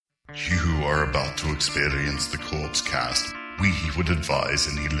You are about to experience the Corpse Cast. We would advise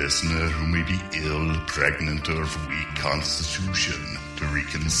any listener who may be ill, pregnant, or of weak constitution to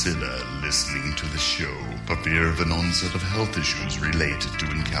reconsider listening to the show for fear of an onset of health issues related to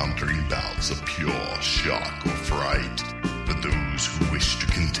encountering bouts of pure shock or fright. For those who wish to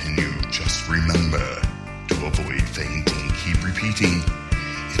continue, just remember to avoid fainting. Keep repeating,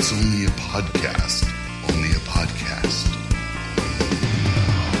 it's only a podcast. Only a podcast.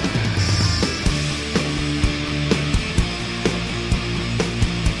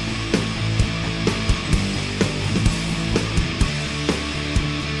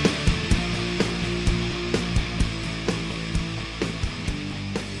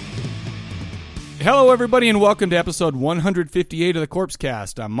 Hello, everybody, and welcome to episode 158 of the Corpse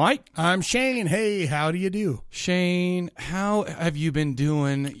Cast. I'm Mike. I'm Shane. Hey, how do you do? Shane, how have you been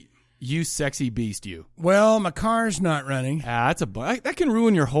doing, you sexy beast, you? Well, my car's not running. That can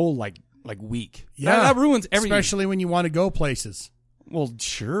ruin your whole, like week. Yeah. That ruins everything. Especially when you want to go places. Well,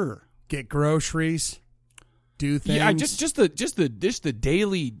 sure. Get groceries, do things. Yeah, just the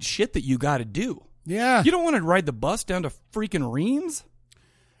daily shit that you got to do. Yeah. You don't want to ride the bus down to freaking Reams?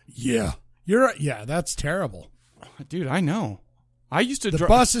 Yeah. Yeah, that's terrible. Dude, I know. I used to The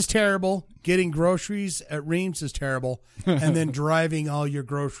bus is terrible. Getting groceries at Reams is terrible. And then driving all your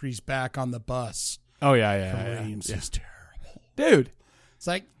groceries back on the bus from Reams is terrible. Dude. It's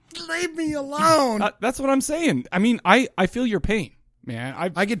like, leave me alone. That's what I'm saying. I mean, I feel your pain, man.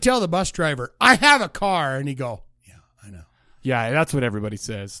 I could tell the bus driver, I have a car. And he go, yeah, I know. Yeah, that's what everybody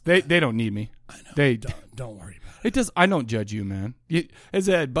says. They don't need me. I know. Don't worry about it. It does. I don't judge you, man. Has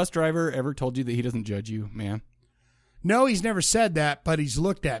a bus driver ever told you that he doesn't judge you, man? No, he's never said that, but he's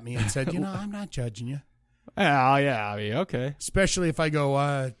looked at me and said, I'm not judging you. Oh, yeah. I mean, okay. Especially if I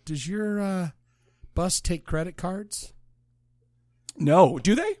go, does your bus take credit cards? No.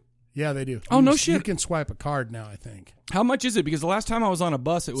 Do they? Yeah, they do. Oh, no shit. You can swipe a card now, I think. How much is it? Because the last time I was on a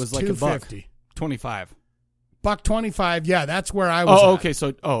bus, it was like $2.50. $1.25. $1.25. Yeah, that's where I was. Oh, at.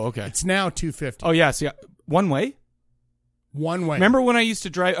 okay. Okay. It's now $2.50. Oh, yeah. See, one way? One way. Remember when I used to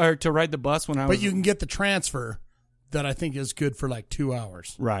drive or to ride the bus when I was? But you can get the transfer that I think is good for like 2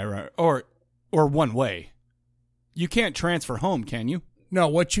 hours. Right. Or one way. You can't transfer home, can you? No,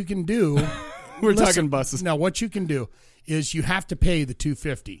 what you can do. We're talking buses. No, what you can do is you have to pay the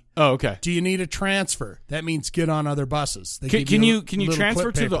 $2.50. Oh, okay. Do you need a transfer? That means get on other buses. Can you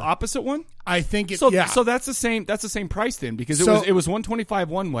transfer to the opposite one? I think yeah. So that's the same price then, because it was $125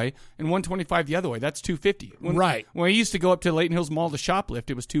 one way and $125 the other way. That's $2.50. Right. When I used to go up to Layton Hills Mall to shoplift,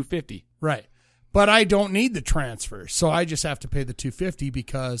 it was $2.50. Right. But I don't need the transfer, so I just have to pay the $2.50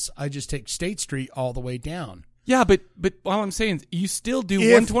 because I just take State Street all the way down. Yeah, but all I'm saying is you still do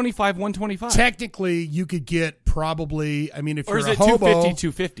 $125. Technically, you could get probably, I mean, if or you're is a it hobo.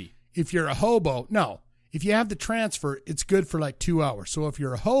 $2.50? If you're a hobo, no. If you have the transfer, it's good for like 2 hours. So if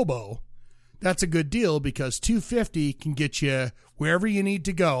you're a hobo, that's a good deal because $2.50 can get you wherever you need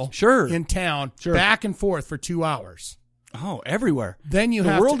to go. Sure. In town, sure. Back and forth for 2 hours. Oh, everywhere. Then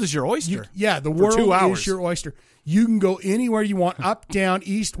the world is your oyster. The world is your oyster. You can go anywhere you want, up, down,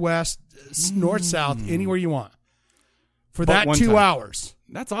 east, west, north, south, anywhere you want. For but that 2 hours.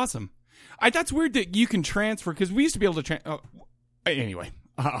 That's awesome. That's weird that you can transfer, because we used to be able to anyway.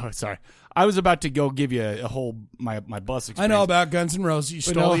 Sorry. I was about to go give you a whole my bus experience. I know about Guns N' Roses. You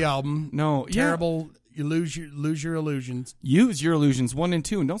stole the album. No. Terrible. Yeah. You lose your illusions. Use your illusions 1 and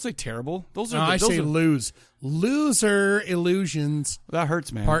 2, and don't say terrible. I say lose. Loser illusions. That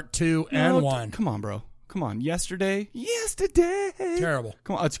hurts, man. Part 2 and 1. Come on, bro. Come on. Yesterday. Terrible.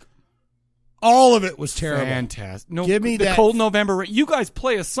 Come on. All of it was terrible. Fantastic. No, give me the that. Cold November Rain. You guys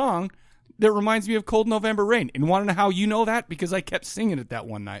play a song that reminds me of Cold November Rain. And want to know how you know that? Because I kept singing it that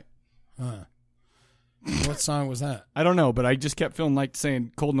one night. What song was that? I don't know, but I just kept feeling like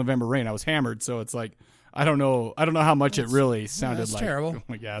saying Cold November Rain. I was hammered, so it's like I don't know how much it really sounded like. Terrible.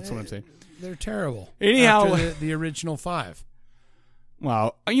 Oh, yeah, that's what I'm saying. They're terrible. Anyhow, after the original 5.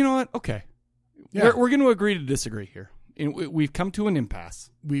 Wow. You know what? Okay. Yeah. We're going to agree to disagree here. We've come to an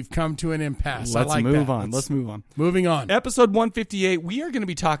impasse. Let's move on. Let's move on. Moving on. Episode 158, we are going to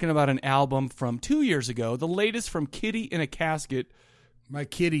be talking about an album from 2 years ago, the latest from Kitty in a Casket. My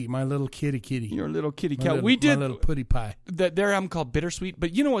little kitty. Your little kitty cat. My little putty pie. Their album called Bittersweet.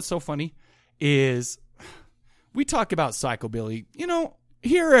 But you know what's so funny is we talk about psychobilly.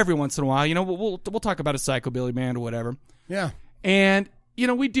 Here every once in a while. We'll talk about a psychobilly band or whatever. Yeah. And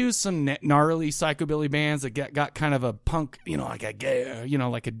we do some gnarly psychobilly bands that got kind of a punk, like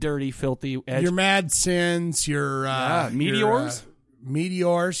a dirty, filthy edge. Your Mad Sins, your Meteors.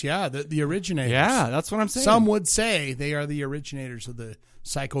 Meteors, yeah, the originators. Yeah, that's what I'm saying. Some would say they are the originators of the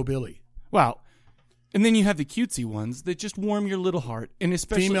Psychobilly. Wow. And then you have the cutesy ones that just warm your little heart, and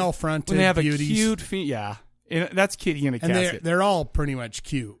especially Female fronted when they have beauties. a cute yeah. And that's Kitty in a And casket. they're all pretty much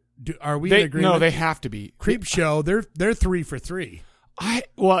cute. Are we in agreement? No, they have to be. Creep Show, they're 3 for 3.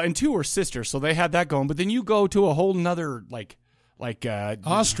 And 2 were sisters, so they had that going. But then you go to a whole nother like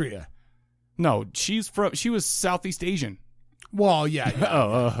Austria. No, she was Southeast Asian. Well, yeah.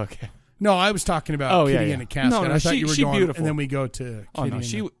 Oh, okay. No, I was talking about Kitty in a casket. No, I thought you were she going, beautiful. and then we go to Kitty.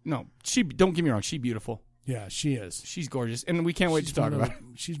 She don't get me wrong, she's beautiful. Yeah, she is. She's gorgeous, and we can't wait to talk about it.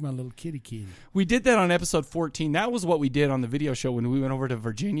 She's my little kitty. We did that on episode 14. That was what we did on the video show when we went over to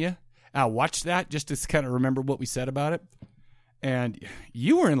Virginia. I watched that just to kind of remember what we said about it. And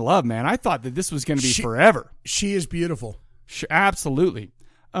you were in love, man. I thought that this was going to be forever. She is beautiful. Sure, absolutely.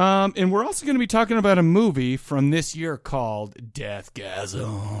 And we're also going to be talking about a movie from this year called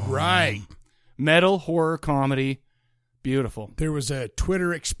Deathgasm. Right. Metal horror comedy. Beautiful. There was a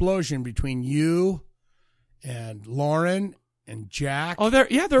Twitter explosion between you and Lauren and Jack. Oh, there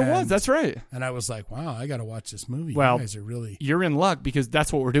was. That's right. And I was like, wow, I got to watch this movie. Well, you guys are really... You're in luck because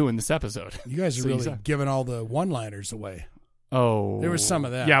that's what we're doing this episode. You guys are really giving all the one-liners away. Oh. There was some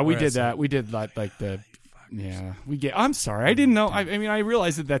of that. Yeah, we did that. We did like the... Yeah, I'm sorry. I didn't know. I mean, I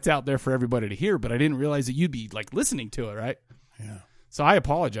realized that that's out there for everybody to hear, but I didn't realize that you'd be like listening to it, right? Yeah. So I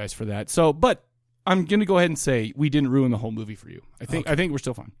apologize for that. But I'm going to go ahead and say we didn't ruin the whole movie for you. I think we're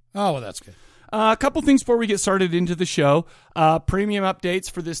still fine. Oh, well, that's good. A couple things before we get started into the show. Premium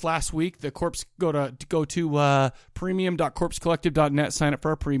updates for this last week. The Corpse go to premium.corpsecollective.net. Sign up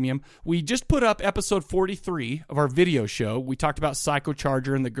for our premium. We just put up episode 43 of our video show. We talked about Psycho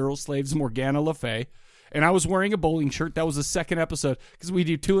Charger and the girl slaves Morgana Le Fay. And I was wearing a bowling shirt. That was the second episode because we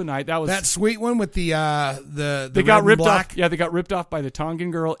do 2 a night. That was that sweet one with the they got ripped black. off. Yeah, they got ripped off by the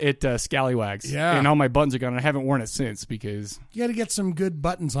Tongan girl at Scallywags. Yeah, and all my buttons are gone. I haven't worn it since because you got to get some good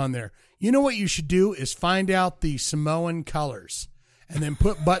buttons on there. You know what you should do is find out the Samoan colors and then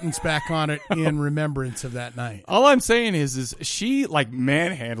put buttons back on it in remembrance of that night. All I'm saying is she like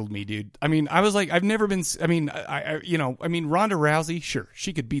manhandled me, dude. I mean, I was like, I've never been. I mean, Ronda Rousey, sure,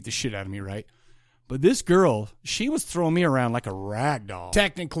 she could beat the shit out of me, right? But this girl, she was throwing me around like a rag doll.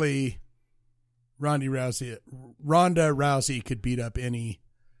 Technically, Ronda Rousey could beat up any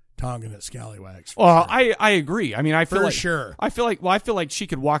Tongan at Scallywags. Well, sure. I agree. I mean, I feel sure. I feel like she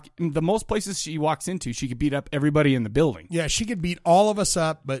could walk in the most places she walks into. She could beat up everybody in the building. Yeah, she could beat all of us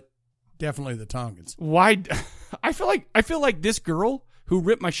up, but definitely the Tongans. Why? I feel like this girl who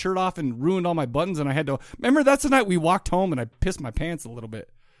ripped my shirt off and ruined all my buttons, and I had to remember that's the night we walked home and I pissed my pants a little bit.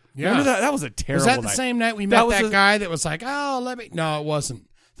 Yeah. Remember that? That was a terrible night. Was that the same night we met that guy that was like, oh, let me... No, it wasn't.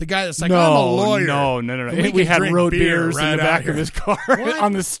 The guy that's like, I'm a lawyer. No. We had road beers in the back of his car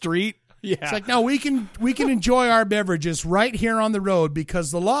on the street. Yeah. It's like, no, we can enjoy our beverages right here on the road because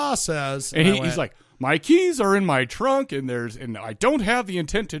the law says... And he's like, my keys are in my trunk and I don't have the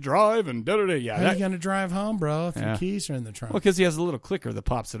intent to drive and da-da-da. Yeah, how are you going to drive home, bro, if your keys are in the trunk? Well, because he has a little clicker that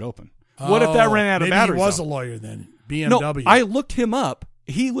pops it open. What if that ran out of batteries? Maybe he was a lawyer then. BMW. No, I looked him up.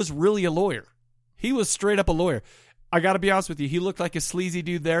 He was really a lawyer. He was straight up a lawyer. I got to be honest with you. He looked like a sleazy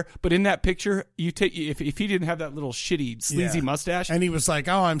dude there. But in that picture, if he didn't have that little shitty sleazy mustache, and he was like,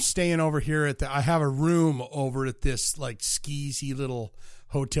 "Oh, I'm staying over here I have a room over at this like skeezy little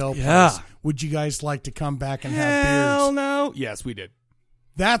hotel place. Would you guys like to come back and have beers?" Hell no. Yes, we did.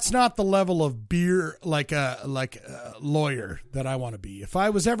 That's not the level of beer like a lawyer that I want to be. If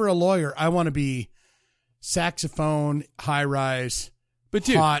I was ever a lawyer, I want to be saxophone, high rise. But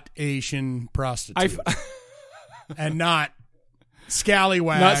dude, hot Asian prostitute, and not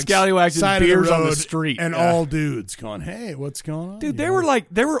scallywags, and beers on the street, and all dudes going, "Hey, what's going on?" Dude, there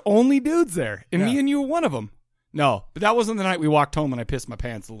were only dudes there, and me and you were one of them. No, but that wasn't the night we walked home and I pissed my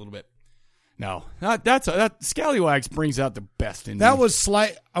pants a little bit. No, that Scallywags brings out the best in me. That was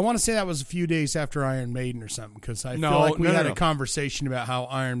I want to say that was a few days after Iron Maiden or something because I feel like we had a conversation about how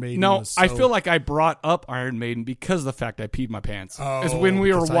Iron Maiden was so... I feel like I brought up Iron Maiden because of the fact I peed my pants. Oh, it's when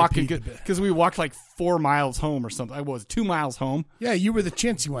we were walking because we walked like 4 miles home or something. I was 2 miles home. Yeah, you were the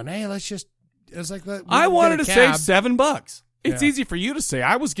chintzy one. Hey, let's just. It was like I wanted to save $7. It's easy for you to say.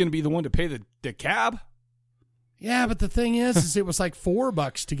 I was going to be the one to pay the cab. Yeah, but the thing is it was like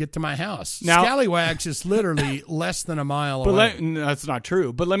 $4 to get to my house. Now, Scallywags is literally less than a mile away. That's not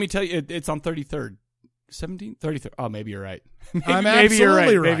true. But let me tell you, it's on 33rd. 17th? 33rd. Oh, maybe you're right. I'm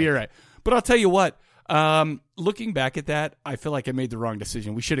absolutely right. Maybe you're right. But I'll tell you what. Looking back at that, I feel like I made the wrong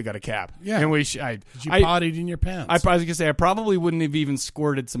decision. We should have got a cab. Yeah. And Did you pottied in your pants? I was going to say, I probably wouldn't have even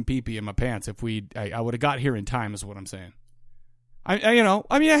squirted some pee-pee in my pants if I would have got here in time is what I'm saying.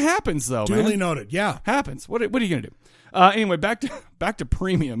 It happens though. Duly noted. Yeah, happens. What are you gonna do? Anyway, back to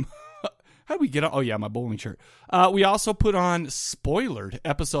premium. How do we get on? Oh, yeah, my bowling shirt. We also put on Spoilered,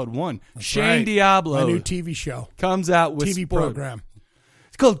 episode 1. That's Shane right. Diablo. A new TV show. Comes out with TV Spoilered. program.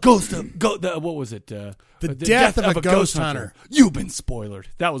 It's called Ghost of... what was it? The Death of a Ghost Hunter. You've been spoilered.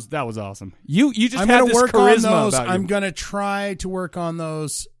 That was awesome. You just I'm had gonna this work on charisma those. about you. I'm going to try to work on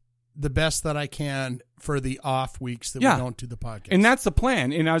those the best that I can for the off weeks that we don't do the podcast. And that's the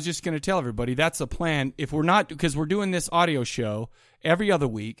plan. And I was just going to tell everybody, that's the plan. If we're not... Because we're doing this audio show every other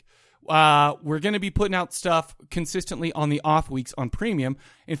week. We're going to be putting out stuff consistently on the off weeks on Premium.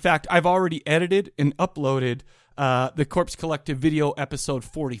 In fact, I've already edited and uploaded the Corpse Collective video episode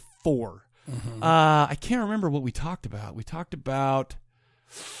 44. Mm-hmm. I can't remember what we talked about. We talked about...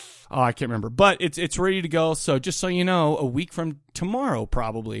 Oh, I can't remember. But it's ready to go. So just so you know, a week from tomorrow,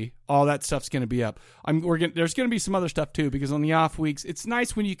 probably, all that stuff's going to be up. There's going to be some other stuff, too, because on the off weeks, it's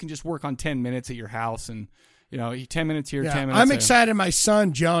nice when you can just work on 10 minutes at your house and... 10 minutes here, 10 minutes I'm there. excited. My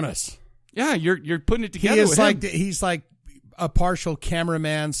son, Jonas. Yeah, you're putting it together. He's like a partial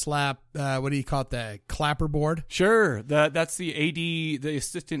cameraman slap. What do you call it? The clapperboard? Sure. That's the AD, the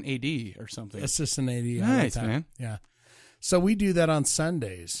assistant AD or something. Assistant AD. Nice, man. Yeah. So we do that on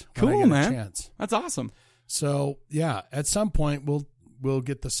Sundays. Cool, man. Chance. That's awesome. So yeah, at some point we'll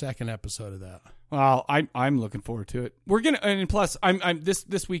get the second episode of that. Well, I'm looking forward to it. We're gonna, and plus I'm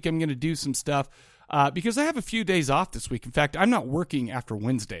this week I'm gonna do some stuff. Because I have a few days off this week. In fact, I'm not working after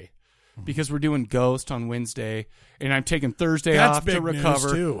Wednesday because we're doing Ghost on Wednesday, and I'm taking Thursday off to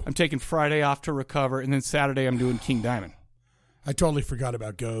recover. Too. I'm taking Friday off to recover, and then Saturday I'm doing King Diamond. I totally forgot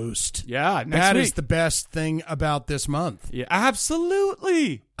about Ghost. Yeah, that is the best thing about this month. Yeah,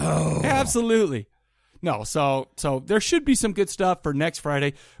 absolutely. Oh, absolutely. No, so there should be some good stuff for next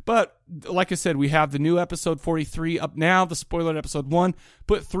Friday. But like I said, we have the new episode 43 up now, the spoiler episode 1.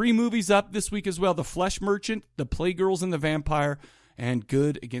 Put 3 movies up this week as well. The Flesh Merchant, The Playgirls and the Vampire, and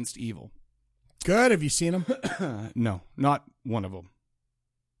Good Against Evil. Good. Have you seen them? No, not one of them.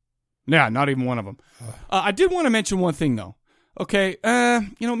 Yeah, not even one of them. I did want to mention one thing, though. Okay,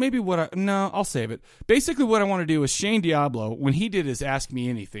 maybe I'll save it. Basically what I want to do is Shane Diablo, when he did his Ask Me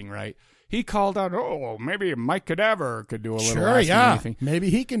Anything, right? He called out, maybe Mike Cadaver could do a little Ask Me Anything. Maybe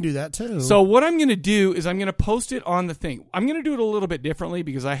he can do that too. So what I'm going to do is I'm going to post it on the thing. I'm going to do it a little bit differently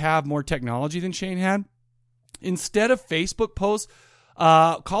because I have more technology than Shane had. Instead of Facebook posts,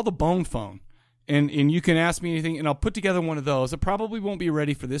 call the Bone Phone. And you can ask me anything, and I'll put together one of those. It probably won't be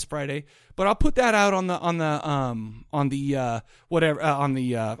ready for this Friday, but I'll put that out on our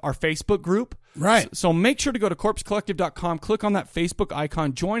Facebook group. Right. So make sure to go to corpsecollective.com, click on that Facebook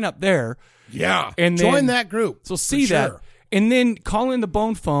icon, join up there. Yeah. And then, join that group. So see that. And then call in the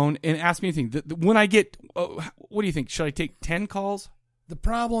Bone Phone and ask me anything. When I get, what do you think? Should I take 10 calls? The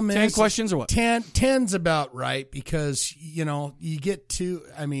problem is 10 questions or what? 10's about right because, you get to,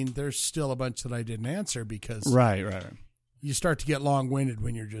 there's still a bunch that I didn't answer because right. You start to get long-winded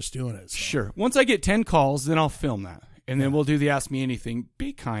when you're just doing it. So. Sure. Once I get 10 calls, then I'll film that. And then we'll do the Ask Me Anything.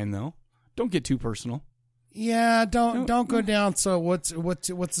 Be kind, though. Don't get too personal. Yeah, don't go down. So what's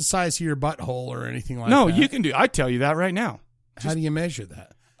the size of your butthole or anything like that? No, you can do. I tell you that right now. How do you measure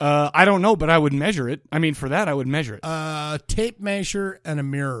that? I don't know, but I would measure it. For that, I would measure it. Tape measure and a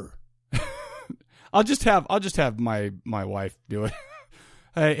mirror. I'll just have my wife do it.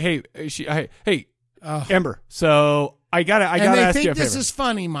 Hey, Ember. So I gotta ask you a favor. And they think this is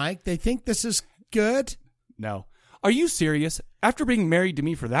funny, Mike. They think this is good. No. Are you serious? After being married to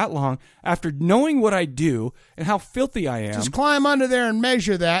me for that long, after knowing what I do and how filthy I am, just climb under there and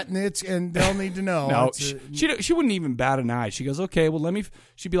measure that, and they'll need to know. No, she wouldn't even bat an eye. She goes, okay, well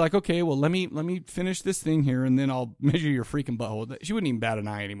she'd be like, okay, well let me finish this thing here, and then I'll measure your freaking butthole. She wouldn't even bat an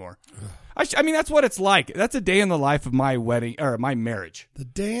eye anymore. That's what it's like. That's a day in the life of my wedding or my marriage. The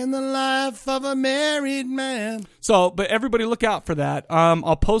day in the life of a married man. So, but everybody look out for that.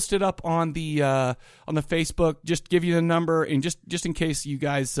 I'll post it up on the Facebook. Just give you the number, and just in case you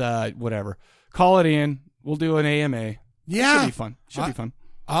guys call it in. We'll do an AMA. Yeah, should be fun.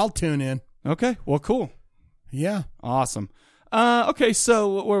 I'll tune in. Okay, well, cool. Yeah, awesome. Okay,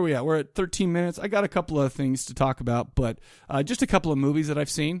 so where are we at? We're at 13 minutes. I got a couple of things to talk about, but just a couple of movies that I've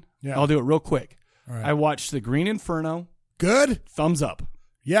seen. Yeah. I'll do it real quick. All right. I watched The Green Inferno. Good. Thumbs up.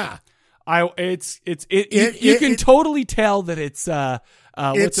 Yeah. You can totally tell that it's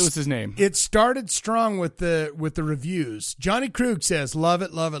what's his name? It started strong with the reviews. Johnny Krug says, love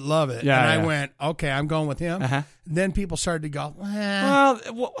it, love it, love it. Yeah, and I went, okay, I'm going with him. Uh-huh. Then people started to go,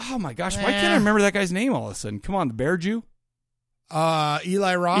 well, oh my gosh, why can't I remember that guy's name all of a sudden? Come on, the Bear Jew?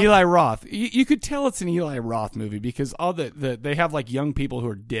 Eli Roth. Eli Roth. You could tell it's an Eli Roth movie because all they have like young people who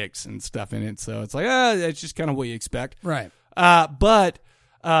are dicks and stuff in it. So it's like, it's just kind of what you expect. Right. But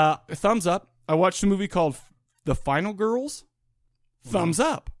thumbs up. I watched a movie called The Final Girls. Thumbs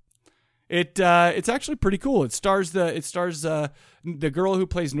up. It's actually pretty cool. It stars the girl who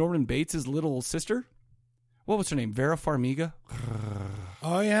plays Norman Bates' little sister. What was her name? Vera Farmiga.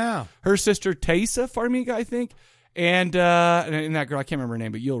 Oh yeah. Her sister Thaisa Farmiga, I think. And that girl, I can't remember her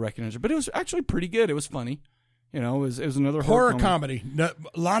name, but you'll recognize her. But it was actually pretty good. It was funny. You know, it was another horror comedy. A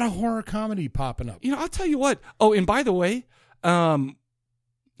lot of horror comedy popping up. You know, I'll tell you what. Oh, and by the way, I'll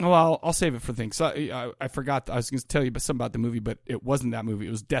save it for things. So I forgot. I was going to tell you something about the movie, but it wasn't that movie.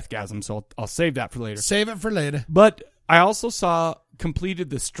 It was Deathgasm, so I'll save that for later. Save it for later. But I also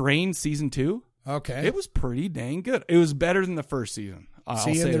completed The Strain Season 2. Okay. It was pretty dang good. It was better than the first season.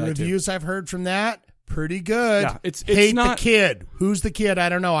 The reviews I've heard from that, pretty good. Yeah, it's Hate not the kid. Who's the kid? I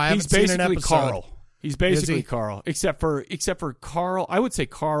don't know. I haven't seen an episode. Carl. He's basically Carl, except for Carl. I would say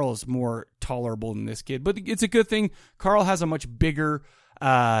Carl is more tolerable than this kid, but it's a good thing. Carl has a much bigger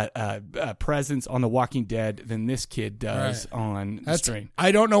presence on The Walking Dead than this kid does on The Strain.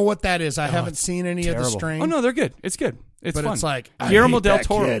 I don't know what that is. I haven't seen any of The Strain. Oh no, they're good. It's good. It's fun. It's like Guillermo del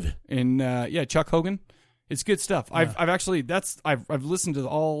Toro and Chuck Hogan. It's good stuff. Yeah. I've listened to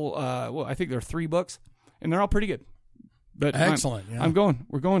all. I think there are 3 books, and they're all pretty good. But excellent.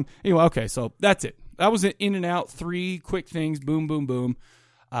 We're going. Anyway, okay, so that's it. That was an in and out, 3 quick things. Boom, boom, boom.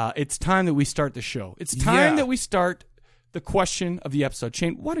 It's time that we start the show. It's time that we start the question of the episode.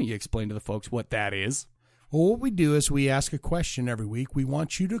 Shane, why don't you explain to the folks what that is? Well, what we do is we ask a question every week. We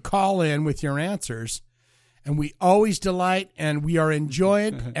want you to call in with your answers, and we always delight, and we are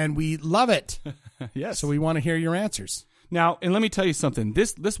enjoyed, and we love it. Yes. So we want to hear your answers. Now, and let me tell you something.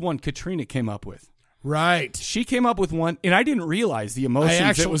 This one Katrina came up with. Right. She came up with one, and I didn't realize the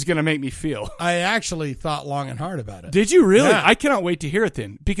emotions it was going to make me feel. I actually thought long and hard about it. Did you really? Yeah. I cannot wait to hear it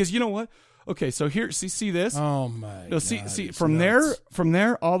then, because you know what? Okay, so here, see this? Oh my! No, see from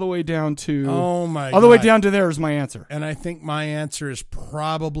there all the way down to the way down to there is my answer. And I think my answer is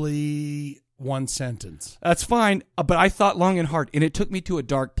probably 1 sentence. That's fine, but I thought long and hard, and it took me to a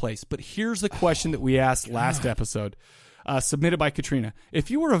dark place. But here's the question that we asked last episode, submitted by Katrina. If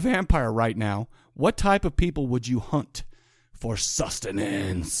you were a vampire right now, what type of people would you hunt for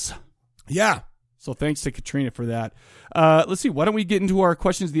sustenance? Yeah. So thanks to Katrina for that. Let's see. Why don't we get into our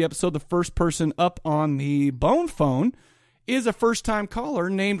questions of the episode? The first person up on the bone phone is a first-time caller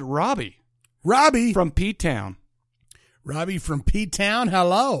named Robbie. Robbie. From P-Town. Robbie from P-Town.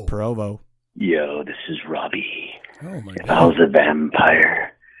 Hello. Provo. Yo, this is Robbie. Oh, my God. If I was a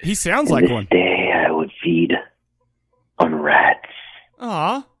vampire, he sounds like one. This day I would feed on rats.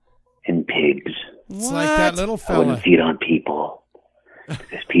 Aw. And pigs. It's like that little I fella. wouldn't feed on people,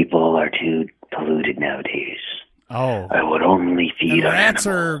 because people are too polluted nowadays. Oh. I would only feed on rats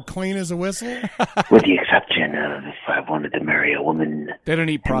animals. are clean as a whistle? With the exception of if I wanted to marry a woman they don't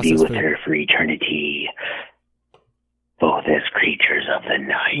eat and be processed with food. her for eternity, both as creatures of the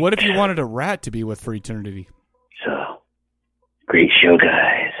night. What if you wanted a rat to be with for eternity? So, great show,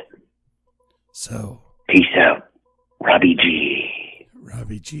 guys. So, peace out, Robbie G.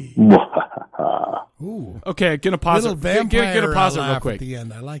 Robbie G. Ooh. Okay, gonna pause Little it. vampire Gonna pause it real laugh quick. at the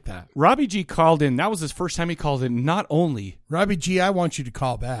end. I like that. Robbie G called in. That was his first time he called in. Not only Robbie G, I want you to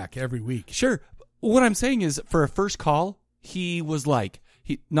call back every week. Sure. What I'm saying is, for a first call, he was like,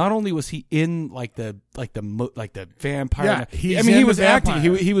 not only was he in like the vampire. Yeah, he was acting.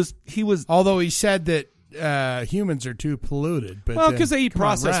 He was. Although he said that humans are too polluted, but because they eat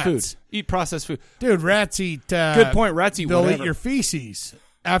processed food. Eat processed food, dude. Rats eat. Good point. Rats eat. They'll whatever. eat your feces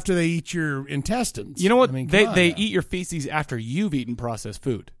after they eat your intestines. You know what? I mean, they eat your feces after you've eaten processed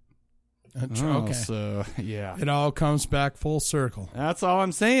food. Okay. So yeah, it all comes back full circle. That's all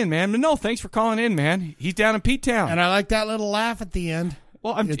I'm saying, man. But no, thanks for calling in, man. He's down in P-Town, and I like that little laugh at the end.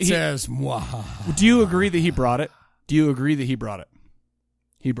 Well, it says, "Mwah." Do you agree that he brought it? He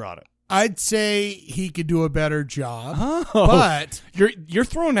brought it. I'd say he could do a better job. Oh, but you're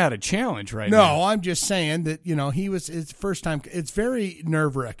throwing out a challenge right now. No, I'm just saying that, he was his first time. It's very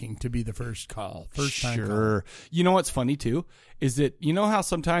nerve-wracking to be the first time call. You know what's funny too is that you know how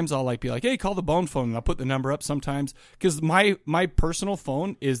sometimes I'll be like, hey, call the bone phone, and I'll put the number up sometimes because my personal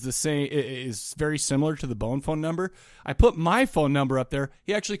phone is the same, is very similar to the bone phone number. I put my phone number up there.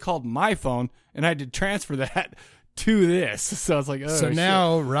 He actually called my phone, and I had to transfer that to this. So I was like, oh, so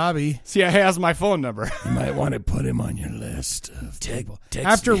now, shit. Robbie. See, he has my phone number. You might want to put him on your list of people.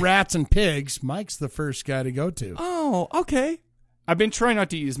 After rats and pigs, Mike's the first guy to go to. Oh, okay. I've been trying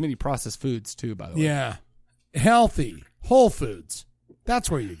not to eat as many processed foods, too, by the way. Yeah. healthy, Whole Foods. That's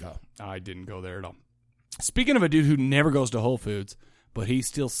where you go. I didn't go there at all. Speaking of a dude who never goes to Whole Foods, but he's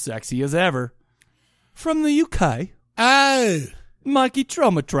still sexy as ever, from the UK, Oh, Mikey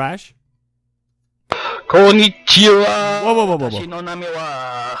Trauma Trash. Konnichiwa. Whoa. Watashi no name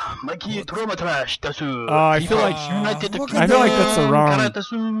wa Mikey Trauma Trash desu. I feel like that's the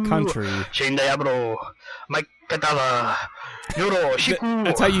wrong country. Shindayabro. Mike Katava. Yoro Shiku.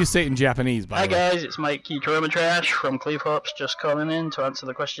 That's how you say it in Japanese, by Hi the way. guys, it's Mikey Trauma Trash from Clevehops, just calling in to answer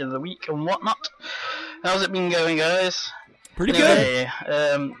the question of the week and whatnot. How's it been going, guys? Pretty good.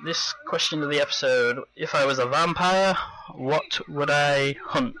 Anyway, this question of the episode: if I was a vampire, what would I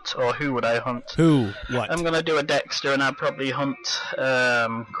hunt, or who would I hunt? Who? What? I'm gonna do a Dexter, and I'd probably hunt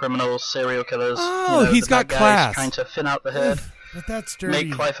criminals, serial killers. Oh, he's the got bad guys, class. Trying to thin out the herd, but that's dirty.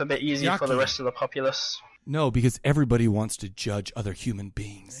 make life a bit easier for the Yucky. rest of the populace. No, because everybody wants to judge other human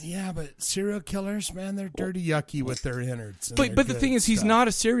beings. Yeah, but serial killers, man, they're dirty, yucky with their innards. and But their the good thing is, he's stuff. not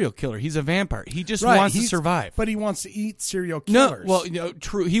a serial killer. He's a vampire. He just Right, wants to he's- survive. But he wants to eat serial No, killers. well,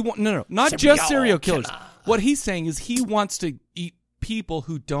 true. No, not Serial just serial killers. killer. What he's saying is he wants to eat people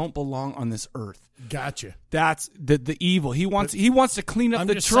who don't belong on this earth. Gotcha. That's the evil. He wants to clean up I'm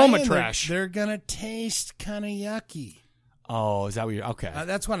the just trauma saying trash. They're gonna taste kind of yucky. Oh, is that what you're okay?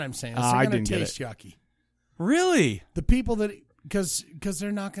 That's what I'm saying. They're I gonna didn't get taste yucky. Really? The people that because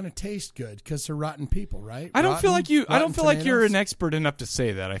they're not going to taste good because they're rotten people, right? I don't feel like you. I don't rotten feel like you're an tomatoes? expert enough to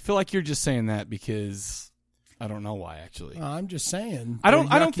say that. I feel like you're just saying that because I don't know why. Actually, I'm just saying. I don't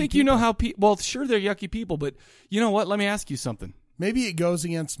they're yucky think you know people. how. Well, sure, they're yucky people, but you know what? Let me ask you something. Maybe it goes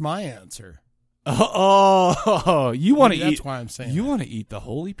against my answer. Oh, you want to eat? That's why I'm saying you that. want to eat the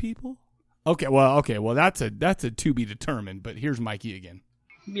holy people. Okay, well, that's a to be determined. But here's Mikey again.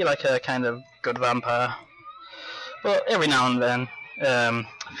 Be like a kind of good vampire, but every now and then,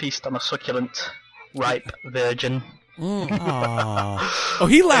 feast on a succulent, ripe virgin. Oh,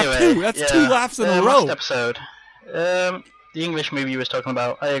 he laughed Anyway, too. That's yeah, 2 laughs in a row. Last episode, the English movie you was talking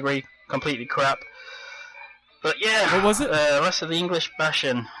about, I agree, completely crap. But yeah, What was it? Rest of the English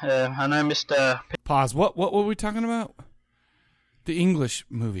bashing. I know Mr. Pause. What were we talking about? The English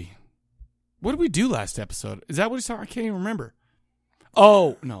movie. What did we do last episode? Is that what he's talking? I can't even remember.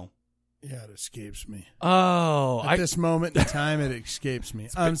 Oh no. Yeah, it escapes me. Oh, At this moment in time, it escapes me.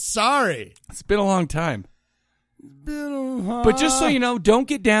 I'm sorry. it's been a long time. But But just so you know, don't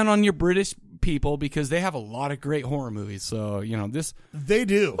get down on your British people because they have a lot of great horror movies. So you know this. they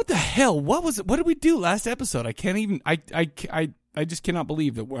do. What the hell? What was it? What did we do last episode? I can't even. I just cannot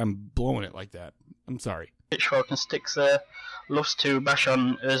believe that I'm blowing it like that. I'm sorry. Pitchfork and Sticks loves to bash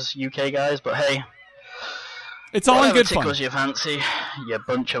on us UK guys, but hey, It's all in whatever good fun. tickles your fancy, you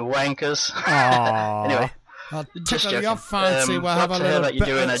bunch of wankers. Aw. Anyway. I'll Just tickle joking. your fancy. We'll Glad have a to hear little that you're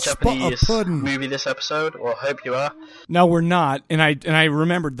bit doing of a spot of Japanese pudding. movie this episode, or hope you are. No, we're not. And I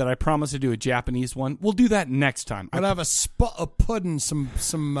remembered that I promised to do a Japanese one. We'll do that next time. We'll have a spot of pudding. Some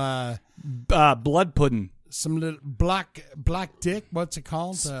Blood pudding. some little black dick. What's it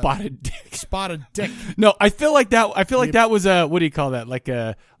called? Spotted dick. Spotted dick. No, I feel like that was a, what do you call that? Like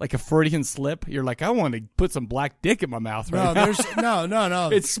a Freudian slip. You're like, I want to put some black dick in my mouth right No, now. there's no.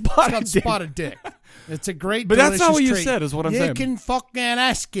 It's spotted called dick. spotted dick. It's a great. But that's not delicious what you treat. said, is what I'm you saying. You can fucking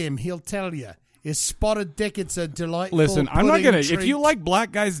ask him. He'll tell you. It's spotted dick. It's a delightful. Listen, I'm not pudding gonna. treat. If you like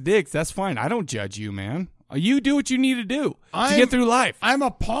black guys' dicks, that's fine. I don't judge you, man. You do what you need to do to get through life. I'm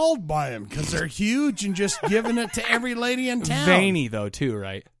appalled by them because they're huge and just giving it to every lady in town. Veiny though, too,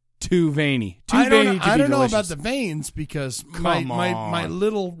 right? Too veiny. Too I veiny to I be don't know delicious. about the veins because my on.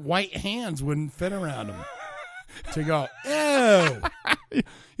 little white hands wouldn't fit around them to go, ew.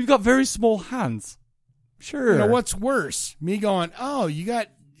 You've got very small hands. Sure. You know, what's worse? Me going, oh, you got,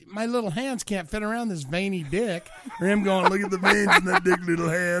 my little hands can't fit around this veiny dick. Or him going, look at the veins in that dick, little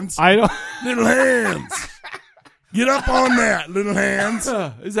hands. I don't. Little hands. Get up on that, little hands.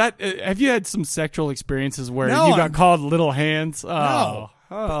 Is that? Have you had some sexual experiences where No, you got I'm- called little hands? Oh. No.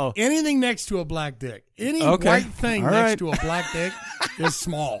 Oh. Anything next to a black dick, any Okay. white thing All next right. to a black dick is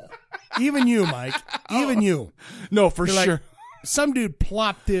small. Even you, Mike. Even you. No, for You're like, sure. some dude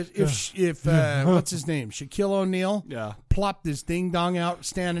plopped it. If what's his name, Shaquille O'Neal, Yeah. plopped this ding dong out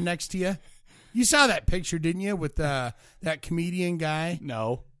standing next to you. You saw that picture, didn't you, with that comedian guy?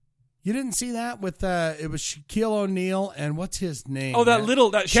 No. You didn't see that with it was Shaquille O'Neal and what's his name? Oh, that man?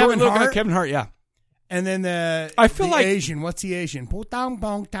 short little guy, Hart? Kevin Hart. Yeah. And then I feel the like- Asian. What's the Asian? Yeah,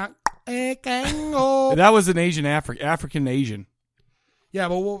 That was an Asian African Asian. but I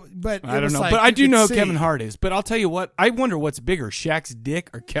it don't was know, like, but I you do could know see. who Kevin Hart is. But I'll tell you what. I wonder what's bigger, Shaq's dick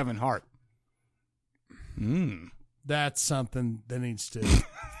or Kevin Hart. That's something that needs to.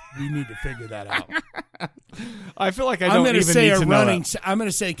 We need to figure that out. I feel like I I'm don't going to even say need a to know running. that. I'm going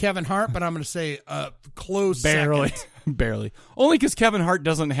to say Kevin Hart, but I'm going to say close Barely. second. Barely. Only because Kevin Hart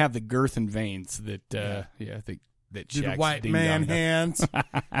doesn't have the girth and veins that, I think that Little Shaq's white ding man dong does. hands.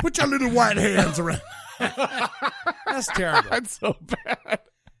 Put your little white hands around. That's terrible. That's so bad.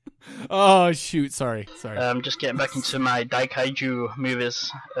 Oh, shoot. Sorry. Just getting back into my Daikaiju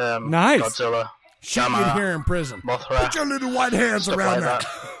movies. Nice. Godzilla, Shit you'd Gamera, hear in prison. Mothra, Put your little white hands stuff around like that.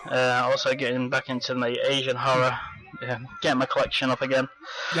 that. Also getting back into my Asian horror. Getting my collection up again.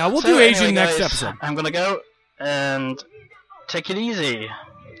 Yeah, we'll So do Asian anyway, next guys, episode. I'm gonna go and take it easy.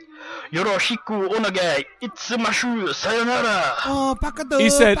 Yoroshiku onagai, itsumashu, sayonara. Oh, pakado, He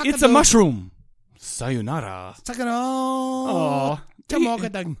said, pakado. it's a mushroom. Sayonara. Sakano.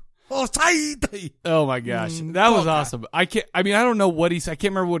 Tamogatang. Oh, sai. Oh my gosh, that was awesome. I don't know what he said. I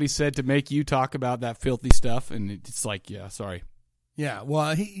can't remember what he said to make you talk about that filthy stuff. And it's like, yeah, sorry. Yeah,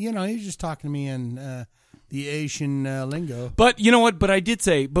 well, he was just talking to me in the Asian lingo. But you know what? But I did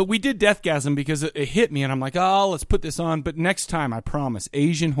say, but we did Deathgasm because it hit me, and I'm like, oh, let's put this on. But next time, I promise,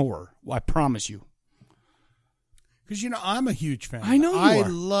 Asian horror. I promise you. Because I'm a huge fan. I know you I are.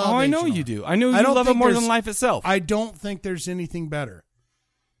 love. Oh, I Asian know horror. you do. I know you don't love it think more than there's- life itself. I don't think there's anything better.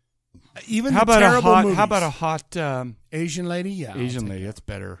 Even how the about terrible a hot? movies. How about a hot Asian lady? Yeah, I'll Asian take lady? that. That's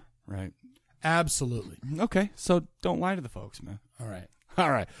better, right? Absolutely. Okay, so don't lie to the folks, man. All right. All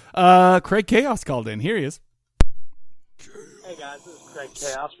right. Craig Chaos called in. Here he is. Hey guys, this is Craig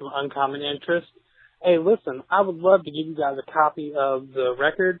Chaos from Uncommon Interest. Hey, listen, I would love to give you guys a copy of the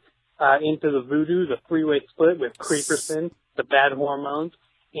record, Into the Voodoo, the three-way split with Creeperson, the Bad Hormones,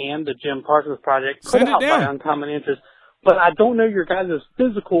 and the Jim Parsons Project, put Send it out down. by Uncommon Interest. But I don't know your guys'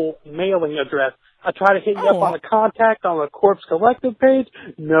 physical mailing address. I try to hit you up on the contact on the Corpse Collective page.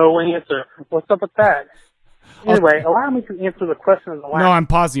 No answer. What's up with that? Anyway, allow me to answer the question of the last. No, I'm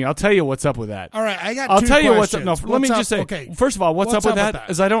pausing you. I'll tell you what's up with that. All right, I got I'll two tell you what's up. questions. No, let me What's just up? say. Okay. First of all, what's up with up that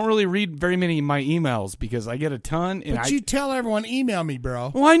is I don't really read very many of my emails because I get a ton. And But you tell everyone, email me,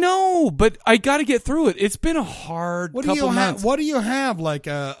 bro. well, I know, but I got to get through it. It's been a hard What do couple you have? months. What do you have? Like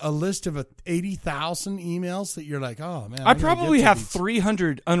a list of 80,000 emails that you're like, oh man. I gotta probably get to have these.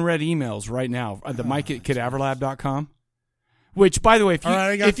 300 unread emails right now at the Mike at cadaverlab.com. Which, by the way, if you, All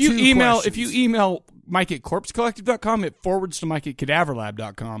right, I got if you two email questions. Mike at corpsecollective.com, it forwards to Mike at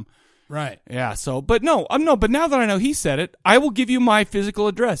cadaverlab.com. Right. Yeah. So, but no, but now that I know he said it, I will give you my physical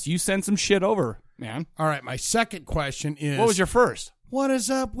address. You send some shit over, man. All right. My second question is, What was your first? what is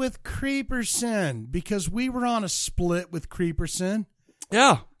up with Creeperson? Because we were on a split with Creeperson.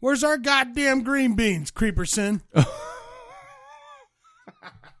 Yeah. Where's our goddamn green beans, Creeperson?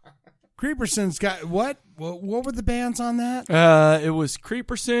 Creeperson's got what? What were the bands on that? It was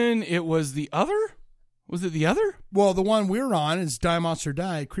Creeperson. It was the other. Was it the other? Well, the one we're on is Die Monster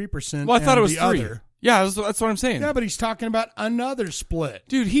Die, Creeperson. Well, I thought and it was the three. other. Yeah, that's what I'm saying. Yeah, but he's talking about another split.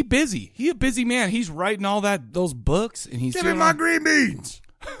 Dude, he busy. He a busy man. He's writing all those books, and he's Give me doing my all- green beans.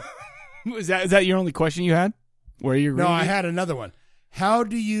 Is that your only question you had? Where you? No, I had another one. How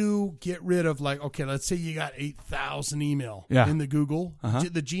do you get rid of okay, let's say you got 8,000 email in the Google,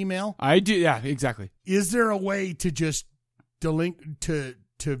 the Gmail. I do. Yeah, exactly. Is there a way to just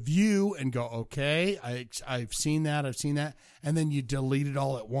to view and go, okay, I've seen that, and then you delete it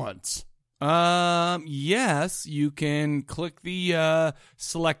all at once? Yes, you can click the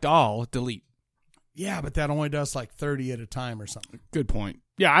select all, delete. Yeah, but that only does 30 at a time or something. Good point.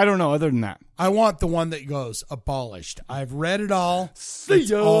 Yeah, I don't know. Other than that, I want the one that goes abolished. I've read it all. See It's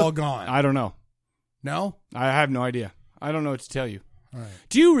ya. all gone. I don't know. No? I have no idea. I don't know what to tell you. All right.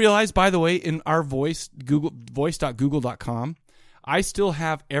 Do you realize, by the way, in our voice.google.com, I still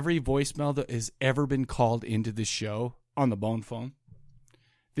have every voicemail that has ever been called into the show on the bone phone?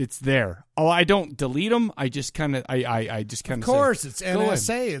 It's there. Oh, I don't delete them. I just kind of, I just kind Of of. course, it's go ahead.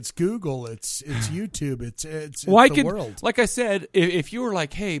 NSA, it's Google, it's YouTube, it's Well, I the could, world. like I said, if you were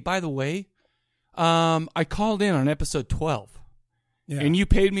like, hey, by the way, I called in on episode 12, and you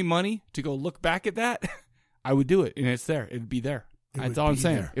paid me money to go look back at that, I would do it, and it's there. It'd be there. That's all I'm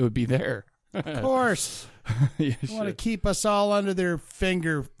saying. there. It would be there. Of course. You They want to should. keep us all under their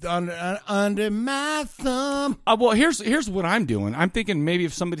finger, under my thumb. Well, here's what I'm doing. I'm thinking maybe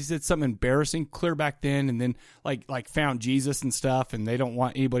if somebody said something embarrassing clear back then, and then like found Jesus and stuff, and they don't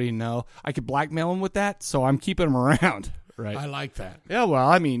want anybody to know, I could blackmail them with that. So I'm keeping them around, right? I like that. Yeah. Well,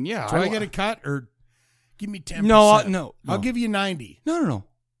 I mean, yeah. Do I get a cut or give me 10%? No. I'll give you 90. No.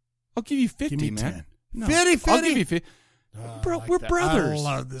 I'll give you 50, Give me man. 10. No. 50. I'll give you 50. Bro, like we're that. brothers. I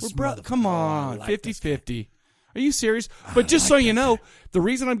love this We're Come motherfucker. on, I like this 50-50. Are you serious? But just so you know, the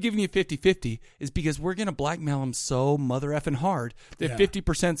reason I'm giving you 50-50 is because we're going to blackmail them so mother effing hard that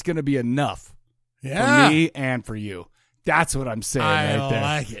 50% is going to be enough. Yeah. For me and for you. That's what I'm saying right there.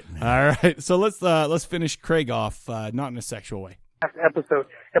 I like it. All right. So let's finish Craig off, not in a sexual way. Episode.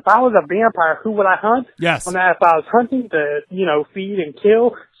 If I was a vampire, who would I hunt? Yes. On that, if I was hunting to, feed and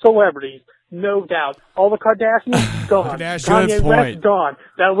kill celebrities, no doubt. All the Kardashians, gone. Kanye West, gone.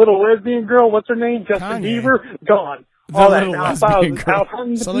 That little lesbian girl, what's her name? Justin Bieber, gone. The little lesbian girl.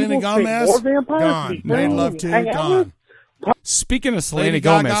 Selena Gomez, gone. Made love to, gone. Speaking of Selena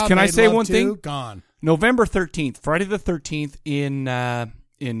Gomez, can I say one thing? Gone. November 13th, Friday the 13th in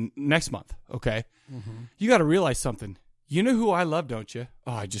next month, okay? Mm-hmm. You got to realize something. You know who I love, don't you?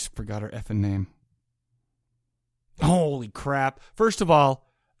 Oh, I just forgot her effing name. Holy crap. First of all,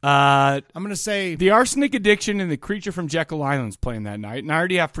 I'm going to say The Arsenic Addiction and The Creature from Jekyll Island's playing that night, and I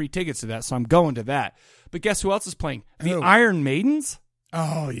already have free tickets to that, so I'm going to that. But guess who else is playing? The Iron Maidens.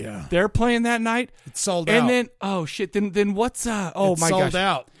 Oh, yeah. They're playing that night. It's sold out. And then, oh, shit, then what's, oh, it's my sold gosh.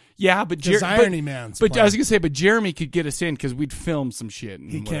 out. Yeah, but Irony Man's But playing. I was going to say, but Jeremy could get us in because we'd film some shit.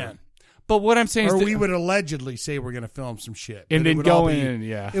 And He whatever. can. But what I'm saying or is we would allegedly say we're going to film some shit. And then it would go all be, in,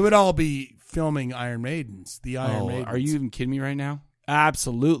 yeah. It would all be filming Iron Maidens, the Iron Maidens. Are you even kidding me right now?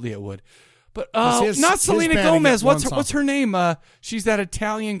 Absolutely it would. But His not Selena band Gomez. gets one What's her name? She's that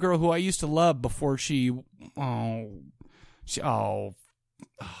Italian girl who I used to love before she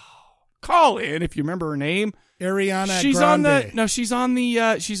call in if you remember her name. Ariana She's Grande.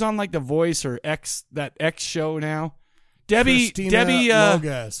 she's on like The Voice or that X show now. Debbie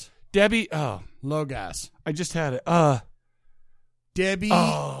Logas. Logas. I just had it. Debbie.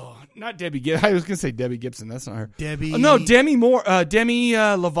 Oh, not Debbie Gibson. I was going to say Debbie Gibson. That's not her. Debbie. Oh, no, Demi Moore. Demi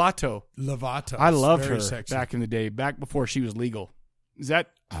Lovato. Lovato. I loved her sexy. back in the day, back before she was legal. Is that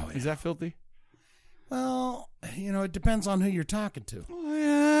filthy? Well, it depends on who you're talking to. Oh,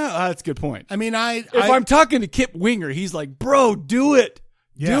 yeah, that's a good point. I mean, if I'm talking to Kip Winger, he's like, bro, do it.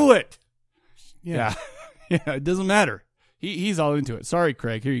 Yeah. Do it. Yeah. Yeah, it doesn't matter. He's all into it. Sorry,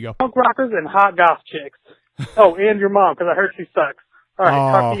 Craig. Here you go. Punk rockers and hot goth chicks. Oh, and your mom, because I heard she sucks. All right,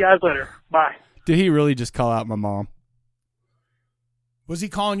 talk to you guys later. Bye. Did he really just call out my mom? Was he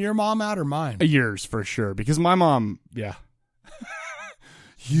calling your mom out or mine? Yours, for sure. Because my mom, yeah.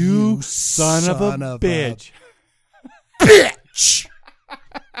 You son of a bitch. Bitch!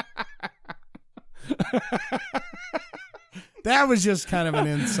 That was just kind of an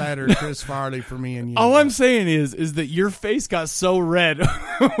insider Chris Farley for me and you. All I'm saying is that your face got so red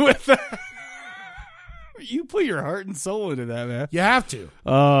with that. You put your heart and soul into that, man. You have to.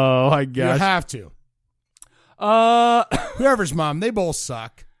 Oh, my gosh. You have to. Whoever's mom, they both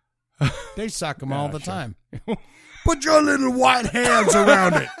suck. They suck them all the time. Put your little white hands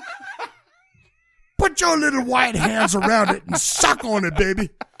around it. Put your little white hands around it and suck on it, baby.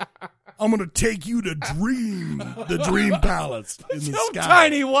 I'm going to take you to the dream palace in the sky.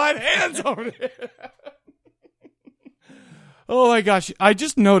 Tiny white hands on it. Oh, my gosh. I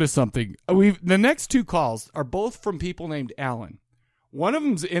just noticed something. The next two calls are both from people named Alan. One of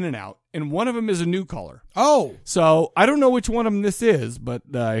them's in and out, and one of them is a new caller. Oh. So I don't know which one of them this is, but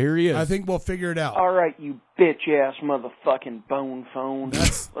here he is. I think we'll figure it out. All right, you bitch-ass motherfucking bone phone.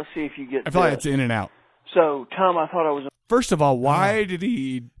 Let's see if you get I feel like this. it's in and out. So, Tom, I thought I was... First of all, why did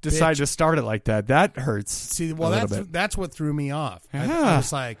he decide to start it like that? That hurts. See, well, that's what threw me off. Yeah. I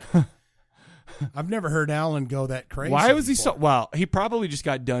was like, I've never heard Alan go that crazy. Why was he before. so? Well, he probably just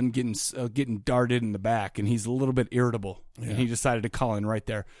got done getting darted in the back, and he's a little bit irritable, and he decided to call in right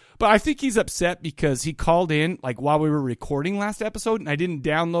there. But I think he's upset because he called in like while we were recording last episode, and I didn't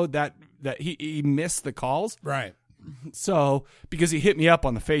download that he missed the calls. Right. So because he hit me up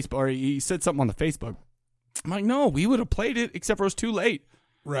on the Facebook, or he said something on the Facebook. I'm like, no, we would have played it, except for it was too late.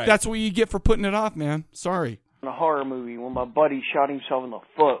 Right. That's what you get for putting it off, man. Sorry. In a horror movie when my buddy shot himself in the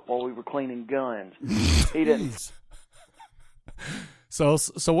foot while we were cleaning guns. He didn't. So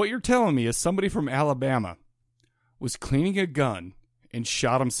what you're telling me is somebody from Alabama was cleaning a gun and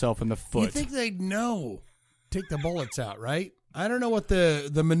shot himself in the foot. You think they'd know? Take the bullets out, right? I don't know what the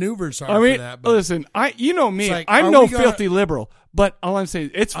maneuvers are for that. But listen, you know me. like, I'm are no we gonna- filthy liberal, but all I'm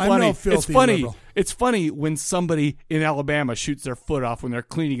saying, it's I'm funny. no It's filthy funny. liberal. It's funny when somebody in Alabama shoots their foot off when they're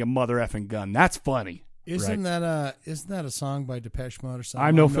cleaning a mother effing gun. That's funny. Isn't that a song by Depeche Mode or something?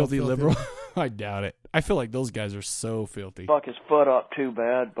 I'm no filthy liberal. I doubt it. I feel like those guys are so filthy. Fuck his foot up too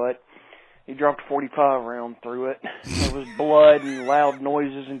bad, but he dropped a 45 round through it. There was blood and loud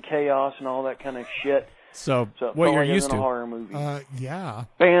noises and chaos and all that kind of shit. So So it what felt you're like it was used in a to. horror movie. Yeah.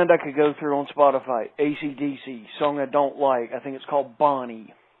 Band I could go through on Spotify. AC/DC. Song I don't like. I think it's called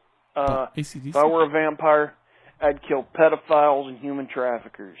Bonnie. AC/DC? If I were a vampire, I'd kill pedophiles and human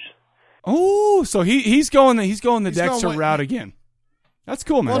traffickers. Oh, so he's going the Dexter going- route again. That's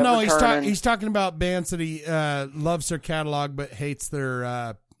cool, man. Well, no, Returning. he's talking about bands that he loves their catalog but hates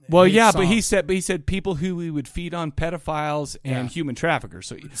their. Well, hates yeah, songs. but he said people who he would feed on pedophiles and human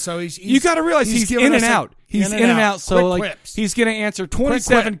traffickers. So he's you got to realize he's giving in us and out. He's in and out. So Quick like quips. he's going to answer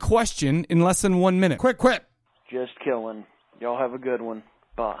 27 question in less than 1 minute. Quick quip. Just killing. Y'all have a good one.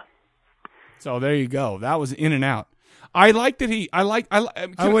 Bye. So there you go. That was in and out. I like that he. I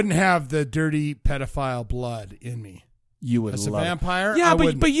wouldn't have the dirty pedophile blood in me. You would As a love it. vampire. Yeah, I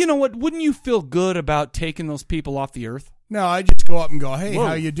wouldn't. but you know what? Wouldn't you feel good about taking those people off the earth? No, I just go up and go, hey, Whoa.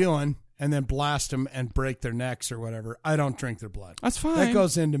 how you doing? And then blast them and break their necks or whatever. I don't drink their blood. That's fine. That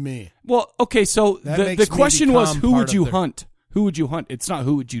goes into me. Well, okay. So That the makes me question was, become who part would of you their- hunt? Who would you hunt? It's not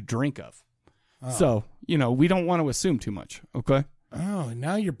who would you drink of. Oh. So we don't want to assume too much. Okay. Oh,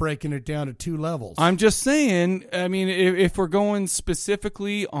 now you're breaking it down to 2 levels. I'm just saying. I mean, if we're going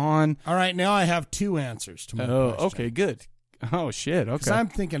specifically on. All right, now I have 2 answers to my Oh, question. okay, good. Oh shit. Because Okay. I'm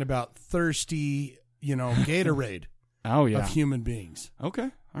thinking about thirsty, Gatorade Oh yeah. of human beings. Okay.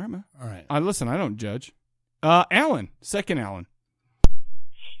 All right, man. All right. Listen, I don't judge. Alan, second Alan.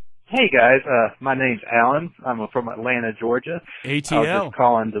 Hey guys, my name's Alan. I'm from Atlanta, Georgia. I was ATL. just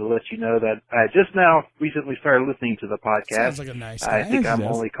calling to let you know that I just now recently started listening to the podcast. Sounds like a nice guy. I think Yes, I'm he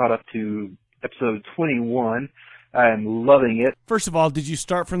does. only caught up to episode 21. I'm loving it. First of all, did you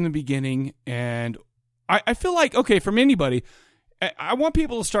start from the beginning? And I feel like, okay, from anybody, I want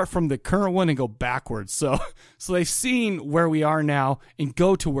people to start from the current one and go backwards. So they've seen where we are now and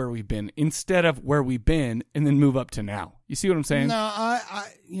go to where we've been instead of where we've been and then move up to now. You see what I'm saying?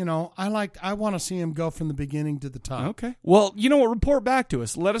 No, I want to see him go from the beginning to the top. Okay. Well, you know what? Report back to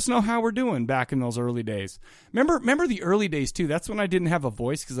us. Let us know how we're doing back in those early days. Remember the early days too. That's when I didn't have a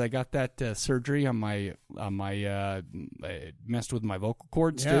voice because I got that surgery on my it messed with my vocal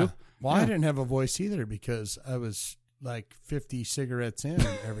cords Yeah. too. Well, Yeah. I didn't have a voice either because I was like 50 cigarettes in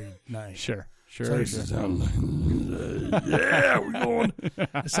every night. Sure. So I sound like, yeah, we're going.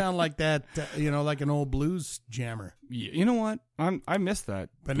 I sound like that, like an old blues jammer. You know what? I missed that.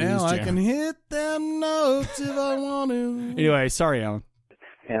 But blues now I jam. can hit them notes if I want to. Anyway, sorry, Alan.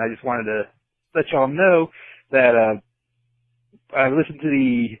 And I just wanted to let y'all know that I listened to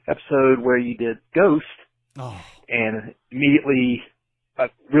the episode where you did Ghost, Oh, and immediately I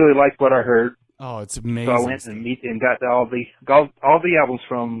really liked what I heard. it's amazing. So I went and got all the albums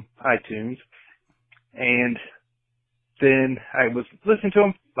from iTunes, and then I was listening to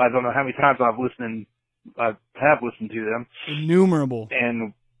them. I don't know how many times I have listened to them. Innumerable.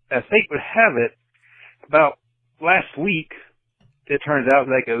 And as fate would have it, about last week, it turns out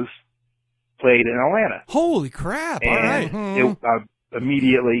that Ghost played in Atlanta. Holy crap! All right. And I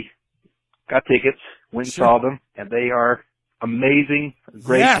immediately got tickets, went and Sure. saw them, and they are amazing,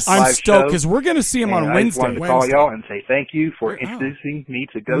 great Yes, live I'm stoked show. because we're going to see him And on I just wanted Wednesday. to call y'all and say thank you for Oh. introducing me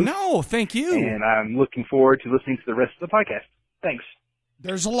to Ghost. No, thank you. And I'm looking forward to listening to the rest of the podcast. Thanks.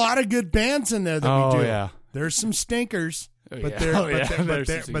 There's a lot of good bands in there that we do. yeah. There's some stinkers, Oh, but yeah. there, Oh, but, yeah. there, but, There's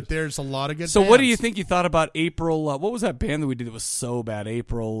there, some but there's a lot of good. So bands. what do you think you thought about April? What was that band that we did that was so bad?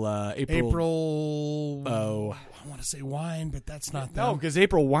 April. April. Oh. I want to say Wine, but that's not No, them. because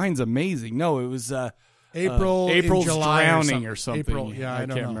April Wine's amazing. No, it was April. in April's July Drowning or something. April, yeah, I don't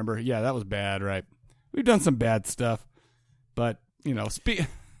can't know. remember. Yeah, that was bad. Right. We've done some bad stuff, but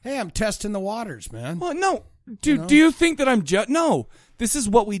Hey, I'm testing the waters, man. Well, no, dude. know? Do you think that I'm No, this is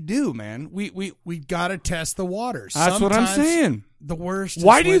what we do, man. We got to test the waters. That's what I'm Sometimes saying. The worst. is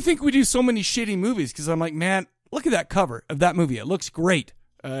Why do you when- think we do so many shitty movies? Because I'm like, man, look at that cover of that movie. It looks great.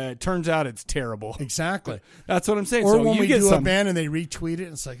 It turns out it's terrible. Exactly. That's what I'm saying. Or so when you we get do some, a band and they retweet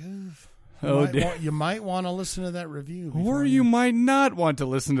it, it's like, ugh, Oh, dear. you might want to listen to that review. Or you might not want to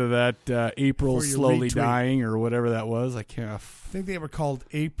listen to that April Before you Slowly retweet. Dying or whatever that was. I can't. I think they were called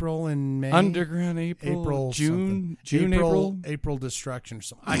April and May. Underground April, something. June, April. April Destruction or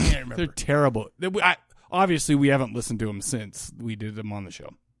something. I can't remember. They're terrible. Obviously, we haven't listened to them since we did them on the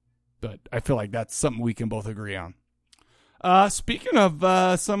show, but I feel like that's something we can both agree on. Speaking of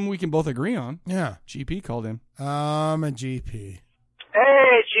something we can both agree on, Yeah. GP called in. I'm a GP.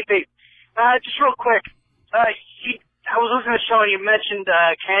 Hey, GP. Just real quick. I was listening to the show and you mentioned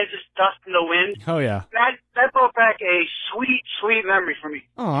Kansas Dust in the Wind. Oh yeah. That brought back a sweet, sweet memory for me.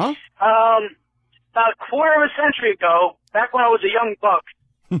 Aw. About a quarter of a century ago, back when I was a young buck,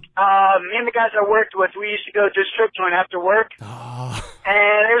 me and the guys I worked with, we used to go to a strip joint after work.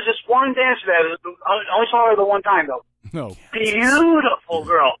 And there was this one dancer there. I only saw her the one time, though. No. Beautiful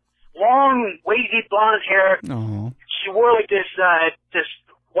girl. Long, wavy blonde hair. Oh. She wore like this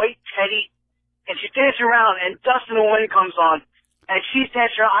white teddy, and she's dancing around, and Dust in the Wind comes on, and she's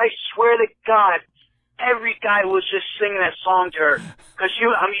dancing around. I swear to God, every guy was just singing that song to her. Because she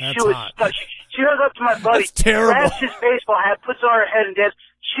was hot. stuck. She goes up to my buddy, That's terrible. grabs his baseball hat, puts it on her head, and dances.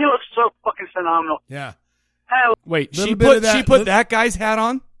 She looks so fucking phenomenal. Yeah. Wait, Little she bit of put that- that guy's hat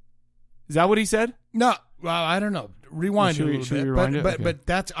on? Is that what he said? No, well, I don't know. Rewind Should it we- a little should we bit. rewind it? But Okay. but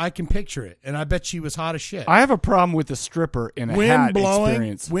that's I can picture it, and I bet she was hot as shit. I have a problem with the stripper in a hat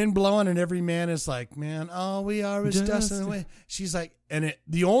experience. Wind blowing, and every man is like, "Man, all we are is dust in the wind." She's like,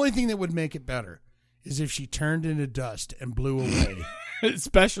 the only thing that would make it better is if she turned into dust and blew away.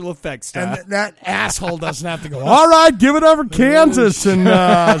 Special effects stuff. And that asshole doesn't have to go, all right, give it over Kansas,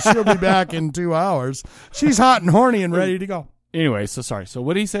 and she'll be back in 2 hours. She's hot and horny and ready to go. Anyway, so sorry. So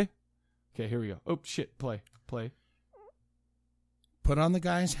what did he say? Okay, here we go. Oh, shit. Play. Put on the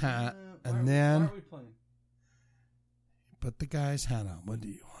guy's hat, and then put the guy's hat on. What do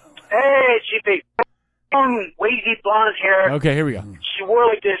you want? Hey, GP. Wavy blonde hair. Okay, here we go. She wore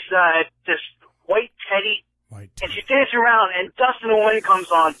like this white teddy. And she's dancing around, and Dust in the Wind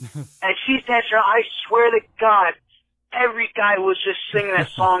comes on, and she's dancing around. I swear to God, every guy was just singing that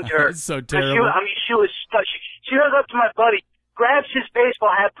song to her. It's so 'Cause terrible. she was stuck. She goes up to my buddy, grabs his baseball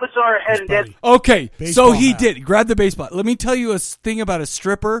hat, puts it on her head, and dances. Okay, so Baseball he hat. did. Grab the baseball. Let me tell you a thing about a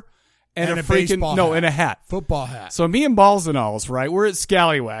stripper and a freaking baseball hat. and a hat. Football hat. So me and Balls and Alls, right? We're at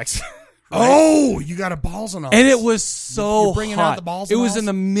Scallywags. Oh, you got a balls and all. And it was so You're bringing hot. out the balls it and was alls? in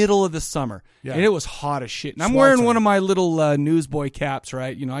the middle of the summer, Yeah. and it was hot as shit. And I'm wearing Sweltering. one of my little newsboy caps,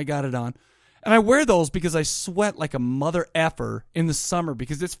 right? You know, I got it on, and I wear those because I sweat like a mother effer in the summer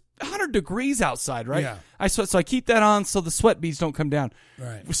because it's 100 degrees outside, right? Yeah. I sweat, so I keep that on so the sweat beads don't come down.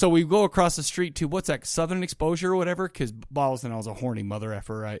 Right. So we go across the street to what's that, Southern Exposure or whatever? Because Balls and Alls a horny mother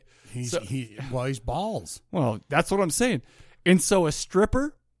effer, right? He's balls. Well, that's what I'm saying. And so a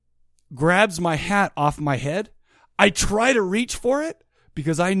stripper grabs my hat off my head. I try to reach for it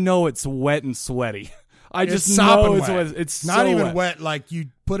because I know it's wet and sweaty. I just It's know sopping it's wet. wet. It's not so even wet like you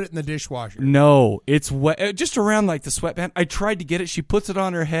put it in the dishwasher. No, it's wet. Just around like the sweatband. I tried to get it. She puts it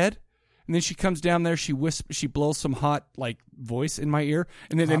on her head, and then she comes down there. She blows some hot like voice in my ear,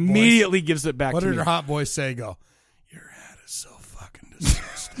 and then Hot immediately gives it back What to did me. her hot voice say? Go, your hat is so fucking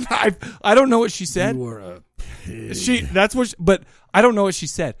disgusting. I don't know what she said. You are a pig. But I don't know what she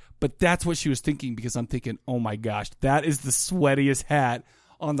said, but that's what she was thinking because I'm thinking, oh my gosh, that is the sweatiest hat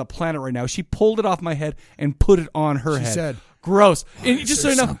on the planet right now. She pulled it off my head and put it on her head. She said, gross. Why And is just so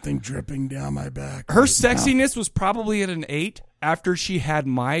there you know, something dripping down my back. her right sexiness was probably at an 8. After she had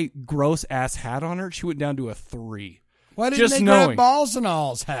my gross ass hat on her, she went down to a 3. Why didn't just they knowing. grab Balls and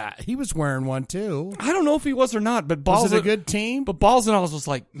All's hat? He was wearing one too. I don't know if he was or not, but Balls Was it a good team? But Balls and Alls was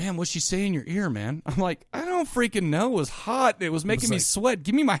like, man, what'd she say in your ear, man? I'm like, I don't freaking know. It was hot. It was making me like, sweat.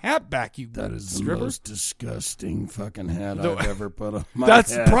 Give me my hat back, you That is stripper. the most disgusting fucking hat No. I've ever put on my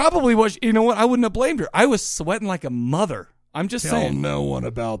That's head. probably what, you know what? I wouldn't have blamed her. I was sweating like a mother. I'm just Tell saying. no one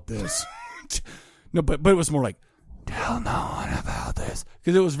about this. No, but it was more like, tell no one about this.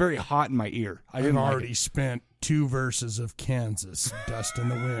 Because it was very hot in my ear. I I've didn't like already it. spent 2 verses of Kansas, Dust in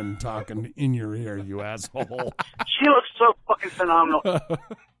the Wind, talking in your ear, you asshole. She looks so fucking phenomenal.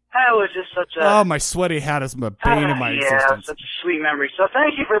 That was just such a... Oh, my sweaty hat is a bane in my yeah, existence. such a sweet memory. So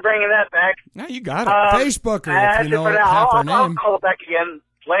thank you for bringing that back. Yeah, you got it. Facebook her that's if you it know for now. half her I'll name. call back again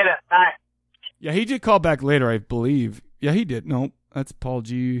later. Bye. Yeah, he did call back later, I believe. Yeah, he did. Nope. That's Paul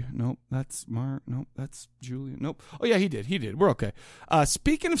G. Nope. That's Mark. Nope. That's Julian. Nope. Oh, yeah, he did. He did. We're okay.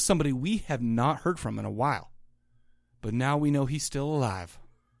 Speaking of somebody we have not heard from in a while, but now we know he's still alive.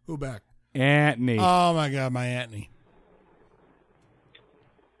 Who back? Anthony. Oh, my God, my Anthony.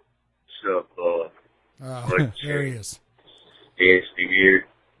 What's up, Oh, there he is. Anthony here.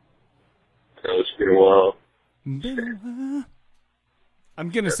 I know it's been a while. I'm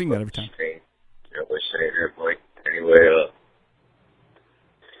going to sing that every time. You know, we're saying that, Mike. Anyway,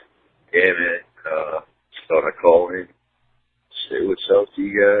 yeah, man, thought I'd call in, say what's up to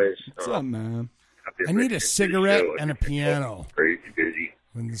you guys. What's up, man? I need a cigarette and a piano. Crazy busy.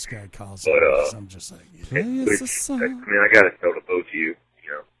 When this guy calls But, me, I'm just like, Play us a I song. mean, I gotta tell to both of you,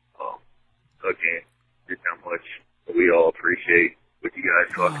 again, just how much we all appreciate what you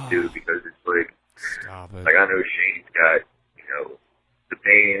guys fucking do, because it's like, Stop it. like I know Shane's got, the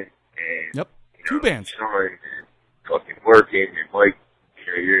band and, Yep. 2 bands. son and fucking working, and Mike,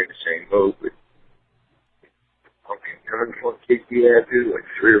 you're in the same boat, but I mean, how many fucking kids do you have, dude? Like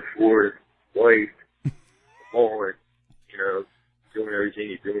 3 or 4, wife, falling, doing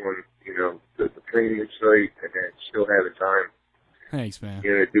everything you're doing, the premium site, and then still having time, Thanks, man.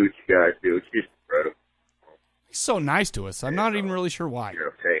 do what you guys do. It's just incredible. He's so nice to us. I'm not even really sure why.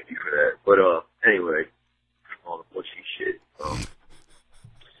 Thank you for that. But, anyway, all the bushy shit.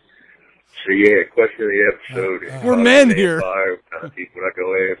 So yeah, question of the episode. We're men here. What kind of people I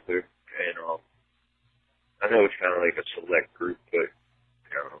go after, and I know it's kind of like a select group, but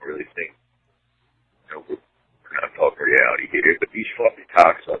I don't really think we're not talking reality here. But these fucking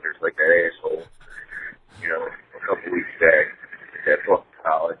cocksuckers, like that asshole, a couple weeks back, that fucking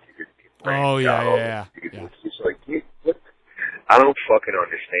college. Oh yeah. It's just like, what? I don't fucking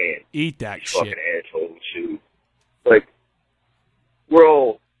understand. Eat that these shit. Fucking assholes who, like, we're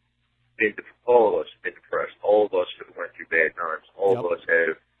all of us have been depressed. All of us have went through bad times. All of us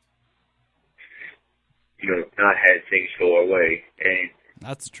have, not had things go our way. And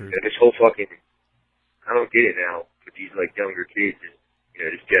that's true. This whole fucking, I don't get it now. But these like younger kids,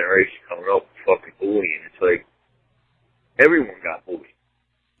 this generation coming up, fucking bullying. It's like everyone got bullied.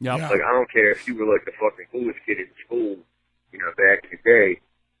 Yep. Like I don't care if you were like the fucking coolest kid in school, back in the day.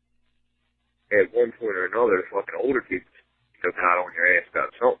 At one point or another, the fucking older kids got on your ass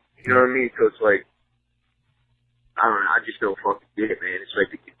about something. You know what I mean? So it's like, I don't know. I just don't fucking get it, man. It's like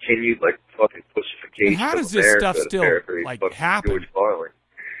the continued, like, fucking pussification. How does of this America, stuff still, like, happen? George Carlin.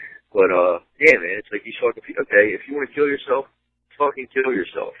 But, yeah, man, it's like these fucking people. Okay, if you want to kill yourself, fucking kill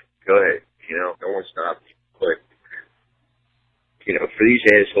yourself. Go ahead. No one stops you. But, for these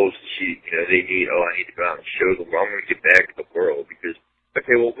assholes to see, they need, I need to go out and show the world. I'm going to get back to the world because,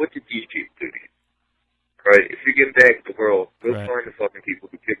 okay, well, what did these people do to you? Right? If you're getting back to the world, go find the fucking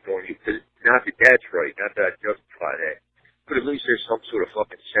people who picked on you. Because not that that's right, not that I justify that, but at least there's some sort of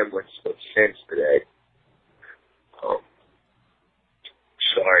fucking semblance of sense to that.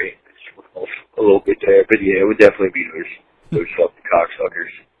 Sorry, a little bit there, but yeah, it would definitely be those fucking cocksuckers.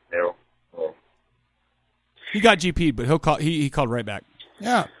 He got GP'd, but he called right back.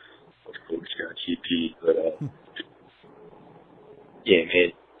 Yeah. Of course, got GP'd, but yeah,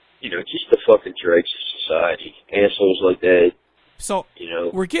 man. Just the fucking dregs of society. Assholes like that. So,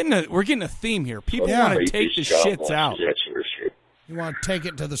 we're getting a theme here. People want to take the shits out. That sort of shit. You want to take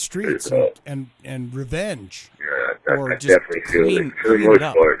it to the streets and revenge. Yeah, or I just definitely feel it. For the most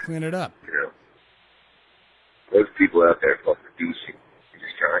part. Clean it up. Those people out there fucking producing,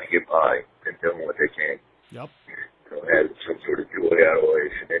 just trying to get by and doing what they can. Yep. Having some sort of joy out of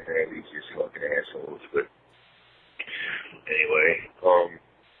life, and then these just fucking assholes. But anyway,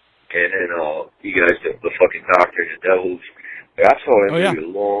 and then you guys, the fucking Doctor and the Devils. I saw that movie a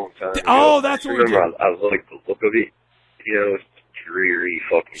long time ago. Oh, that's what we did. I like the look of it. It's dreary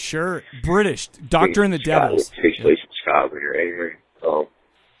fucking. Sure, British Doctor and the Devils. It takes place in Scotland or England.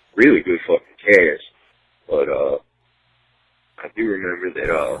 Really good fucking cast. But I do remember that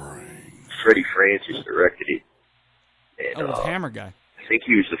Freddie Francis directed it. And, the Hammer guy. I think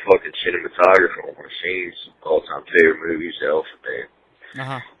he was the fucking cinematographer on one of Shane's all-time favorite movies, The Elephant Man.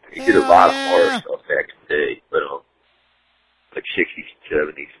 Uh-huh. He did a lot of horror stuff back in the day, but like 60s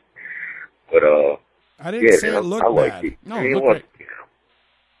and 70s. But I didn't say it looked I liked bad. it. No, I mean, it looked great.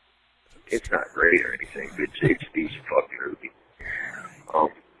 It's not great or anything, but it's a decent fucking movie.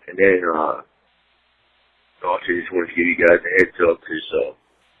 And then I also just wanted to give you guys a heads up because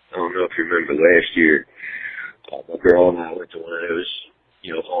I don't know if you remember last year, my girl and I went to one of those,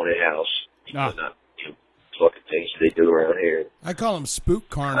 haunted house, fucking things they do around here. I call them spook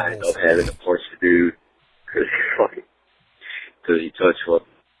I carnivals. ended up having a punch the dude because he touched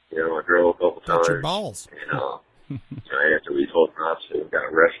my girl a couple times. Touch your balls. And after we told him not to, got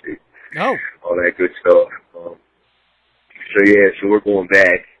arrested. Oh. All that good stuff. So we're going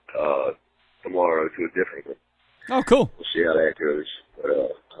back tomorrow to a different one. Oh, cool. We'll see how that goes. But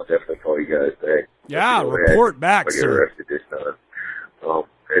I'll definitely call you guys back. Yeah, report back, I get sir. arrested this time.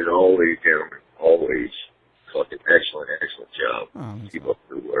 As always, gentlemen, always fucking excellent job. Oh, keep up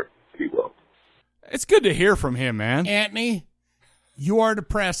the work. Keep up. It's good to hear from him, man. Anthony, you are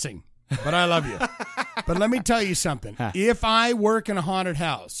depressing, but I love you. But let me tell you something. If I work in a haunted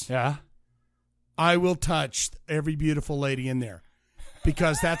house, I will touch every beautiful lady in there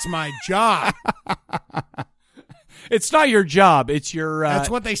because that's my job. It's not your job. It's your... That's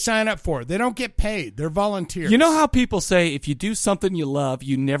what they sign up for. They don't get paid. They're volunteers. You know how people say if you do something you love,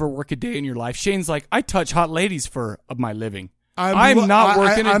 you never work a day in your life? Shane's like, I touch hot ladies for my living. I'm not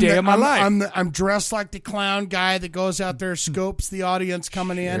working a day of my life. I'm dressed like the clown guy that goes out there, scopes the audience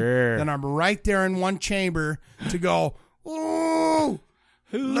coming in, and I'm right there in one chamber to go, oh,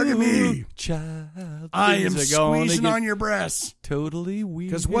 look at me. Child, I am squeezing on your breasts. Totally weird.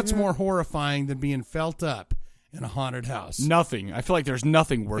 Because what's more horrifying than being felt up in a haunted house? Nothing. I feel like there's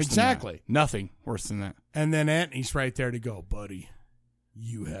nothing worse than that. Exactly. Nothing worse than that. And then Anthony's right there to go, buddy,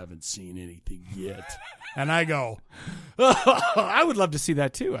 you haven't seen anything yet. And I go, I would love to see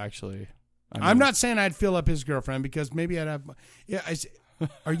that too, actually. I'm not saying I'd fill up his girlfriend because maybe I'd have... Yeah,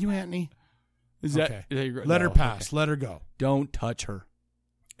 are you Anthony? Is that, Okay. is that your, Let her pass. okay. Let her go. Don't touch her.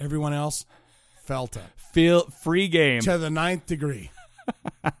 Everyone else, felt it. Free game. To the 9th degree.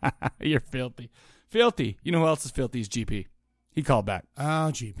 You're filthy. Filthy. You know who else is filthy is GP. He called back. Oh,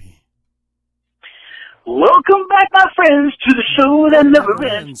 GP. Welcome back, my friends, to the show that never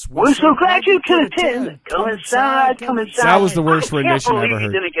ends. We're so glad you could attend. Come inside, come inside. That was the worst rendition I I ever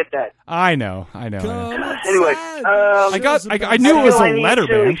heard. You didn't get that. I know. Anyway, I knew it was a letter I need to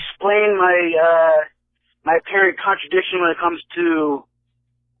band. explain my apparent contradiction when it comes to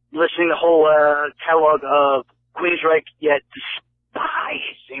listening to the whole catalog of Queensryche, yet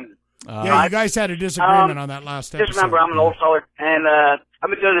despising. Yeah, you guys had a disagreement on that last episode. Just remember, I'm an old feller, and I've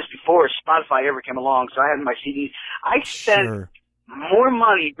been doing this before Spotify ever came along, so I had my CDs. I spent more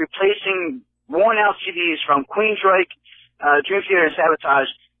money replacing worn-out CDs from Queensryche, Dream Theater, and Sabotage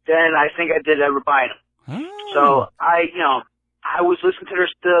than I think I did ever buying them. So I was listening to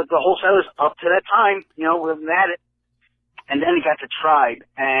the whole set list up to that time, when they had it, and then it got to Tribe,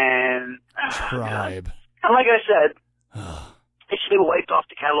 and and like I said, it should be wiped off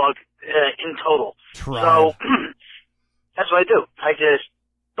the catalog in total. Tribe. So that's what I do. I just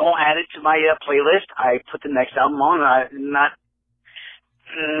don't add it to my playlist. I put the next album on, and I not,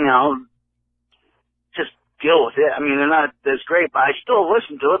 just deal with it. I mean, they're not as great, but I still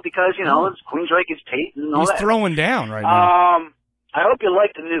listen to it because, it's Queensryche, it's Tate, and all He's that. throwing down right now. I hope you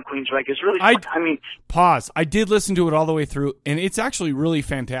like the new Queensryche. It's really fun. I mean, pause. I did listen to it all the way through, and it's actually really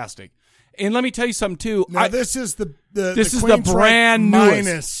fantastic. And let me tell you something too. Now, this is the brand newest.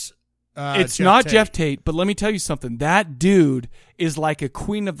 Minus, it's Jeff not Tate. Jeff Tate, but let me tell you something. That dude is like a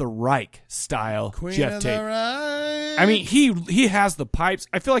Queen of the Reich style Jeff Tate. I mean, he has the pipes.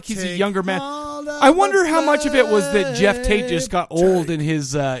 I feel like he's a younger man. I wonder how much of it was that Jeff Tate just got old in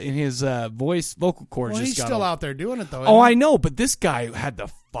his vocal cords. Well, just he's got still old. out there doing it though. Oh, isn't he? I know, but this guy had the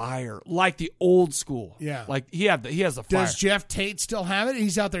fire, like the old school. Yeah, like he has the fire. Does Jeff Tate still have it?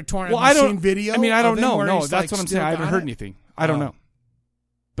 He's out there touring. Well, Have you I don't. seen video. I mean, I don't of him know. where No, he's, that's like, what I'm still saying. I haven't got heard it? anything. I don't know.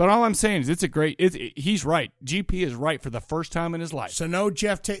 But all I'm saying is it's a great. He's right. GP is right for the first time in his life. So no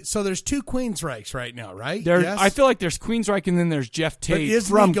Jeff Tate. So there's two Queensryches right now, right? There, Yes? I feel like there's Queensryche and then there's Jeff But Tate isn't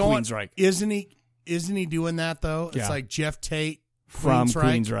from he going, Queensryche. Isn't he doing that though? Yeah. It's like Jeff Tate From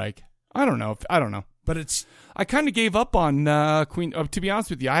Queensryche. I don't know. But it's. I kind of gave up on Queen. To be honest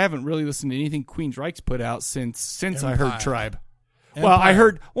with you, I haven't really listened to anything Queensryche's put out since I heard Tribe. Well, I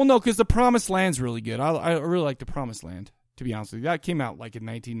heard. Well, no, because the Promised Land's really good. I really like the Promised Land. To be honest with you, that came out like in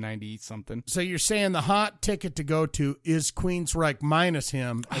 1990 something. So you're saying the hot ticket to go to is Queensryche minus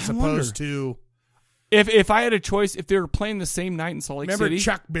him, as opposed to. If I had a choice, if they were playing the same night in Salt Lake Remember City.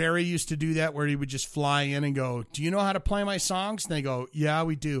 Chuck Berry used to do that, where he would just fly in and go, "Do you know how to play my songs?" And they go, "Yeah,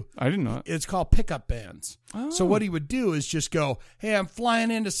 we do." I didn't know it. It's called pickup bands. Oh. So what he would do is just go, "Hey, I'm flying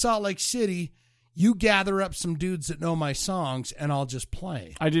into Salt Lake City. You gather up some dudes that know my songs, and I'll just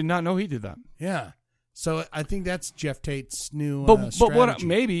play." I did not know he did that. Yeah. So I think that's Jeff Tate's new But strategy. what?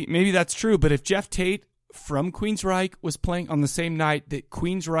 Maybe that's true. But if Jeff Tate from Queensryche was playing on the same night that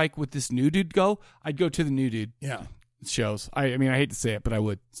Queensryche with this new dude go, I'd go to the new dude. Yeah. Shows. I mean, I hate to say it, but I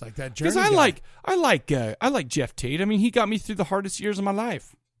would. It's like that Journey because guy. I like Jeff Tate. I mean, he got me through the hardest years of my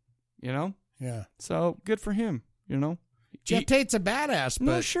life. Yeah. So good for him. Jeff Tate's a badass, but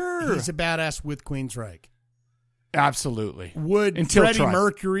no, sure, he's a badass with Queensryche. Absolutely. Would Until Freddie Tribe.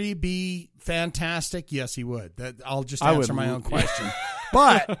 Mercury be fantastic? Yes, he would. I'll just I answer would. my own question.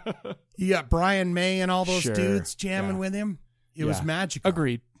 But you got Brian May and all those Sure. dudes jamming with him. It was magical.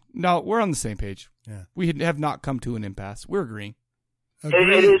 Agreed. No, we're on the same page. Yeah. We have not come to an impasse. We're agreeing.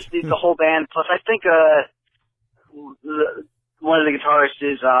 it is the whole band. Plus, I think one of the guitarists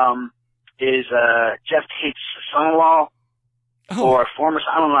is Jeff Tate's son-in-law or former.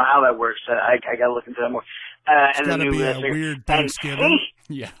 I don't know how that works. I got to look into that more. And the new be a singer. weird And Thanksgiving.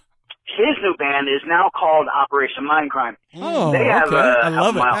 his new band is now called Operation Mindcrime. Oh, they have okay. I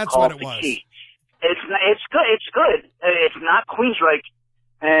love it. That's called what it The was. Key. It's good. It's good. It's not Queensryche,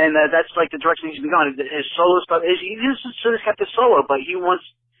 and that's like the direction he's been going. His solo stuff is he just kept his solo, but he wants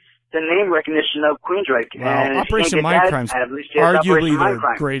the name recognition of Queensryche. Wow. And if Operation you can't get Mindcrime's that, at least he has arguably Operation the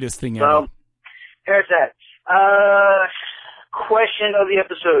Mindcrime. greatest thing So ever. there's that. Question of the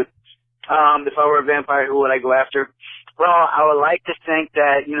episode. If I were a vampire, who would I go after? Well, I would like to think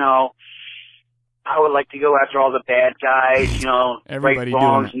that, I would like to go after all the bad guys, Everybody right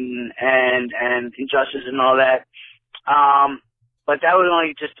wrongs and injustice and all that. But that would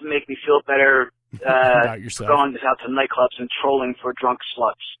only just to make me feel better About yourself. going out to nightclubs and trolling for drunk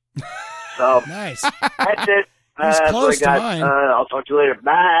sluts. So Nice. that's it. He's close to guys. mine. I'll talk to you later.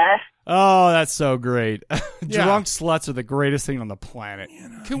 Bye. Oh, that's so great. Yeah. Drunk sluts are the greatest thing on the planet.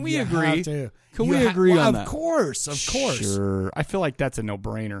 Can we You agree? have to. Can You we agree on that? Of course. Sure. I feel like that's a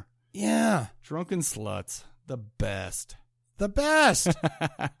no-brainer. Yeah. Drunken sluts, the best. The best.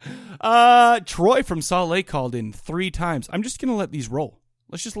 Troy from Salt Lake called in 3 times. I'm just going to let these roll.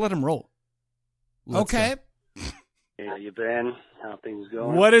 Let's just let them roll. Okay. Hey, how you been? How things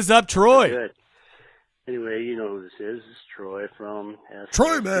going? What is up, Troy? Good. Anyway, you know who this is. This is Troy from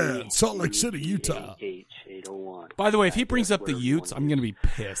Troy, man, Salt Lake City, Utah. H801. By the way, if he brings up the Utes, I'm going to be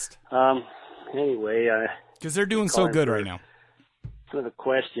pissed. Anyway, because they're doing so good right now. Some of the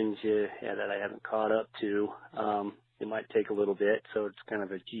questions you had that I haven't caught up to, it might take a little bit, so it's kind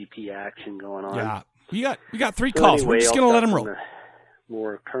of a GP action going on. Yeah, we got 3 calls. Anyway, We're just going to let them roll.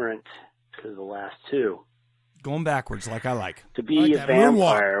 More current to the last 2. Going backwards, like I like. To be a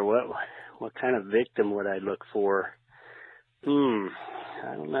vampire, what kind of victim would I look for? I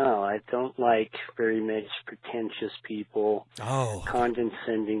don't know. I don't like very much pretentious people,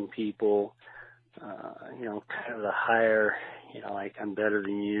 condescending people, kind of the higher, like I'm better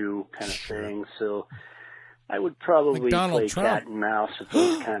than you kind of thing. So I would probably play cat and mouse with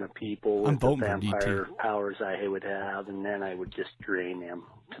those kind of people with the vampire powers I would have, and then I would just drain them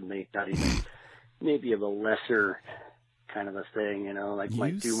to make not even maybe of a lesser kind of a thing,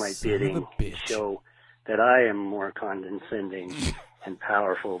 do my bidding, show that I am more condescending and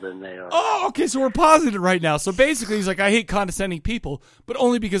powerful than they are. Oh, okay, so we're positive right now. So basically, he's like, I hate condescending people, but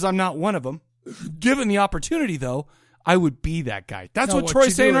only because I'm not one of them. Given the opportunity, though, I would be that guy. That's what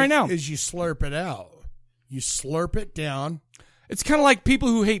Troy's saying right now. Is you slurp it out. You slurp it down. It's kind of like people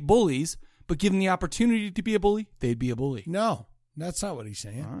who hate bullies, but given the opportunity to be a bully, they'd be a bully. No, that's not what he's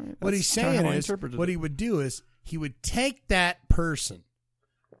saying. Right, what he's saying is, what he would do is, he would take that person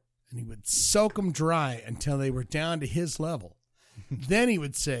and he would soak them dry until they were down to his level. Then he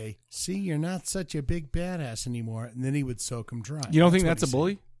would say, see, you're not such a big badass anymore. And then he would soak them dry. You don't think that's a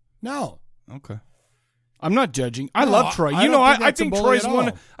bully? No. Okay. I'm not judging. I love Troy. I think Troy's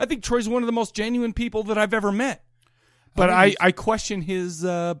I think Troy's one of the most genuine people that I've ever met. But I question his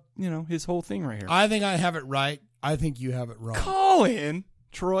his whole thing right here. I think I have it right. I think you have it wrong. Call in,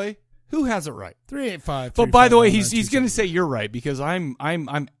 Troy. Who has it right? 385. But by the way, he's going to say you're right because I'm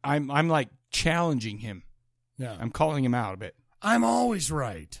like challenging him. Yeah. I'm calling him out a bit. I'm always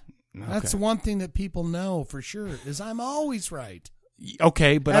right. Okay. That's one thing that people know for sure is I'm always right.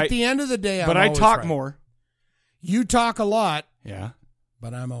 Okay, but at the end of the day, I talk more. You talk a lot. Yeah,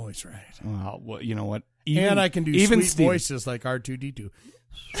 but I'm always right. Well, you know what? And I can do even sweet voices like R2D2.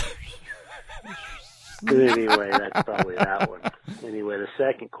 Anyway, that's probably that one. Anyway, the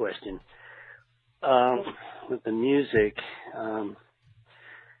second question. With the music,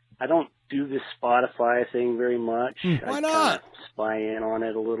 I don't do this Spotify thing very much. Why not? I spy in on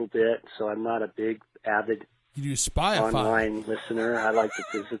it a little bit, so I'm not a big, avid online listener. I like the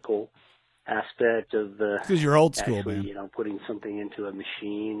physical aspect of the... Because you're old school, actually, man. Putting something into a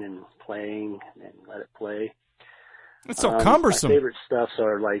machine and playing and let it play. That's so cumbersome. My favorite stuffs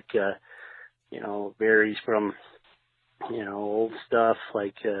are like... varies from, old stuff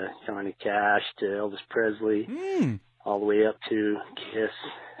like Johnny Cash to Elvis Presley, all the way up to Kiss,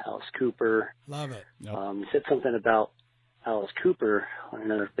 Alice Cooper. Love it. Yep. You said something about Alice Cooper.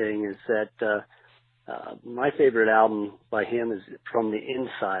 Another thing is that my favorite album by him is From the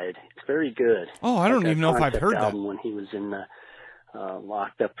Inside. It's very good. Oh, I don't even know if I've heard that. Album when he was in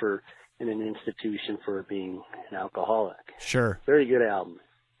locked up in an institution for being an alcoholic. Sure. Very good album.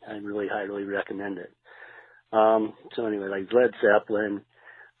 I really highly recommend it. So anyway, like Led Zeppelin.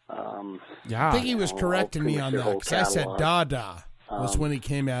 I think he was correcting me on that because I said Dada was when he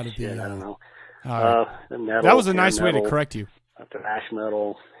came out of the. I don't know. The metal, that was a nice way to correct you. Thrash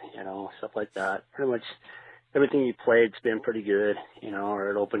metal, stuff like that. Pretty much everything you played's been pretty good, or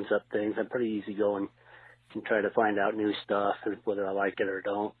it opens up things. I'm pretty easygoing and try to find out new stuff, whether I like it or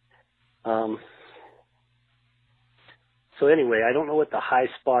don't. So anyway, I don't know what the high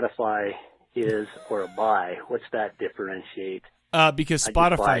Spotify is or a buy. What's that differentiate? Because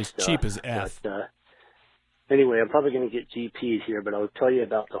Spotify is cheap as F. But, anyway, I'm probably going to get GP'd here, but I'll tell you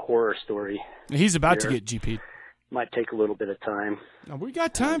about the horror story. He's about to get GP'd. Might take a little bit of time. Oh, we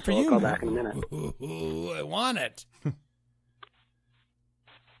got time for I'll you. call back in a minute. Ooh, I want it.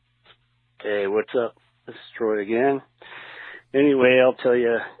 Okay, what's up? This is Troy again. Anyway, I'll tell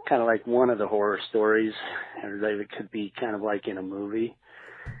you kind of like one of the horror stories, or it could be kind of like in a movie.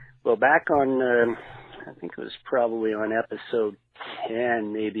 Well, back on, I think it was probably on episode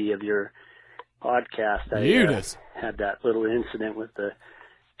 10 maybe of your podcast, I had that little incident with the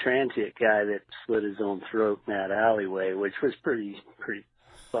transient guy that slit his own throat in that alleyway, which was pretty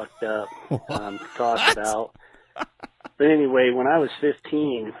fucked up to talk about. But anyway, when I was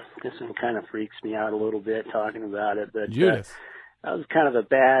 15, this one kind of freaks me out a little bit talking about it, but I was kind of a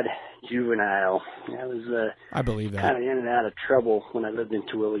bad juvenile. I was I believe that. Kind of in and out of trouble when I lived in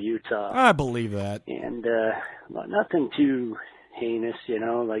Tooele, Utah. I believe that. And nothing too heinous, you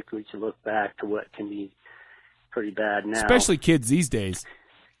know, like we can look back to what can be pretty bad now. Especially kids these days.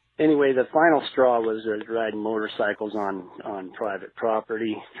 Anyway, the final straw was riding motorcycles on private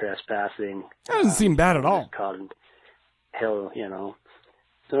property, trespassing. That doesn't seem bad at all. Causing hell, you know.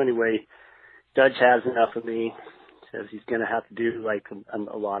 So anyway, Dutch has enough of me. Says he's going to have to do like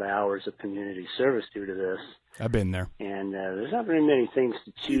a lot of hours of community service due to this. I've been there. And there's not very many things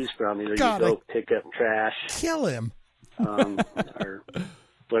to choose from. Either you go pick up trash. Kill him. Or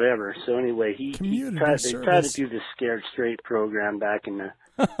whatever. So anyway, they tried to do this Scared Straight program back in the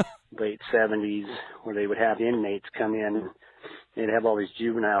late 70s where they would have inmates come in and they'd have all these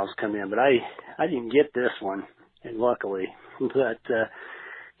juveniles come in. But I didn't get this one, and luckily. But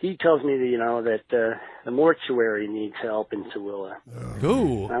he tells me that, you know, that the mortuary needs help in Tooele.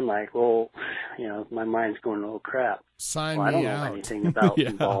 Ooh. I'm like, well, you know, my mind's going, oh, crap. Sign I don't me know out. anything about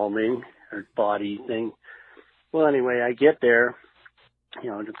embalming or body thing. Well, anyway, I get there, you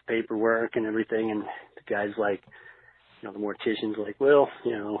know, the paperwork and everything, and the guy's like, you know, the mortician's like, well,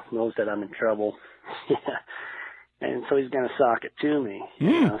 you know, knows that I'm in trouble. And so he's going to sock it to me,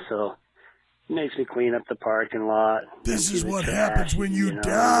 you know, so he makes me clean up the parking lot. This is what happens when you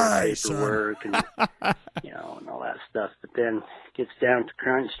die, paperwork son. And, you know, and all that stuff. But then it gets down to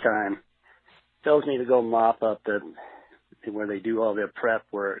crunch time. Tells me to go mop up where they do all their prep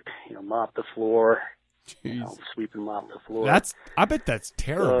work, you know, mop the floor. You know, sweep and mop the floor. I bet that's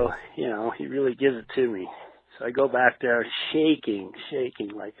terrible. So, you know, he really gives it to me. So I go back there shaking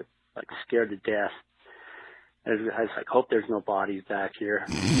like scared to death. I was like, hope there's no bodies back here.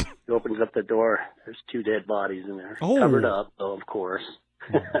 He opens up the door. There's 2 dead bodies in there. Covered up, though, of course.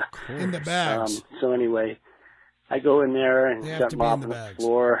 In the bags. So anyway, I go in there and start mopping the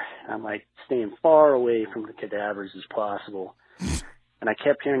floor. I'm like staying far away from the cadavers as possible. And I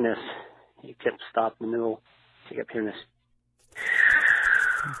kept hearing this. He kept stopping in the middle. I kept hearing this.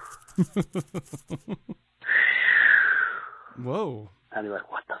 Whoa. I'd be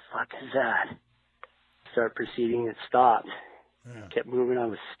like, what the fuck is that? Start proceeding, it stopped. Yeah. Kept moving, I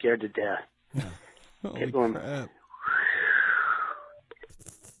was scared to death. Yeah. Kept going. Crap.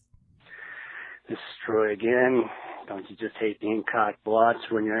 This is Troy again. Don't you just hate the ink-cocked blots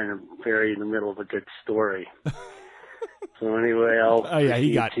when you're in the middle of a good story? So anyway, I'll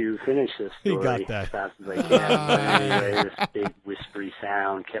proceed to finish this story he got that. as fast as I can. But anyway, this big whispery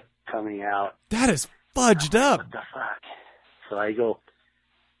sound kept coming out. That is fudged up. What the fuck? So I go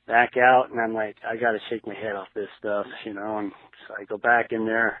back out, and I'm like, I got to shake my head off this stuff, you know. And so I go back in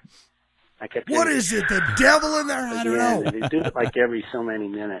there. I kept. What is it? The devil in there? I don't know. They do it like every so many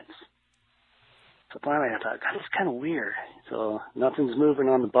minutes. So finally, I thought, God, it's kind of weird. So nothing's moving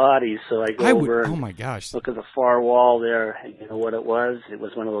on the body. So I go over and look at the far wall there. And you know what it was? It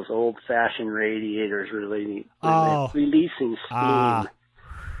was one of those old-fashioned radiators releasing steam.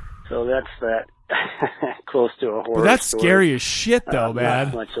 So that's that. Close to a horror but that's story. Scary as shit, though, man.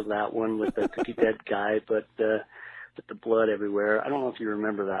 Not much of that one with the dead guy, but with the blood everywhere. I don't know if you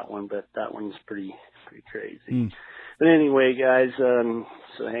remember that one, but that one's pretty crazy. But anyway, guys, so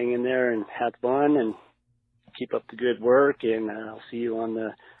hang in there and have fun and keep up the good work, and I'll see you on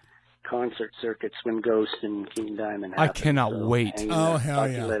the concert circuits when Ghost and King Diamond happen. I cannot wait. Oh, hell Talk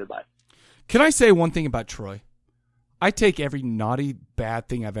yeah. to you later. Bye. Can I say one thing about Troy? I take every naughty, bad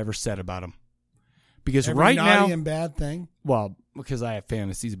thing I've ever said about him. Because every right naughty now, and bad thing? Well, because I have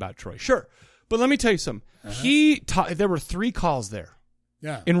fantasies about Troy. Sure. But let me tell you something. There were 3 calls there.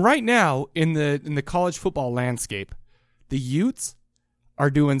 Yeah. And right now, in the college football landscape, the Utes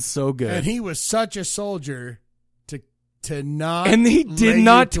are doing so good. And he was such a soldier to not. And he did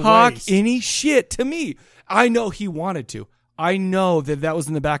not talk any shit to me. I know he wanted to. I know that was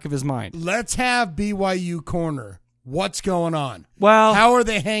in the back of his mind. Let's have BYU corner. What's going on? Well, how are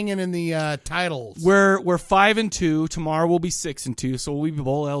they hanging in the titles? We're 5-2. Tomorrow we'll be 6-2, so we'll be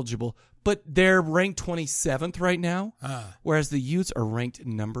bowl eligible. But they're ranked 27th right now, whereas the Utes are ranked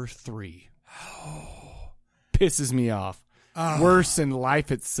number 3. Pisses me off. Worse than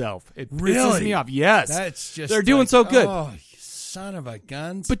life itself. It pisses me off. Yes, that's just they're doing so good. Oh, you son of a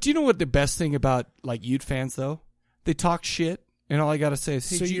guns! But do you know what the best thing about like Ute fans though? They talk shit, and all I gotta say is,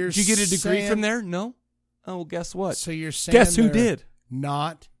 "Hey, did you get a degree from there?" No. Oh, well, guess what? So you're saying guess who did?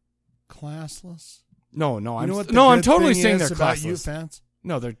 Not classless? No, I'm I'm totally saying they're about classless. Ute fans?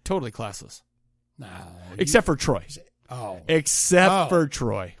 No, they're totally classless. No. Except for Troy. Oh. Except for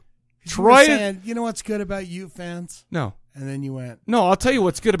Troy. Troy saying, you know what's good about you fans? No. And then you went. No, I'll tell you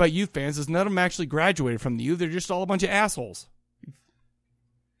what's good about U fans is none of them actually graduated from the U. They're just all a bunch of assholes.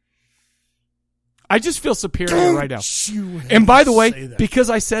 I just feel superior right now. And by the way, because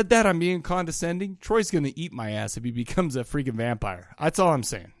I said that, I'm being condescending. Troy's going to eat my ass if he becomes a freaking vampire. That's all I'm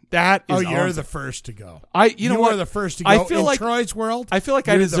saying. That is you're the first to go. You are the first to go. I feel in like Troy's world. I feel like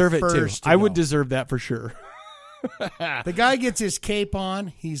I deserve it too. I would deserve that for sure. The guy gets his cape on.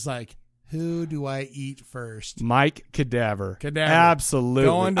 He's like, who do I eat first? Mike Cadaver. Absolutely.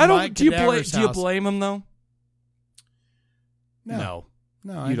 Going to Mike Cadaver's house. Do you blame him though? No,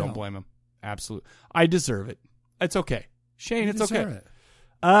 you don't blame him. Absolutely. I deserve it. It's okay. Shane, it's okay. It.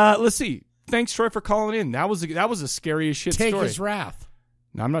 Let's see. Thanks, Troy, for calling in. That was a scary as shit story. Take his wrath.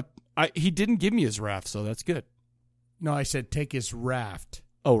 No, I'm not. He didn't give me his raft, so that's good. No, I said take his raft.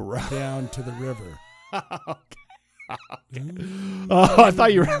 Oh, right. Down to the river. Okay. Oh, I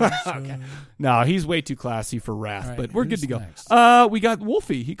thought you were. Okay. No, he's way too classy for raft, right, but we're good to go. Next? We got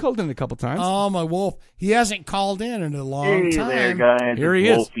Wolfie. He called in a couple times. Oh, my Wolf. He hasn't called in a long time. Hey there, guys. Here he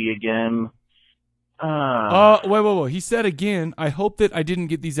is. Wolfie again. Wait. He said again, I hope that I didn't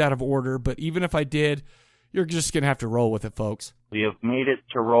get these out of order, but even if I did, you're just going to have to roll with it, folks. We have made it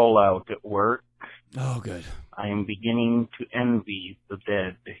to roll out at work. Oh, good. I am beginning to envy the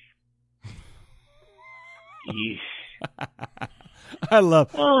dead. I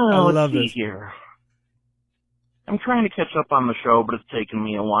love this. Here. I'm trying to catch up on the show, but it's taken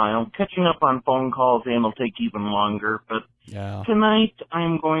me a while. Catching up on phone calls in will take even longer, but tonight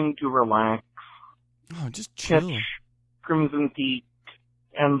I'm going to relax. Oh, just chill. Catch Crimson Peak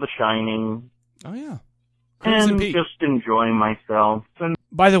and The Shining. Oh, yeah. Crimson Peak. Just enjoy myself. And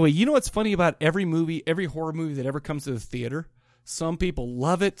by the way, you know what's funny about every horror movie that ever comes to the theater? Some people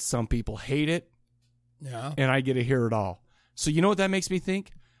love it, some people hate it. Yeah. And I get to hear it all. So you know what that makes me think?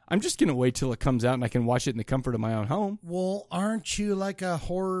 I'm just going to wait till it comes out and I can watch it in the comfort of my own home. Well, aren't you like a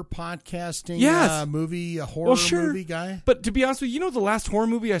horror podcasting movie guy? But to be honest with you, the last horror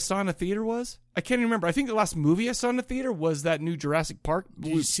movie I saw in a theater was? I can't even remember. I think the last movie I saw in the theater was that new Jurassic Park.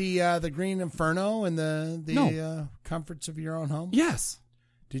 Did you see The Green Inferno in the comforts of your own home? Yes.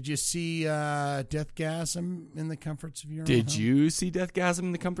 Did you see Deathgasm in the comforts of your own home? Did you see Deathgasm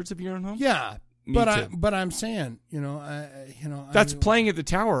in the comforts of your own home? Yeah. But I'm saying, that's playing at the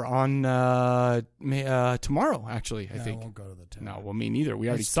Tower on tomorrow. Actually, I think I won't go to the Tower. No, well, me neither. We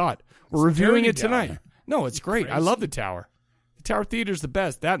already saw it. We're reviewing it tonight. No, it's great. I love the Tower. The Tower Theater's the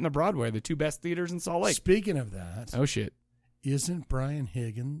best. That and the Broadway, the two best theaters in Salt Lake. Speaking of that, oh shit, isn't Brian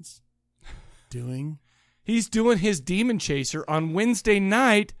Higgins doing? He's doing his Demon Chaser on Wednesday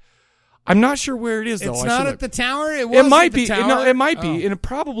night. I'm not sure where it is, though. It's not at the Tower? It might be. Tower? No, it might be. And it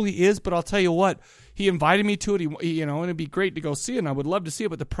probably is, but I'll tell you what. He invited me to it. And it'd be great to go see it, and I would love to see it.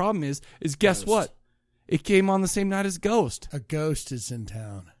 But the problem is guess what? It came on the same night as Ghost. A Ghost is in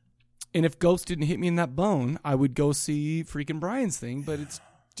town. And if Ghost didn't hit me in that bone, I would go see freaking Brian's thing. But it's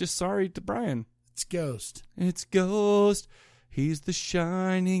just sorry to Brian. It's Ghost. It's Ghost. He's the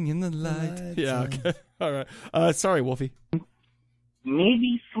shining in the light. Yeah, okay. All right. Sorry, Wolfie.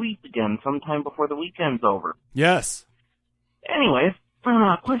 Maybe sleep again sometime before the weekend's over. Yes. Anyways,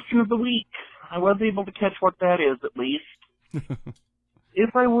 question of the week. I was able to catch what that is, at least.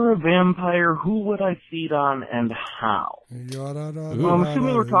 If I were a vampire, who would I feed on and how? Well, I'm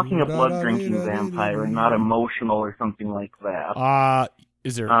assuming we're talking a blood-drinking vampire and not emotional or something like that.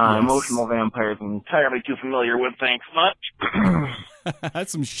 Is there... Emotional vampires I'm entirely too familiar with, thanks much.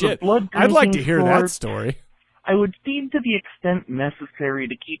 That's some shit. I'd like to hear that story. I would feed to the extent necessary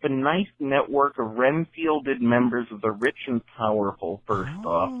to keep a nice network of Renfielded members of the rich and powerful first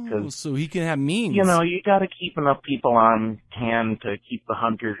off. Cause, so he can have means. You got to keep enough people on hand to keep the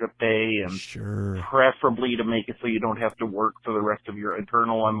hunters at bay and preferably to make it so you don't have to work for the rest of your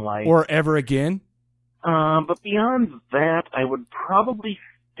eternal life. Or ever again. But beyond that, I would probably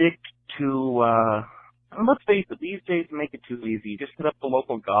stick to, let's face it, these days make it too easy. Just hit up the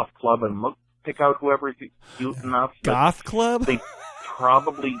local golf club and pick out whoever's cute enough. Goth club? They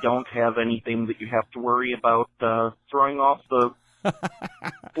probably don't have anything that you have to worry about throwing off the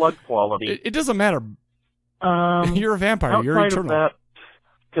blood quality. It doesn't matter. You're a vampire. You're eternal.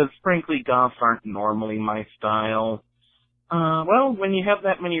 Because frankly, goths aren't normally my style. Well, when you have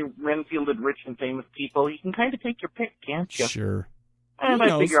that many Renfielded rich and famous people, you can kind of take your pick, can't you? Sure. And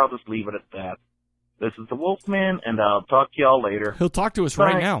I figure I'll just leave it at that. This is the Wolfman, and I'll talk to y'all later. He'll talk to us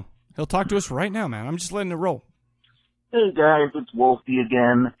right now. He'll talk to us right now, man. I'm just letting it roll. Hey, guys, it's Wolfie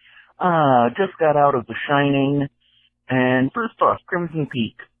again. Just got out of The Shining, And first off, Crimson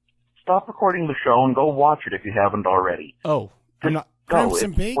Peak. Stop recording the show and go watch it if you haven't already. Oh, I'm not.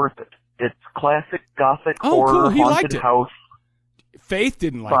 Crimson it's Peak? worth it. It's classic gothic Oh, horror cool. He liked haunted it. house Faith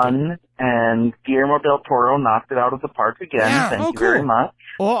didn't like fun, it. and Guillermo del Toro knocked it out of the park again. Yeah. Thank Oh, you very cool. much.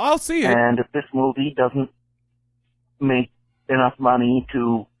 Well, I'll see it. And if this movie doesn't make enough money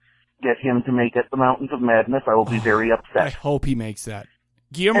to get him to make it The Mountains of Madness, I will be very I upset. hope he makes that.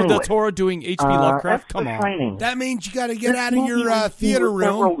 Guillermo del Anyway, Toro doing H.P. Lovecraft? that's Come The on. Shining. That means you got to get This out of movie your leaves me theater with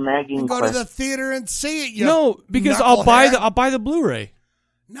several room nagging and go to the questions. theater and see it. You No, because I'll buy the Blu-ray.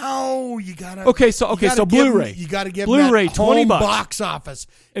 No, you gotta. Okay, so Blu-ray. You gotta give Blu-ray them that home $20 box office,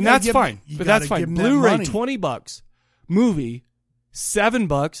 and You gotta that's give- fine. you But gotta that's fine. give them that Blu-ray money. $20, movie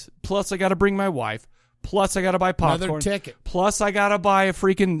 $7. Plus, I got to bring my wife. Plus, I got to buy popcorn. Another ticket. Plus, I got to buy a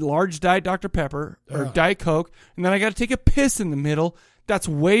freaking large Diet Dr Pepper or Ugh. Diet Coke, and then I got to take a piss in the middle. That's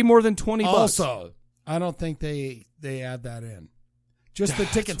way more than $20. Also, I don't think they add that in. Just the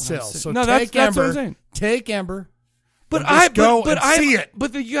ticket what I'm sales. saying. So No, take that's what I'm Ember. saying. Take Ember. But and just go but and see it.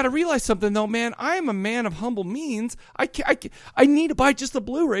 But you got to realize something, though, man. I am a man of humble means. I need to buy just the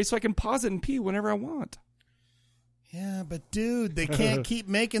Blu-ray so I can pause it and pee whenever I want. Yeah, but dude, they can't keep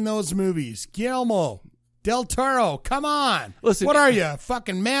making those movies. Guillermo del Toro, come on. Listen, what are you, a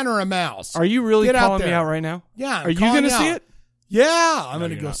fucking man or a mouse? Are you really Get out calling me there. out right now? Yeah. Are you going to see it? Yeah, I'm No, going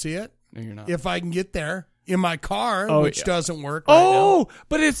to you're go not. see it. No, you're not. If I can get there in my car, Oh, which yeah. doesn't work right now.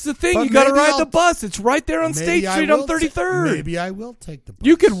 But it's the thing. But you got to maybe ride I'll- the bus. It's right there on Maybe State I Street will on 33rd. Maybe I will take the bus.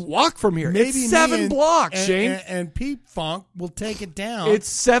 You can walk from here. Maybe It's me 7 and- blocks, and, Shane. And Pete Funk will take it down. It's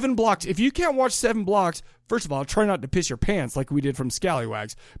 7 blocks. If you can't watch 7 blocks, first of all, try not to piss your pants like we did from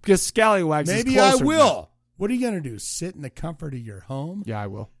Scallywags, because Scallywags Maybe is I closer than will. that. What are you going to do? Sit in the comfort of your home? Yeah, I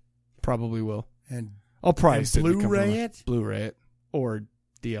will. Probably will. And I'll probably and sit in the comfort of Blu-ray my- it? Blu-ray it or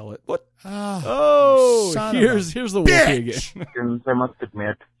DL it. What? Oh, son of a here's the Wookiee again. And I must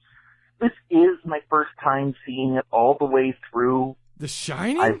admit, this is my first time seeing it all the way through. The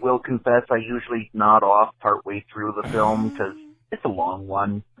Shining? I will confess I usually nod off partway through the film because it's a long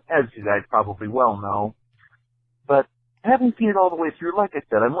one, as you guys probably well know. But having seen it all the way through, like I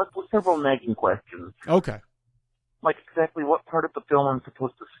said, I'm left with several nagging questions. Okay. Like exactly what part of the film I'm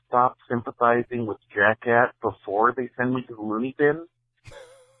supposed to stop sympathizing with Jack at before they send me to the loony bin?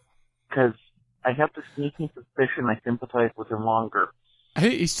 Because I have the sneaking suspicion I sympathize with him longer.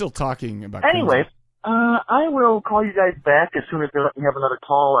 Hey, he's still talking about. Anyway, I will call you guys back as soon as they let me have another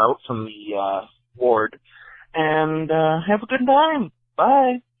call out from the ward. And have a good time.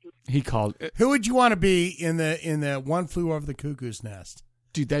 Bye. He called. Who would you want to be in the One Flew Over the Cuckoo's Nest?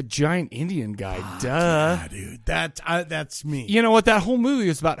 Dude, that giant Indian guy. Duh. Yeah, dude. That's me. You know what? That whole movie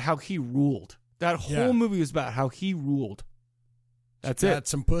was about how he ruled. That whole movie was about how he ruled. That's Got it.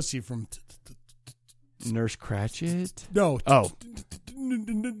 some pussy from Nurse Cratchit? No. Oh.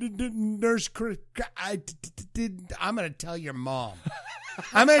 Nurse I'm going to tell your mom.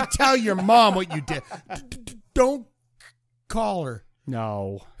 I'm going to tell your mom what you did. Don't call her.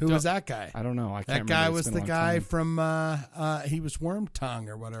 No. Who was that guy? I don't know. I can't That remember. guy It's was been a the long guy time. from he was Worm Tongue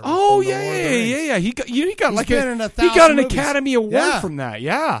or whatever. Oh from the Lord of the Rings. yeah. He got He's like been in he 1,000 got an movies. Academy Award Yeah. from that.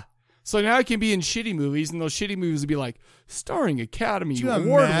 Yeah. So now he can be in shitty movies, and those shitty movies would be like starring Academy Could you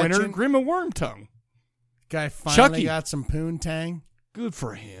Award winner imagine? Grim of Wormtongue. Guy finally Chucky. got some poontang. Good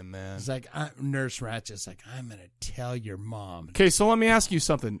for him, man. He's like, Nurse Ratchet's like, I'm going to tell your mom. Okay, so let me ask you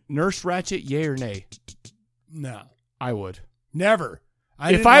something. Nurse Ratchet, yay or nay? No. I would. Never.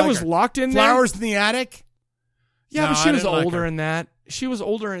 If I was locked in there. Flowers in the Attic? Yeah, No, but she I was didn't like older her. in that. She was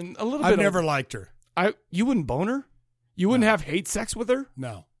older in a little I've bit. never liked her. You wouldn't bone her? You wouldn't have hate sex with her?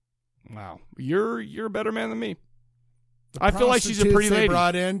 No. Wow. You're a better man than me. The I feel like she's a prostitutes pretty they lady.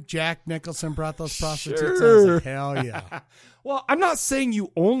 brought in, Jack Nicholson brought those prostitutes. I was Sure. like, hell yeah. Well, I'm not saying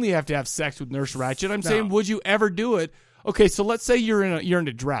you only have to have sex with Nurse Ratchet. I'm No. saying, would you ever do it? Okay, so let's say you're in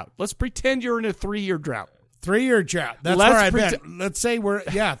a drought. Let's pretend you're in a 3-year drought. 3-year drought. That's Let's where I've prete- been. Let's say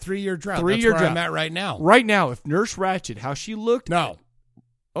 3-year drought. 3-year That's where drought. I'm at right now. Right now, if Nurse Ratchet, how she looked. No.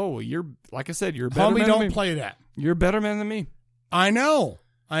 Oh, you're like I said, you're a better Homie, man than don't me. play that. You're a better man than me. I know.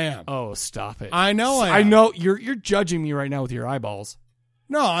 I am. Oh, stop it. I know I am. I know you're judging me right now with your eyeballs.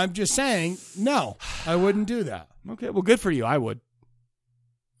 No, I'm just saying, no, I wouldn't do that. Okay, well, good for you. I would.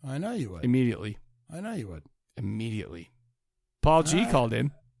 I know you would. Immediately. I know you would. Immediately. Paul G called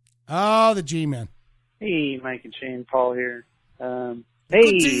in. Oh, the G-Man. Hey, Mike and Shane, Paul here.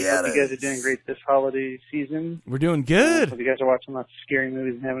 Hey, Gutierrez. hope you guys are doing great this holiday season. We're doing good. Hope you guys are watching lots of scary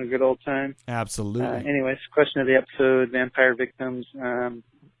movies and having a good old time. Absolutely. Anyways, question of the episode, vampire victims.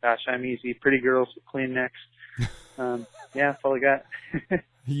 Gosh, I'm easy. Pretty girls with clean necks. Yeah, that's all I got.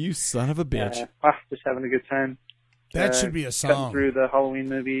 You son of a bitch. Just having a good time. That should be a cutting song. through the Halloween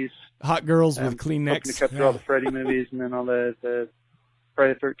movies. Hot girls with clean necks. Hoping to cut through all the Freddy movies and then all the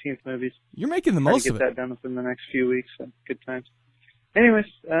Friday the 13th movies. You're making the Try most to of get it. that done within the next few weeks. So good times. Anyways,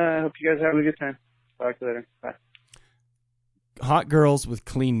 hope you guys have a good time. Talk to you later. Bye. Hot girls with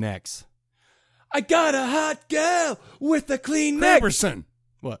clean necks. I got a hot girl with a clean neck. Creeperson.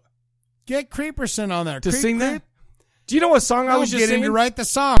 What? Get Creeperson on there. To sing that? Do you know what song I was just get singing? him to write the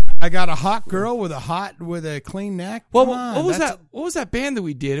song. I got a hot girl with a clean neck. Well, Come on, what was that? What was that band that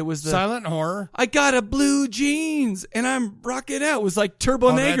we did? It was the Silent Horror. I got a blue jeans and I'm rocking out. It was like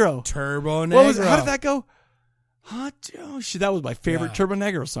Turbo Negro. Turbo Negro. What was it? How did that go? Hot. Oh shit, that was my favorite Turbo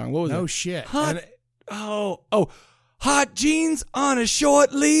Negro song. What was it? No shit. Hot. Hot jeans on a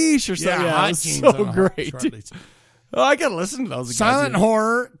short leash or something. Yeah, Hot hot it was jeans so on a great. short leash. Oh, I gotta listen to those. Silent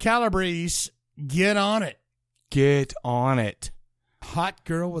Horror, Calabrese, get on it. Get on it. Hot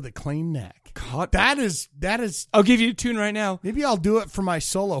girl with a clean neck. That is. I'll give you a tune right now. Maybe I'll do it for my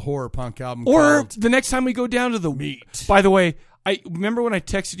solo horror punk album. Or called the next time we go down to the Meat. By the way, I remember when I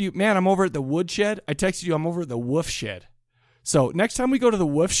texted you, man, I'm over at the woodshed. I texted you, I'm over at the wolf shed. So next time we go to the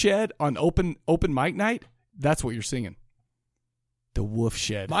wolf shed on open mic night, that's what you're singing. The wolf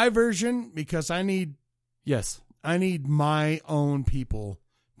shed. My version, because I need my own people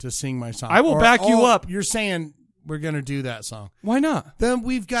to sing my song. I will back you up. You're saying we're going to do that song. Why not? Then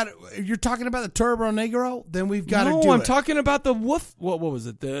we've got. You're talking about the Turbo Negro. Then we've got to do it. No, I'm talking about the wolf. What was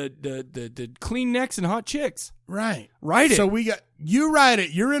it? The clean necks and hot chicks. Right. Write it. So you write it.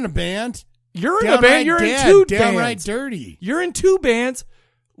 You're in a band. You're in a band. You're in two bands. Downright dirty. You're in two bands.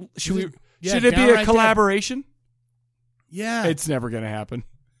 Should it be a collaboration? Yeah. It's never going to happen.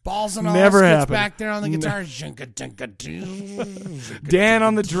 Balls and all. Never Gets happen. back there on the guitar. Dan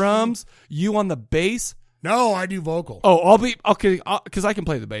on the drums. You on the bass. No, I do vocal. Oh, I'll be okay because I can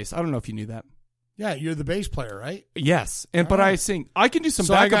play the bass. I don't know if you knew that. Yeah, you're the bass player, right? Yes, but I sing. I can do some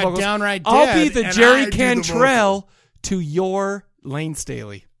So I backup got vocals. Downright I'll be Dead, the and Jerry I do the Cantrell to your Lane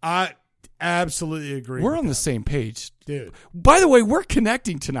Staley. I absolutely agree. We're with on the that. same page, dude. By the way, we're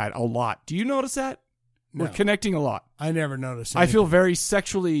connecting tonight a lot. Do you notice that? No. We're connecting a lot. I never noticed. I feel very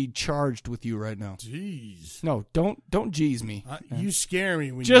sexually charged with you right now. Jeez. No, don't Jeez me. You scare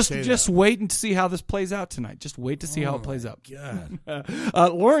me when just you say just that. wait and see how this plays out tonight. Just wait to see how it plays out. God.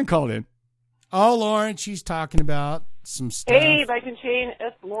 Lauren called in. Oh, Lauren, she's talking about some stuff. Hey, Mike and Shane,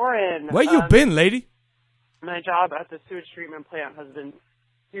 it's Lauren. Where you been, lady? My job at the sewage treatment plant has been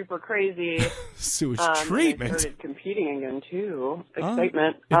super crazy. Sewage and treatment? I started competing again, too.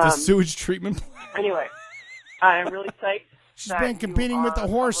 Excitement. It's a sewage treatment plant. Anyway, I'm really psyched. She's been competing with the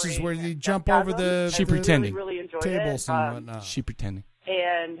horses where you jump over the She pretending. really enjoyed tables it. and whatnot. She pretending.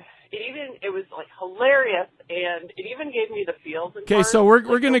 And it was like hilarious, and it even gave me the feels. Okay, so we're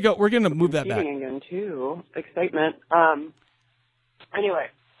gonna move that back. Competing again too. Excitement. Anyway,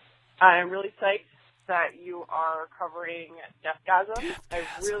 I'm really psyched that you are covering Deathgasm. I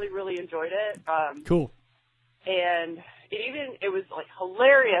really enjoyed it. Cool. And it was like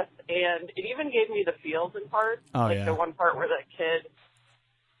hilarious, and it even gave me the feels in parts. Oh, like yeah. the one part where the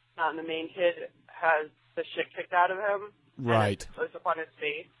main kid has the shit kicked out of him. Right. And it's close up on his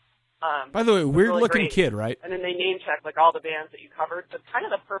face. By the way, it was weird really looking great. kid, right? And then they name check like all the bands that you covered. So it's kind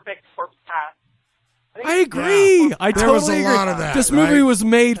of the perfect corpse cast. I agree. Yeah. I There totally was a agree. lot of that, This movie right? was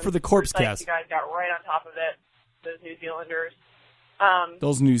made for the corpse Like, cast. you guys got right on top of it. Those New Zealanders.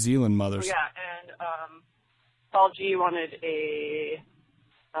 Those New Zealand mothers. Yeah, and Paul G wanted a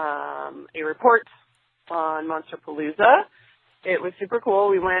report on Monsterpalooza. It was super cool.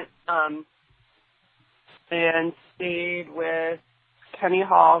 We went and stayed with Kenny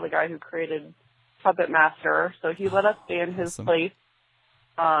Hall, the guy who created Puppet Master. So he let us stay in his place,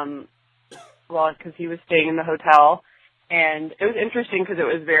 because he was staying in the hotel, and it was interesting because it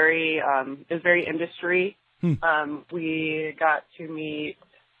was very industry. We got to meet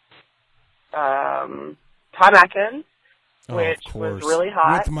Tom Atkins, which was really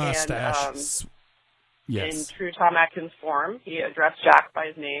hot. With mustache. And, Yes. in true Tom Atkins form, he addressed Jack by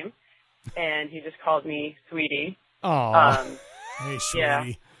his name, and he just called me Sweetie. Aw. Hey, sweetie. Yeah.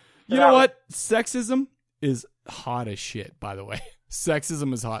 You know what? Sexism is hot as shit, by the way.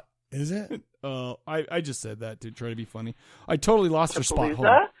 Sexism is hot. Is it? I just said that to try to be funny. I totally lost her spot. Hold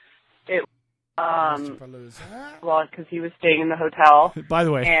Palooza. on. It well, because he was staying in the hotel. By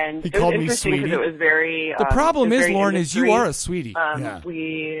the way, and he it was called me interesting sweetie. because it was very. The problem it was is, very Lauren, is you industry. are a sweetie. Yeah.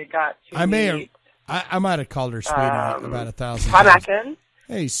 We got to I may have. meet I might have called her sweetie about 1,000 Tom times. Atkins,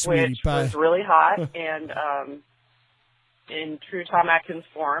 Hey, sweetie which pie. was really hot, and in true Tom Atkins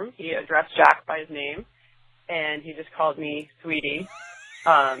form, he addressed Jack by his name, and he just called me Sweetie.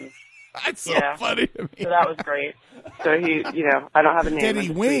 That's so yeah. funny to me. So that was great. So he, I don't have a name. Did he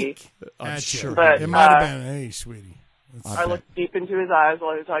I'm wink? Sure. But it might have been, hey, sweetie. I looked deep into his eyes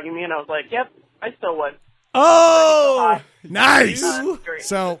while he was talking to me, and I was like, "Yep, I still would." Oh, nice. Great.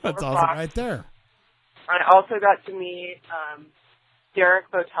 So that's We're awesome rock. right there. I also got to meet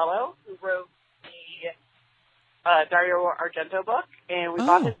Derek Botello, who wrote the Dario Argento book, and we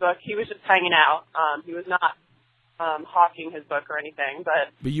bought his book. He was just hanging out. He was not hawking his book or anything,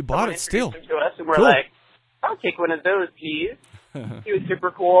 but you bought it still. Him to us, and we're Cool. like, "I'll take one of those, please." He was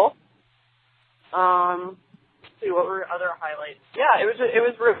super cool. Let's see, what were other highlights? Yeah, it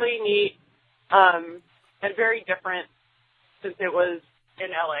was really neat, and very different since it was in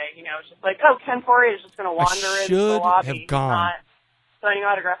LA. It's just like, oh, Ken Forey is just going to wander into the lobby. have gone. He's not signing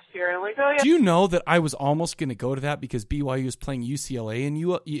autographs here. And I'm like, oh yeah. Do you know that I was almost going to go to that because BYU was playing UCLA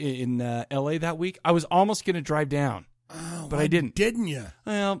in LA that week? I was almost going to drive down, but I didn't. Didn't you?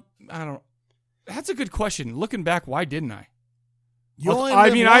 Well, I don't. That's a good question. Looking back, why didn't I? You only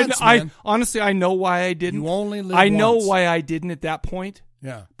live once, man. Honestly, I know why I didn't. You only live I know once. why I didn't at that point.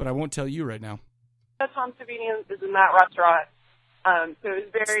 Yeah, but I won't tell you right now. Tom Savini is in that restaurant. So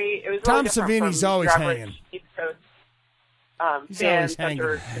it was really Tom different Savini's from always your average hanging. East Coast He's fan always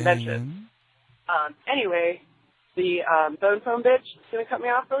center hanging. convention. Anyway, the bone phone bitch is going to cut me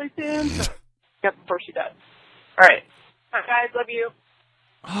off really soon. So yep, before she does. All right. Bye, guys. Love you.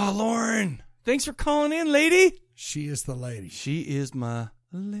 Oh, Lauren. Thanks for calling in, lady. She is the lady. She is my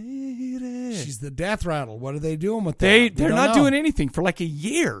lady. She's the death rattle. What are they doing with that? They're not doing anything for like a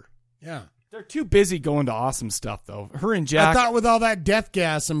year. Yeah. They're too busy going to awesome stuff, though. Her and Jack. I thought with all that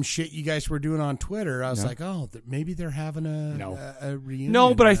Deathgasm shit you guys were doing on Twitter, I was No. like, oh, maybe they're having a reunion.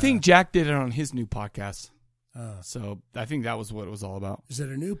 No, but I think Jack did it on his new podcast. Oh. So I think that was what it was all about. Is it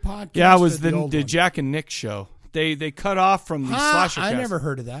a new podcast? Yeah, it was or the the old one? Jack and Nick show. They cut off from the Slasher I cast. never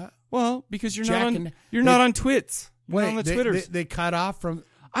heard of that. Well, because you're Jack not on and- not on Twits. You're not on the they, Twitters. They cut off from.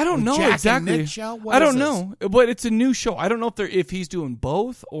 I don't know Jack and exactly. Nick show? What I is don't this? know, but it's a new show. I don't know if he's doing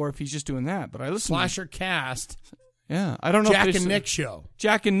both or if he's just doing that. But I listen. Slasher cast. Yeah, I don't know. Jack if and Nick show.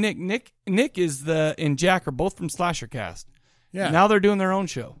 Jack and Nick. Nick is and Jack are both from Slasher Cast. Yeah. Now they're doing their own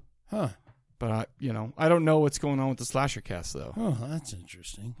show. Huh. But I don't know what's going on with the Slasher Cast though. Oh, that's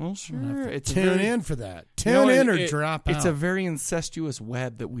interesting. Well, sure. It's Tune in for that. Tune in or drop out. It's a very incestuous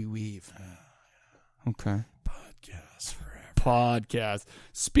web that we weave. Okay. Podcast.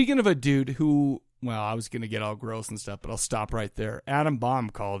 Speaking of a dude who, well, I was going to get all gross and stuff, but I'll stop right there. Adam Baum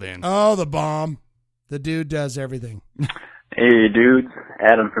called in. Oh, the bomb. The dude does everything. Hey, dudes.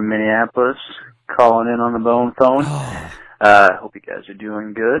 Adam from Minneapolis calling in on the bone phone. Hope you guys are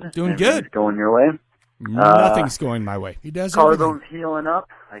doing good. Doing Everything's good. going your way. Nothing's going my way. He does Collarbone's healing up.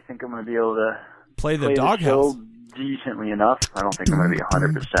 I think I'm going to be able to play the show doghouse decently enough. I don't think I'm going to be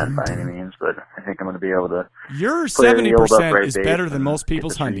 100% by any means, but I think I'm going to be able to. Your play the old 70% upright is bass better than and most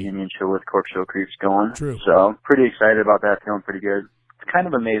people's get this hundy. reunion show with Corpse Show Creeps going. True. So I'm pretty excited about that. Feeling pretty good. It's kind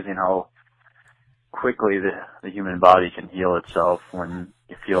of amazing how quickly the human body can heal itself when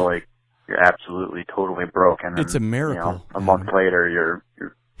you feel like you're absolutely totally broken. It's and, a miracle. You know, a month later, you're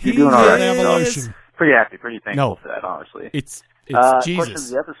He doing all right. is- So Evolution. pretty happy, pretty thankful No. for that, honestly. It's Question Jesus.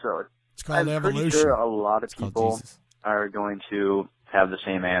 of the episode. It's called I'm evolution. pretty sure a lot of people Jesus. are going to have the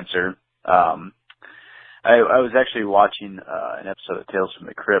same answer. I was actually watching an episode of Tales from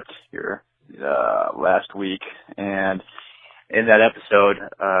the Crypt here last week, and in that episode,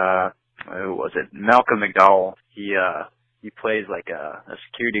 who was it? Malcolm McDowell. He plays like a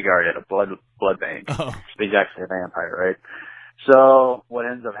security guard at a blood bank. Oh. But he's actually a vampire, right? So what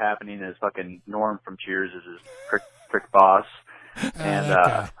ends up happening is fucking Norm from Cheers is his prick boss. And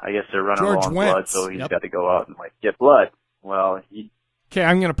I guess they're running George low on blood, Wentz. so he's Yep. got to go out and like get blood. Well, Okay,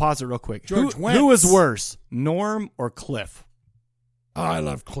 I'm going to pause it real quick. George Who was Wentz. worse, Norm or Cliff? I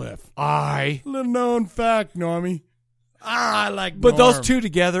love Cliff. I. Little known fact, Normie. I like But those Norm. two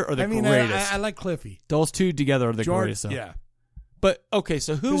together are the I mean, greatest. I like Cliffy. Those two together are the George, greatest. Though. yeah. But okay,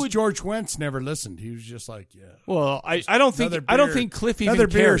 so who 'Cause would? George Wentz never listened. He was just like, yeah. Well, I don't think Cliff even another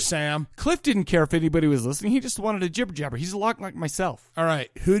beer, cared. Sam. Cliff didn't care if anybody was listening. He just wanted to jibber jabber. He's a lot like myself. All right,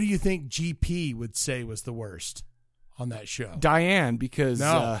 who do you think GP would say was the worst on that show? Diane, because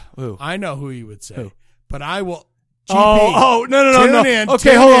No, who? I know who he would say. Who? But I will. GP, Oh no! tune in,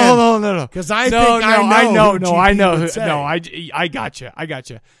 Okay, tune hold in. on, no. Because I think I know who I GP know. would say. No, I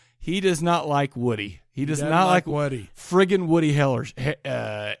gotcha. He does not like Woody. He does doesn't not like like Woody. Friggin' Woody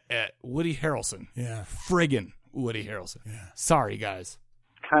Woody Harrelson. Yeah. Friggin' Woody Harrelson. Yeah. Sorry, guys.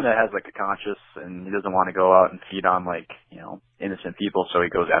 kind of has like a conscience, and he doesn't want to go out and feed on like, innocent people, so he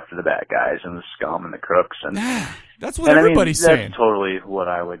goes after the bad guys and the scum and the crooks. And that's what everybody's saying. That's totally what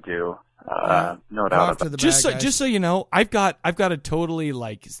I would do. No doubt about it. Just so you know, I've got a totally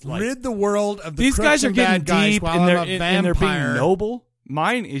like rid the world of the these guys are getting deep and they're being noble.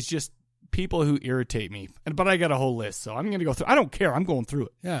 Mine is just people who irritate me, but I got a whole list, so I'm going to go through. I don't care. I'm going through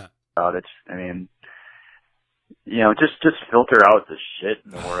it. Yeah. About it. I mean, just filter out the shit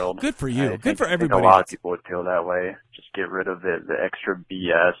in the world. Good for you. Good for everybody. I think a lot of people would feel that way. Just get rid of the extra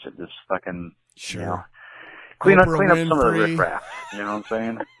BS and just fucking, clean up some of the riffraff. You know what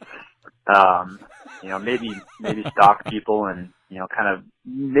I'm saying? Maybe stalk people and, kind of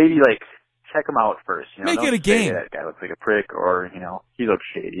maybe like check them out first. Make don't it a game. That guy looks like a prick, or he looks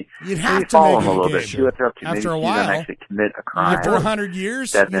shady. You'd have to follow make him a little it a bit. game. See what they're up to. After maybe a while, see them actually commit a crime. After 100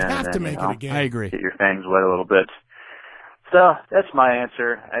 years, you'd have to make it a game. I agree. Get your fangs wet a little bit. So that's my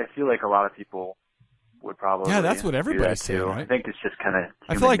answer. I feel like a lot of people would probably that's what everybody's saying, right? I think it's just kind of.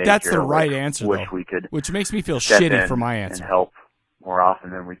 I feel like that's the right answer, which we could, which makes me feel shitty for my answer. And help more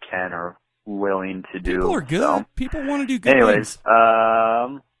often than we can or willing to do. People are good. So. People want to do good Anyways,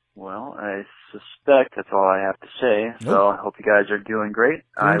 things. Well, I suspect that's all I have to say. So I hope you guys are doing great.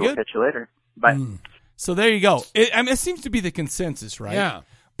 I will catch you later. Bye. So there you go. It seems to be the consensus, right? Yeah.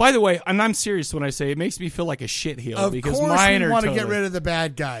 By the way, and I'm serious when I say it makes me feel like a shitheel. Of because course mine we are want to totally... get rid of the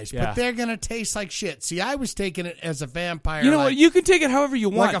bad guys, Yeah. but they're going to taste like shit. See, I was taking it as a vampire. You know what? You can take it however you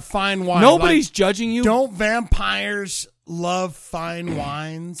want. Like a fine wine. Nobody's judging you. Don't vampires love fine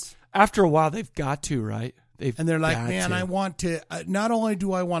wines? After a while, they've got to, right? And they're like, man, I want to, not only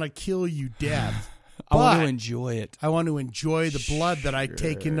do I want to kill you death, I want to enjoy it. I want to enjoy the blood that I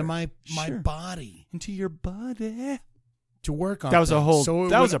take into my body. Into your body. To work on that was things. a whole. So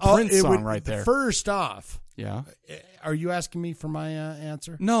that was a Prince song right there. First off, yeah. Are you asking me for my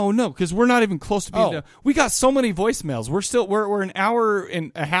answer? No, because we're not even close to being. We got so many voicemails. We're an hour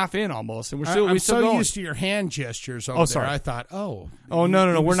and a half in almost, and I'm we're still so going. used to your hand gestures over there. Sorry. I thought, no, we're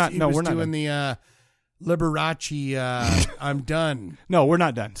not. No, we're not doing the Liberace. I'm done. No, we're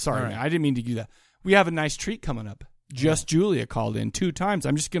not done. Sorry, All man. right. I didn't mean to do that. We have a nice treat coming up. Just Julia called in 2 times.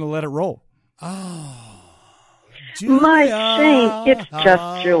 I'm just going to let it roll. Oh. Julia. My saint, it's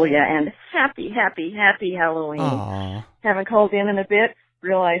just Julia, and happy Halloween. Aww. Haven't called in a bit.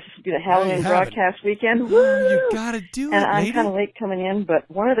 Realized this would be the Halloween broadcast weekend. Woo! You gotta do it, And I'm lady. kind of late coming in, but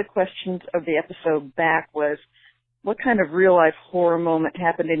one of the questions of the episode back was, what kind of real-life horror moment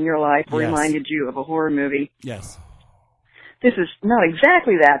happened in your life or reminded you of a horror movie? Yes. This is not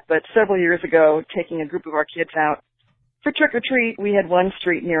exactly that, but several years ago, taking a group of our kids out for trick-or-treat, we had one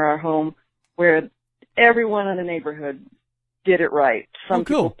street near our home where everyone in the neighborhood did it right. Some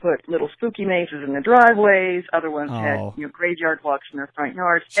people put little spooky mazes in the driveways. Other ones had graveyard walks in their front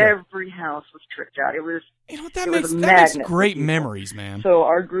yards. Sure. Every house was tricked out. It was that was makes a magnet great for people. memories, man. So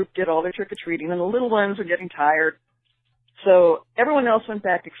our group did all their trick-or-treating, and the little ones were getting tired. So everyone else went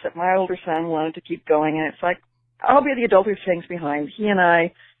back except my older son wanted to keep going, and it's like, I'll be the adult who hangs behind. He and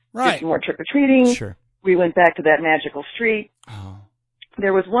I did some more trick-or-treating. Sure. We went back to that magical street.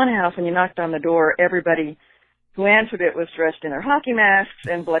 There was one house, when you knocked on the door, everybody who answered it was dressed in their hockey masks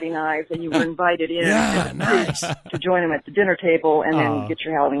and bloody knives, and you were invited in to join them at the dinner table and then get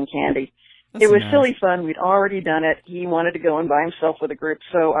your Halloween candy. That's it was nice. silly fun. We'd already done it. He wanted to go in by himself with a group,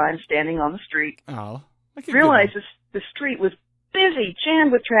 so I'm standing on the street. Realized the street was busy,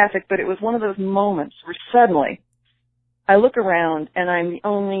 jammed with traffic, but it was one of those moments where suddenly I look around and I'm the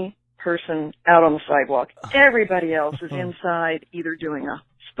only person out on the sidewalk. Everybody else is inside, either doing a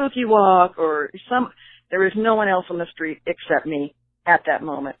spooky walk or there is no one else on the street except me at that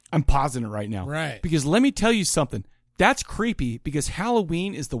moment. I'm pausing it right now. Right. Because let me tell you something. That's creepy because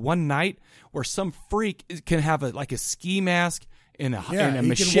Halloween is the one night where some freak can have a ski mask and a he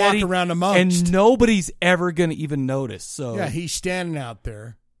machete. can walk around amongst. And nobody's ever going to even notice. So Yeah, he's standing out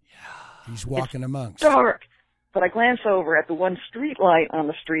there. Yeah. He's walking amongst. Dark. But I glance over at the one street light on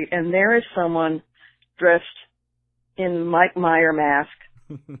the street, and there is someone dressed in Mike Meyer mask,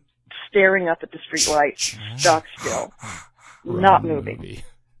 staring up at the street light, stock still, not moving.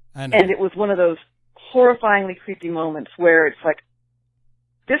 And it was one of those horrifyingly creepy moments where it's like,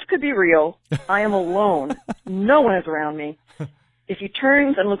 this could be real. I am alone. No one is around me. If he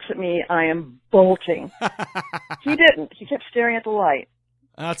turns and looks at me, I am bolting. He didn't. He kept staring at the light.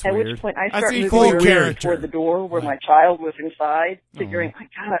 That's at weird. which point I That's start equal moving character. toward the door where my child was inside, figuring,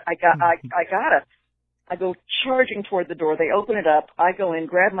 I gotta. I go charging toward the door. They open it up. I go in,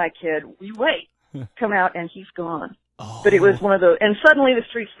 grab my kid. We wait. Come out, and he's gone. But it was one of those, and suddenly the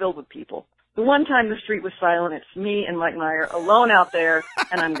street's filled with people. The one time the street was silent, it's me and Mike Meyer alone out there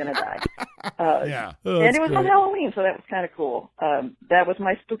and I'm going to die. Yeah. And it was on Halloween, so that was kind of cool. That was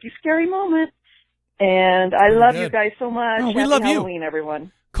my spooky, scary moment. And I love you guys so much. Oh, we Happy love you. Halloween,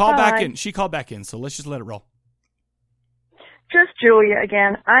 everyone. Call back Bye. in. She called back in, so let's just let it roll. Just Julia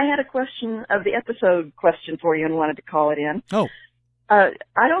again. I had a question of the episode question for you and wanted to call it in. Oh.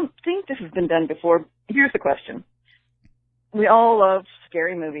 I don't think this has been done before. Here's the question. We all love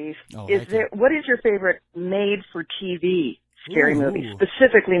scary movies. Oh, What is your favorite made-for-TV scary movie,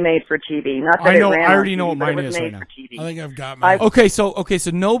 specifically made for TV? Not that I know. it ran I already on know TV, what but it mine was is made right now. for TV. I think I've got mine. Okay,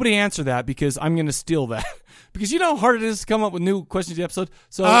 so nobody answer that because I'm going to steal that because you know how hard it is to come up with new questions to the episode.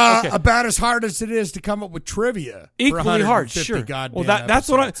 So about as hard as it is to come up with trivia. Equally hard, sure. Goddamn that's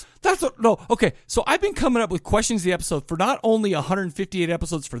what okay. So I've been coming up with questions to the episode for not only 158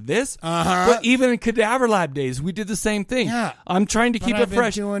 episodes for this, but even in Cadaver Lab days, we did the same thing. Yeah. I'm trying to keep it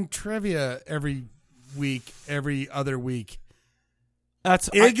fresh. Been doing trivia every week, every other week.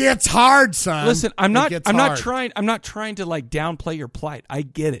 It gets hard, son. Listen, I'm not hard. trying to like downplay your plight. I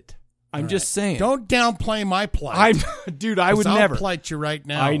get it. I'm just saying. Don't downplay my plight. Dude, I would never. I'll plight you right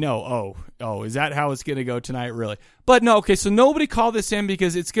now. I know. Oh, is that how it's going to go tonight? Really? But no. Okay, so nobody call this in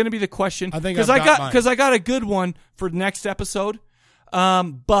because it's going to be the question. I think because I got a good one for next episode.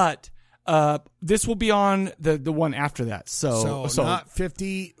 But this will be on the one after that. So not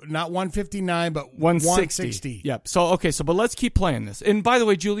 50, not 159, but 160. Yep. So but let's keep playing this. And by the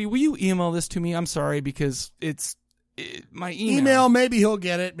way, Julie, will you email this to me? I'm sorry because it's my email. Maybe he'll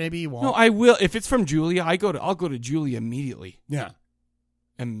get it. Maybe he won't. No, I will. If it's from Julia, I'll go to Julia immediately. Yeah.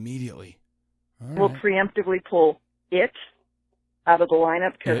 Immediately. We'll preemptively pull it out of the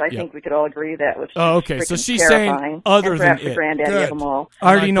lineup because I think we could all agree that was So she's terrifying. saying other and than perhaps it. the granddaddy Good. of them all.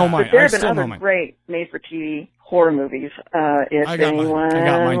 I already know mine. But there I have been still know other mine. great made-for-TV horror movies. If I got mine. anyone I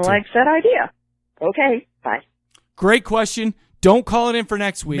got mine too. likes that idea. Okay, bye. Great question. Don't call it in for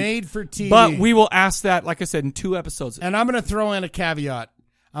next week. Made for TV. But we will ask that, like I said, in 2 episodes. And I'm going to throw in a caveat.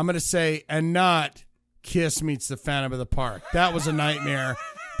 I'm going to say, and not Kiss Meets the Phantom of the Park. That was a nightmare,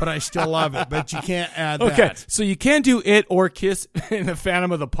 but I still love it. But you can't add that. Okay, so you can't do it or Kiss in the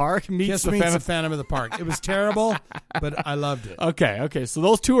Phantom of the Park. Kiss Meets the Phantom of the Park. It was terrible, but I loved it. Okay, so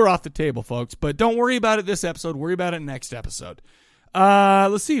those 2 are off the table, folks. But don't worry about it this episode. Worry about it next episode.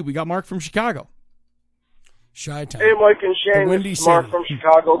 Let's see. We got Mark from Chicago. Chi-Town. Hey, Mike and Shane. The Windy This is Mark City. from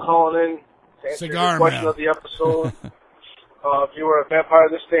Chicago calling in to answer Cigar the question man. of the episode. If you were a vampire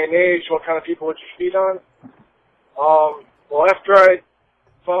this day and age, what kind of people would you feed on? Well, after I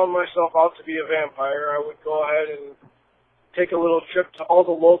found myself out to be a vampire, I would go ahead and take a little trip to all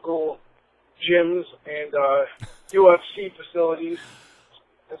the local gyms and UFC facilities.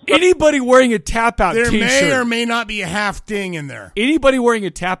 Anybody wearing a tap-out There T-shirt. may or may not be a half ding in there. Anybody wearing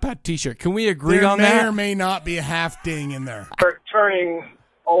a tap-out T-shirt. Can we agree There on may that? or may not be a half ding in there. Turning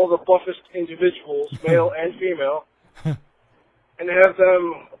all the buffest individuals, male and female, and have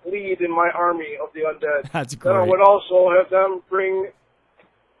them lead in my army of the undead. That's Then I great. would also have them bring...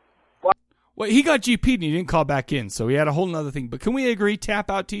 Well, he got GP'd and he didn't call back in, so he had a whole nother thing. But can we agree,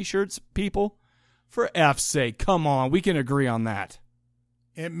 tap-out T-shirts, people? For F's sake, come on. We can agree on that.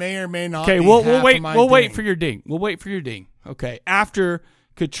 It may or may not. Okay, be we'll half wait. of my We'll wait ding. for your ding. We'll wait for your ding. Okay, after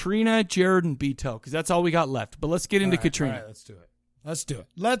Katrina, Jared, and Beto, because that's all we got left. But let's get into Katrina. All right, let's do it.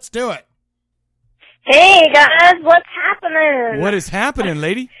 Let's do it. Hey guys, what's happening? What is happening,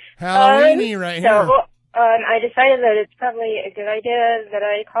 lady? Halloweeny right here. I decided that it's probably a good idea that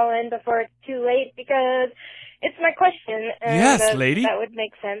I call in before it's too late because it's my question. And Yes, lady. That would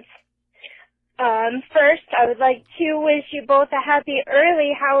make sense. First, I would like to wish you both a happy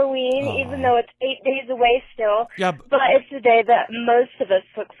early Halloween, even though it's 8 days away still. Yeah, but it's the day that most of us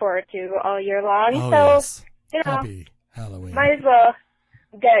look forward to all year long. Oh, so, yes. you know, Happy Halloween. might as well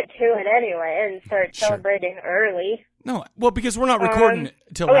get to it anyway and start celebrating early. No, well, because we're not recording it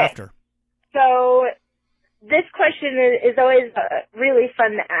until okay. after. So this question is always really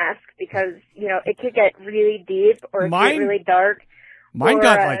fun to ask because, you know, it could get really deep or it could get really dark. Mine or,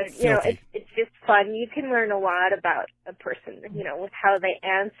 got, like, you know, filthy. it's just fun. You can learn a lot about a person, you know, with how they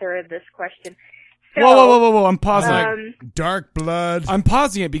answer this question. So, Whoa. I'm pausing it. Dark blood. I'm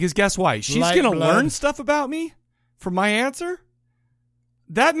pausing it because guess why? She's Light going to blood. learn stuff about me from my answer?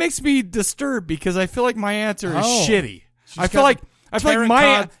 That makes me disturbed because I feel like my answer is Oh. shitty. She's I feel got like tarot my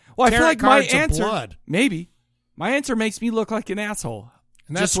card- well, I feel tarot like my cards of answer blood. maybe my answer makes me look like an asshole.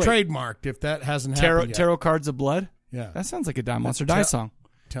 And that's Just wait. trademarked if that hasn't happened yet. Tarot cards of blood. Yeah. That sounds like a Die Monster That's Die ta- song.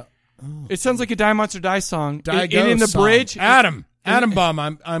 Oh. It sounds like a Die Monster Die song. Die in the Ghost song. bridge, Adam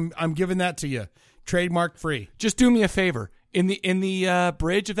Baum, I'm giving that to you. Trademark free. Just do me a favor. In the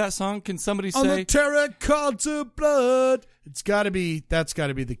bridge of that song, can somebody On say the tarot cards of blood, That's got to be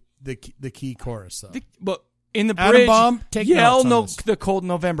the key chorus though. But in the Atom bridge, Bomb, take yell notes on the cold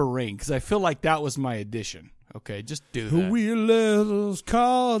November rain, because I feel like that was my addition. Okay, just do that. We let those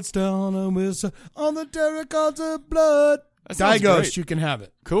cards down and whistle on the terror cards of blood. Diaghost, you can have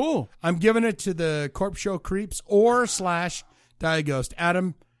it. Cool. I'm giving it to the Corpse Show Creeps or / Diaghost.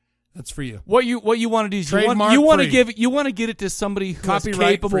 Adam, that's for you. What you want to do is Trademark you want to free. give it, you want to get it to somebody who has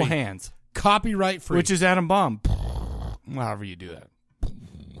Copyright capable free. hands. Copyright free. Which is Atom Bomb. However you do that.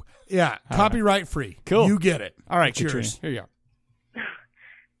 Yeah, copyright free. Cool. You get it. All right, It's Katrina. yours. Here you are.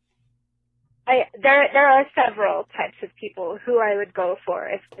 There are several types of people who I would go for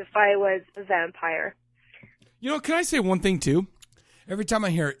if I was a vampire. You know, can I say one thing too? Every time I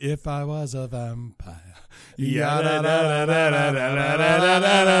hear "If I Was a Vampire,"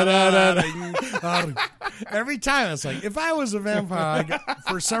 every time it's like, if I was a vampire,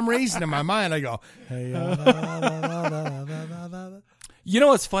 for some reason in my mind I go, You know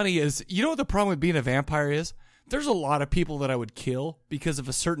what's funny is, you know what the problem with being a vampire is? There's a lot of people that I would kill because of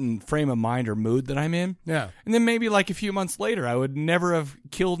a certain frame of mind or mood that I'm in. Yeah. And then maybe like a few months later, I would never have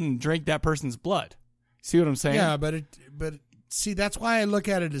killed and drank that person's blood. See what I'm saying? Yeah, but see, that's why I look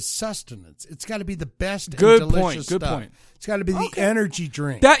at it as sustenance. It's got to be the best Good and point. delicious Good stuff. point. It's got to be the energy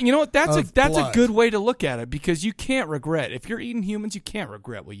drink. That, you know what? That's a blood. good way to look at it, because you can't regret. If you're eating humans, you can't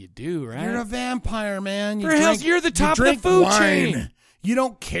regret what you do, right? You're a vampire, man. For hell's, you're the top of the food chain. You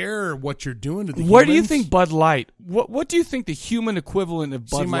don't care what you're doing to the humans. What do you think Bud Light? What do you think the human equivalent of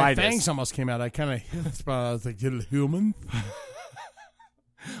Bud See, my Light fangs is? almost came out. I kind of I was like, "You're a human."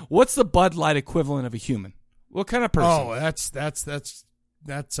 What's the Bud Light equivalent of a human? What kind of person? Oh,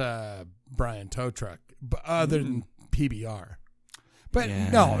 that's Brian Tow Truck, other than PBR. But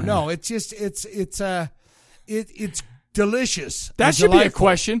no, it's just it's delicious. That and should be a delightful.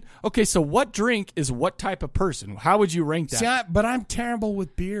 question. Okay, so what drink is what type of person? How would you rank that? See, but I'm terrible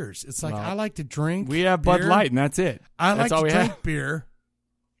with beers. It's like, I like to drink. We have Bud beer. Light, and that's it. I That's like all to we drink have. beer,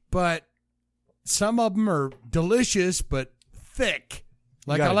 but some of them are delicious but thick.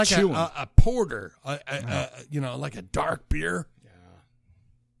 Like I gotta like chew 'em. a porter, like a dark beer,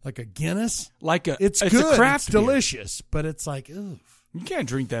 like a Guinness. It's a good, craft it's beer. delicious, but it's like, ugh. You can't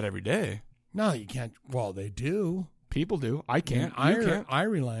drink that every day. No, you can't. Well, they do. People do. I can't. In You can't.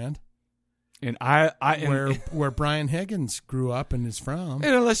 Ireland, And where Brian Higgins grew up and is from.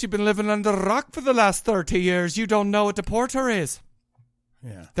 And unless you've been living under a rock for the last 30 years, you don't know what a porter is.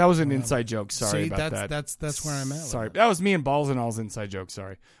 Yeah, that was an inside joke. Sorry see, about that. That's where I'm at. Sorry, that was me and Balls and All's inside joke.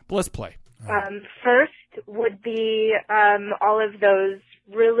 Sorry, but let's play. First would be all of those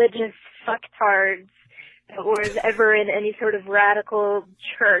religious fucktards that was ever in any sort of radical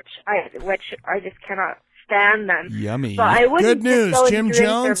church, which I just cannot stand them. Yummy. But I wouldn't Good news, just go Jim and drink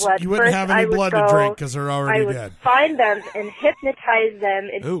their Jones. blood. You wouldn't First, have I any would blood to go- drink because they're already I would dead. find them and hypnotize them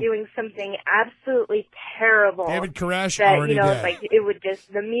into Ooh. doing something absolutely terrible. David Koresh that, already you know, dead. like it would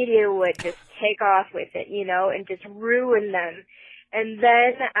just, the media would just take off with it, you know, and just ruin them. And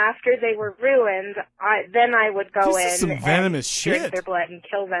then after they were ruined, I would go This is some in venomous and drink shit. their blood and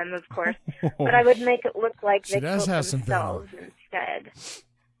kill them, of course. But I would make it look like She they does killed have some themselves instead.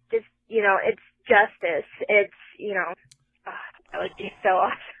 Just, you know, it's justice. It's, you know, that would be so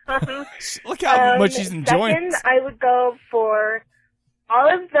awesome. Look how much she's enjoying Second, this. I would go for all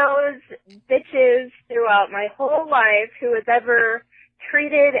of those bitches throughout my whole life who has ever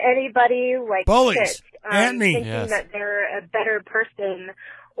treated anybody like Bullies. shit, Anthony. thinking Yes. that they're a better person,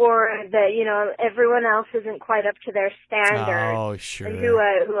 or that, you know, everyone else isn't quite up to their standards. Oh, sure. And who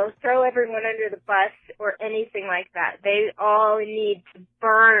will throw everyone under the bus or anything like that. They all need to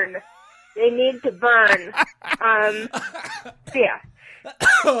burn. They need to burn. So yeah.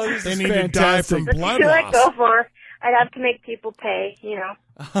 They need to die from That's blood who I'd loss. go for. I'd have to make people pay, you know.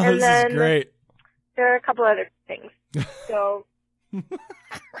 And this then is great. there are a couple other things. So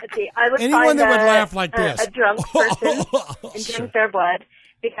let's see. I would Anyone find that would laugh like this. a drunk person and Sure. drink their blood,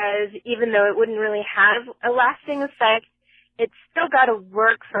 because even though it wouldn't really have a lasting effect, it's still got to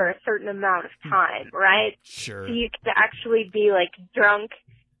work for a certain amount of time, right? Sure. So you could actually be like drunk.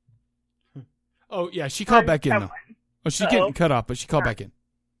 Oh, yeah, she called back in, though. someone. Oh, she's Uh-oh. getting cut off, but she called back in.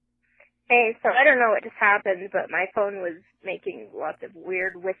 Hey, so I don't know what just happened, but my phone was making lots of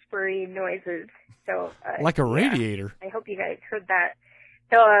weird whispery noises. So Like a yeah. radiator. I hope you guys heard that.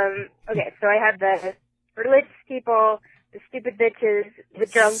 So okay, so I had the religious people, the stupid bitches, the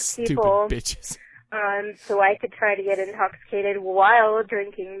drunk people. Stupid bitches. So I could try to get intoxicated while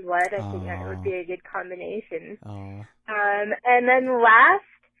drinking blood. I think that would be a good combination. Oh. And then last,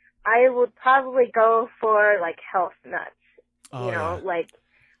 I would probably go for like health nuts. Oh, You know, yeah. like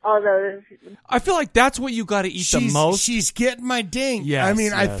all those. I feel like that's what you got to eat the most. She's getting my ding. Yes, I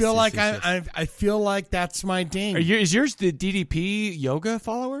mean, I yes, feel yes, like yes, yes. I feel like that's my ding. Is yours the DDP yoga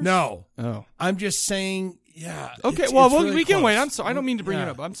followers? No. Oh. I'm just saying, yeah. Okay, it's we really can close. wait. I'm sorry. I don't mean to bring it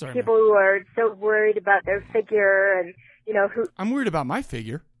up. I'm sorry. People who are so worried about their figure and, who I'm worried about my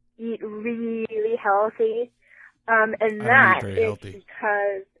figure. eat really healthy. And I don't that eat very is healthy.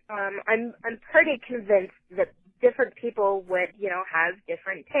 because I'm pretty convinced that different people would, have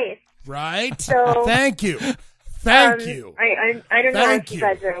different tastes. Right? So Thank you. Thank Um, you. I don't know Thank if you you.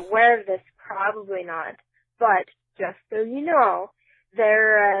 guys are aware of this, probably not, but just so you know,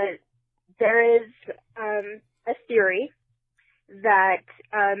 there is a theory that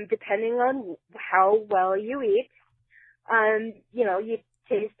depending on how well you eat, you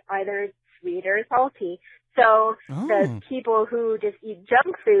taste either sweet or salty. So the people who just eat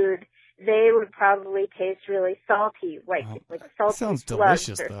junk food, they would probably taste really salty, like salty sounds slugs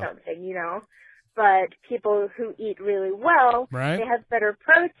delicious, or though. something, But people who eat really well, Right. they have better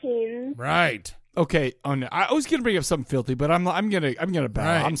proteins. Right. Okay. Oh no, I was gonna bring up something filthy, but I'm gonna bow.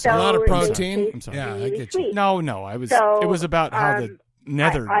 Right. I'm A sorry. lot of So protein. I'm sorry. Yeah, I really get you. sweet. No, I was. it was about how the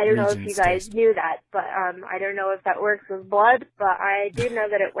nether I don't know if regions you guys taste. knew that, but I don't know if that works with blood, but I do know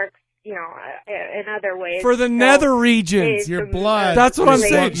that it works, in other ways. For the So nether regions, there's your some, blood. That's what I'm is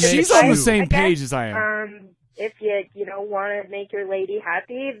saying. what makes She's on the you. same I guess, page as I am. If you want to make your lady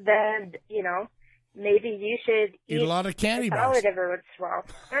happy, then maybe you should Eat a lot of candy a bars. salad every once in a while.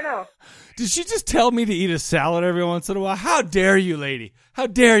 I don't know. Did she just tell me to eat a salad every once in a while? How dare you, lady? How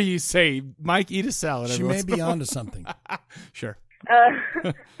dare you say, Mike, eat a salad every She once may in be a while? onto something. Sure. So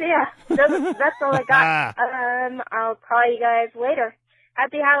yeah, that's all I got. I'll call you guys later.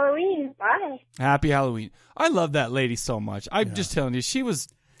 Happy Halloween. Bye. Happy Halloween. I love that lady so much. I'm just telling you, she's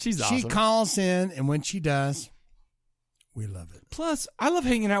She awesome. calls in, and when she does, we love it. Plus, I love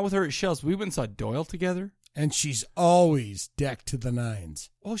hanging out with her at Shell's. We went and saw Doyle together. And she's always decked to the nines.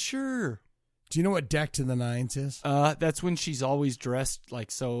 Oh, sure. Do you know what decked to the nines is? That's when she's always dressed like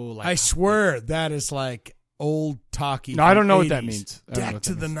I swear that is like old talkie. No, I don't know what 80s. that means. I don't know Decked what to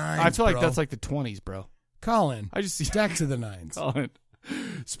that the means. nines. I feel like bro. that's like the 20s, bro. Colin. I just see decked to the nines. Colin. I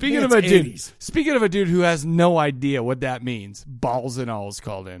Speaking think of a it's dude, 80s. speaking of a dude who has no idea what that means, balls and all is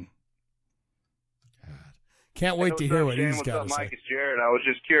called in. Can't wait to hear what he's What's got up, to say. Mike? It's Jared. I was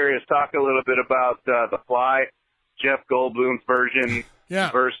just curious. Talk a little bit about The Fly, Jeff Goldblum's version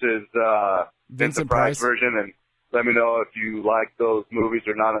versus Vincent Price version, and let me know if you like those movies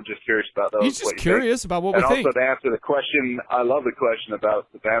or not. I'm just curious about those. He's just what you curious think. about what we and think. also to answer the question, I love the question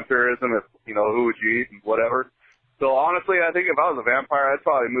about the vampirism. If who would you eat and whatever. So honestly, I think if I was a vampire, I'd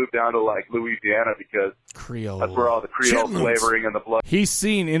probably move down to like Louisiana because Creole. that's where all the Creole flavoring and the blood. He's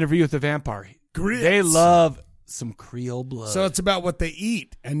seen Interview with the Vampire. They love some Creole blood. So it's about what they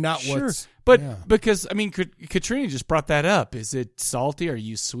eat and not Sure. what's. But yeah. because, I mean, Katrina just brought that up. Is it salty? Are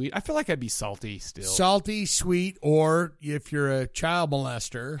you sweet? I feel like I'd be salty still. Salty, sweet, or if you're a child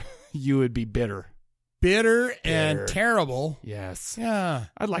molester, you would be bitter. Bitter and terrible. Yes. Yeah.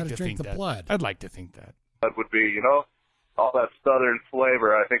 I'd like Gotta to drink think the that. blood. I'd like to think that. That would be, all that southern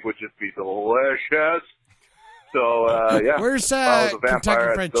flavor. I think would just be delicious. So yeah. Where's If I was a Kentucky vampire,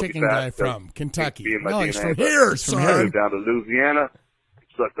 I'd Fried still be Chicken fat, guy so from? Kentucky. be in my No, he's DNA, from but here, I'd son. move down to Louisiana,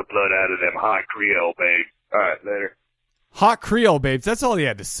 suck the blood out of them hot Creole babes. All right, later. Hot Creole babes. That's all he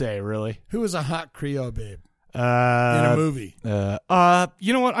had to say, really. Who was a hot Creole babe? In a movie.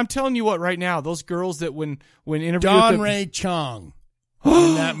 You know what? I'm telling you what right now. Those girls that when interviewed Don with the, Ray Chong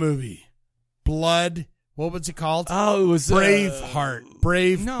in that movie. Blood. What was it called? Oh, it was Braveheart.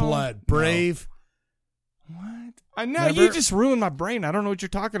 Brave no, Blood. Brave. I know Never- you just ruined my brain. I don't know what you're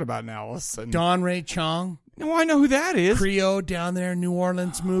talking about now. All of a sudden. Don Ray Chong. No, I know who that is. Creole down there in New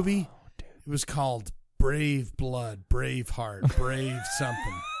Orleans movie. It was called Brave Blood, Braveheart, Brave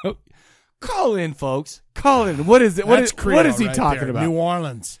something. Call in, folks. Call in. What is it? That's What Creole is he right talking there. about? New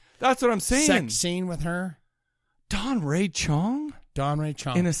Orleans. That's what I'm saying. Sex scene with her. Don Ray Chong Don Ray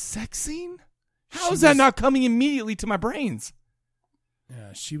Chong. in a sex scene. How She is that was- not coming immediately to my brains?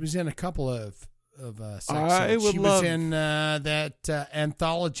 Yeah, she was in a couple of sex I scenes. would She love- was in that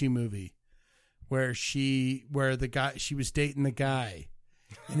anthology movie where she was dating the guy,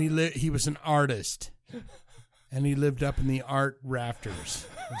 and he was an artist, and he lived up in the art rafters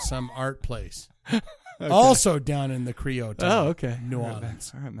of some art place, also down in the Creole town. Oh, okay. New All right,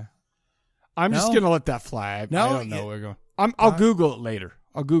 Orleans. man. All right, man. I'm just No? gonna let that fly. I No, don't know yeah. where we're going. I'll Google it later.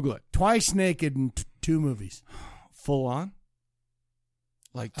 I'll Google it. Twice naked in two movies. Full on,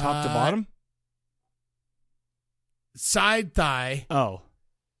 like top to bottom. Side thigh. Oh,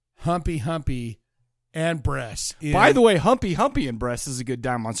 humpy, and breasts. By the way, Humpy and Breasts is a good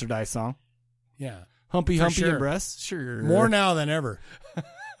Down Monster Die song. Yeah. Humpy sure. and Breasts? Sure. More now than ever.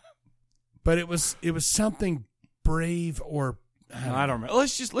 But it was something brave or I don't remember.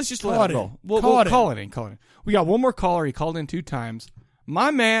 Let's just let Call it it go. in. We'll call it in. We got one more caller. He called in 2 times. My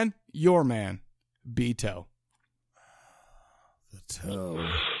man, your man, Beto. The toe.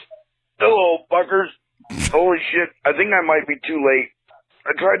 Hello, fuckers. Holy shit. I think I might be too late.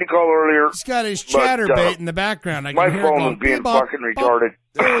 I tried to call earlier. He's got his chatterbait in the background. I can my hear phone it going, was being "Bebop, fucking bop." retarded.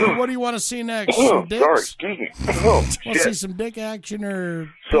 Hey, what do you want to see next? Oh, Some dicks? sorry, excuse me. Oh, Want to see shit. some dick action or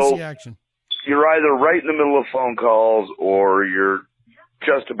So- pussy action? You're either right in the middle of phone calls or you're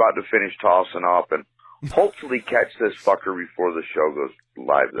just about to finish tossing up and hopefully catch this fucker before the show goes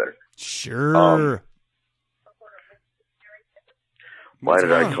live there. Sure. Why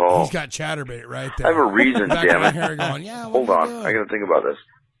did I call? He's got chatterbait right there. I have a reason, Back damn of my it. hair going, yeah, what Hold are you on. doing? I got to think about this.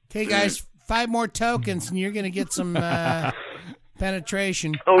 Okay, guys, 5 more tokens, and you're going to get some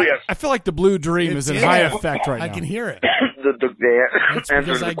penetration. Oh, yes. I feel like the Blue Dream is in high effect right now. I can hear it. the That's answer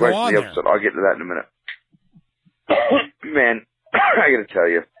because to I the go question on of the there. episode. I'll get to that in a minute. Man, I got to tell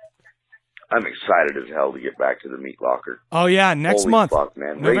you, I'm excited as hell to get back to the meat locker. Oh, yeah, next Holy month. fuck,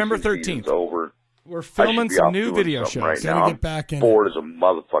 man. November Racing 13th. season's over. We're I filming should be some off new doing video something shows. right Gotta now. get back in bored as a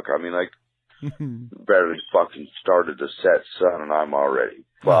motherfucker. I mean, like, barely fucking started the set, son, and I'm already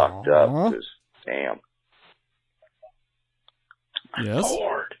fucked up. Just, damn. Yes.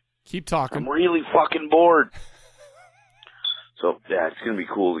 Bored. Keep talking. I'm really fucking bored. So, yeah, it's going to be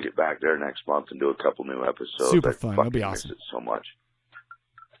cool to get back there next month and do a couple new episodes. Super I fun. fucking That'll be miss awesome. it so much.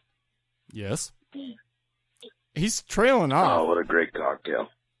 Yes. He's trailing off. Oh, what a great cocktail.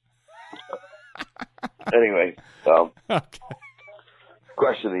 Anyway,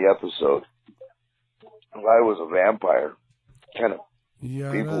 question of the episode. If I was a vampire, kind of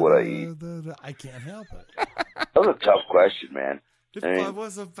people would I eat? I can't help it. That was a tough question, man. If I mean, I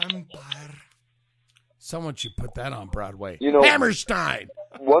was a vampire. Someone should put that on Broadway. You know, Hammerstein.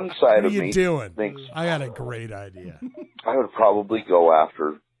 one side What are of you me doing? thinks I got a great idea. I would probably go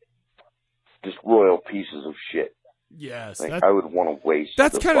after just royal pieces of shit. Yes. Like, I would want to waste.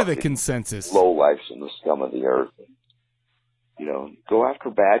 That's kind of the fucking consensus. Low lifes and the scum of the earth. You know, go after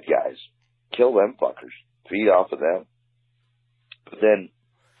bad guys, kill them fuckers, feed off of them. But then,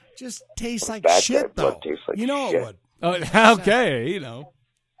 Just tastes like bad guy shit, blood though. tastes like You know shit. it would. Oh, okay, you know.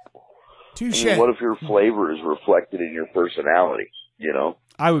 Touche. I mean, what if your flavor is reflected in your personality? You know,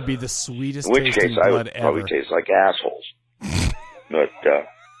 I would be the sweetest in which tasting case I blood would probably ever. taste like assholes. But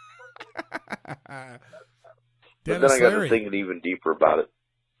then I got to thinking even deeper about it,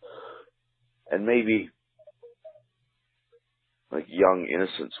 and maybe like young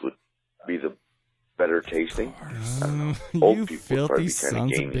innocence would be the better tasting. I don't know. Old You people would probably filthy be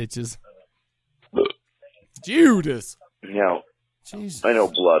kind of sons of gamey. bitches. Judas. Now, Jesus. I know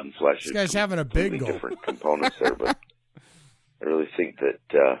blood and flesh This is guy's having a big completely goal. different components there, but I really think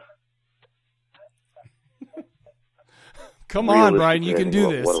that. Come on, Brian, you can do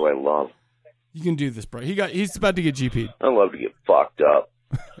realistically, this. What do I love? You can do this, bro. He's about to get GP'd. I love to get fucked up.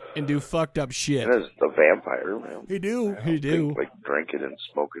 And do fucked up shit. And as a vampire, man, He do. He do. like drinking and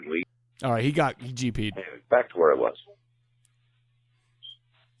smoking weed. All right, he GP'd. Anyway, back to where I was.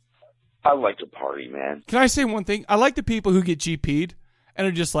 I like to party, man. Can I say one thing? I like the people who get GP'd and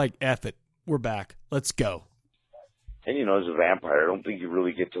are just like, F it. We're back. Let's go. And you know, as a vampire, I don't think you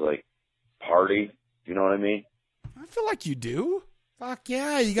really get to like party. You know what I mean? I feel like you do. Fuck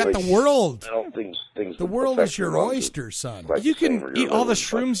yeah, you got Like, the world. I don't think things. The would world affect is your lungs oyster, son. quite You the same, can or eat your all the liver,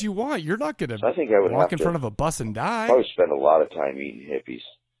 but shrooms you want. You're not going So I think I would walk have in to- front of a bus and die. I would spend a lot of time eating hippies.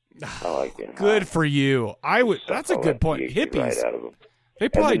 I like it. Good for you. I would. That's a good point. Hippies. Right out of them. They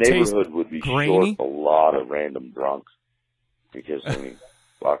probably and the taste neighborhood would be grainy. short a lot of random drunks because I mean,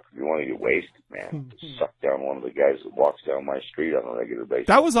 fuck, if you want to get wasted, man, suck down one of the guys that walks down my street on a regular basis.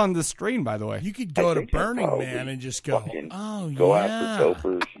 That was on the strain, by the way. You could go to think I'd Burning probably Man and just go, go yeah. after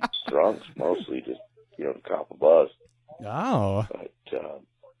dopers, drunks, mostly just to cop a buzz. Oh. But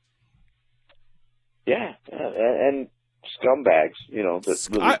yeah, and scumbags, that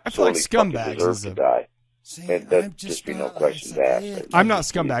really I feel like sorely fucking scumbags deserve is to a- die. See, And that I'm just be no questions asked. I'm not I'd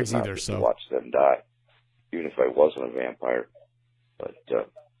scumbags not either, just so. watch them die, even if I wasn't a vampire. But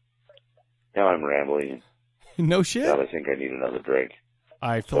now I'm rambling. No shit. Now I think I need another drink.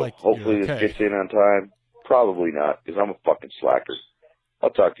 I feel So like hopefully you're this okay. gets in on time. Probably not, because I'm a fucking slacker. I'll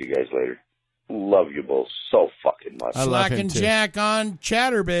talk to you guys later. Love you both so fucking much. love Slack him and too. Jack on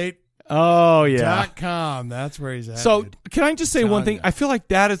Chatterbait. Oh, yeah. .com. That's where he's at. So, dude. can I just say one Telling thing? ya. I feel like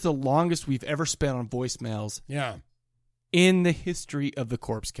that is the longest we've ever spent on voicemails Yeah. in the history of the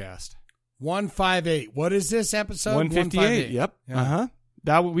Corpse Cast. 158. What is this episode? 158. Yep. Yeah.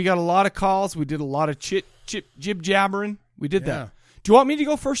 That we got a lot of calls. We did a lot of jib jabbering. We did that. Do you want me to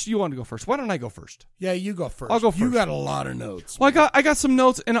go first? Or you want to go first? Why don't I go first? Yeah, you go first. I'll go first. You got a lot of notes. Well, I got some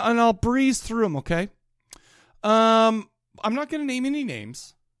notes, and I'll breeze through them. Okay. I'm not going to name any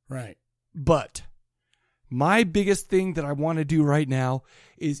names. Right. But my biggest thing that I want to do right now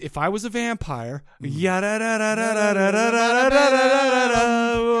is if I was a vampire.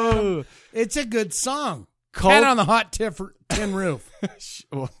 It's a good song. Called- Cat on the Hot Tin Roof.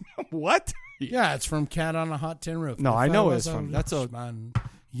 What? Yeah, it's from Cat on a Hot Tin Roof. No, If I know was it's from. a That's a. man.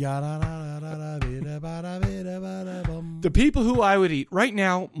 The people who I would eat right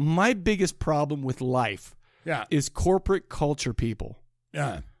now. My biggest problem with life. Yeah. Is corporate culture people.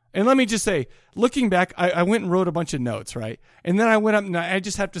 Yeah. And let me just say, looking back, I went and wrote a bunch of notes, right? And then I went up and I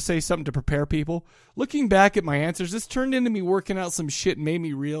just have to say something to prepare people. Looking back at my answers, this turned into me working out some shit and made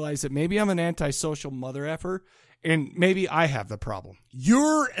me realize that maybe I'm an antisocial mother effer and maybe I have the problem.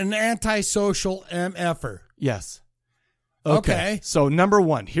 You're an antisocial MFer. Yes. Okay. So number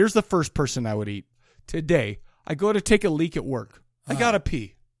one, here's the first person I would eat. Today, I go to take a leak at work. I got to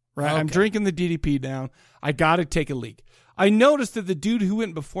pee, right? Okay. I'm drinking the DDP down. I got to take a leak. I noticed that the dude who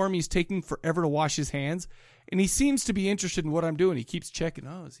went before me is taking forever to wash his hands, and he seems to be interested in what I'm doing. He keeps checking.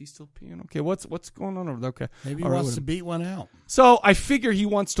 Oh, is he still peeing? Okay, what's going on over there? Okay. Maybe he All right, wants to beat one out. So I figure he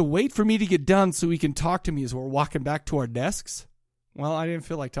wants to wait for me to get done so he can talk to me as we're walking back to our desks. Well, I didn't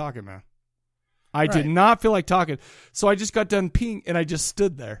feel like talking, man. I did not feel like talking. So I just got done peeing, and I just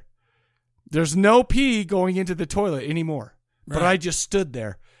stood there. There's no pee going into the toilet anymore. But I just stood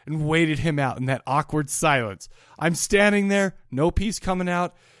there and waited him out in that awkward silence. I'm standing there, no pee's coming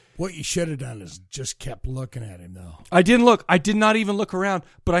out. What you should have done is just kept looking at him, though. I didn't look. I did not even look around,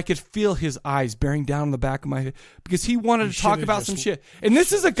 but I could feel his eyes bearing down on the back of my head because he wanted to talk about some shit. And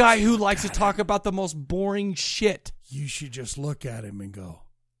this is a guy who likes to talk about the most boring shit. You should just look at him and go,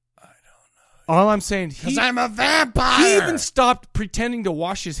 all I'm saying, because I'm a vampire. He even stopped pretending to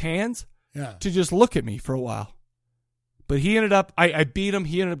wash his hands to just look at me for a while. But he ended up, I beat him.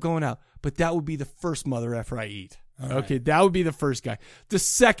 He ended up going out. But that would be the first mother effer I eat. Okay, that would be the first guy. The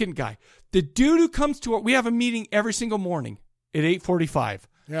second guy, the dude who comes to we have a meeting every single morning at 8:45.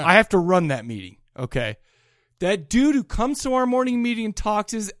 Yeah. I have to run that meeting. Okay, that dude who comes to our morning meeting and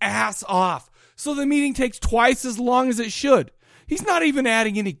talks his ass off, so the meeting takes twice as long as it should. He's not even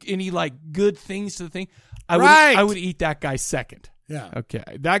adding any like good things to the thing. I would eat that guy second. Yeah. Okay,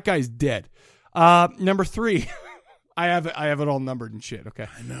 that guy's dead. Number 3. I have it all numbered and shit, okay?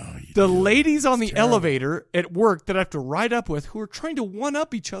 I know. The ladies on the elevator at work that I have to ride up with who are trying to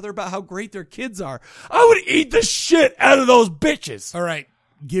one-up each other about how great their kids are. I would eat the shit out of those bitches. All right,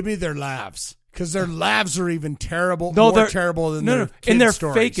 give me their laughs. Because their laughs are even terrible, more terrible than their kids' and they're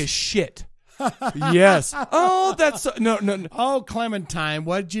stories. fake as shit. Yes. Oh, that's... No. Oh, Clementine,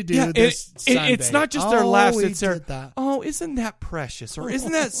 what'd you do Yeah, this Sunday? It's not just their laughs. We It's their, did that. oh, isn't that precious? Or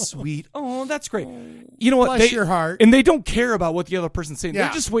isn't that sweet? Oh, that's great. You know what? Bless your heart. And they don't care about what the other person's saying. Yeah.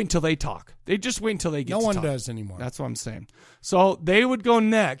 They just wait until they talk. They just wait until they get No to one talk. does anymore. That's what I'm saying. So they would go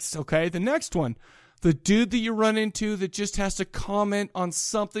next, okay? The next one, the dude that you run into that just has to comment on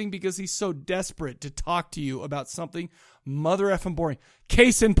something because he's so desperate to talk to you about something mother effing boring.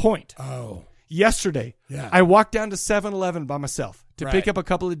 Case in point. Oh. Yesterday, Yeah. I walked down to 7-Eleven by myself to Right. pick up a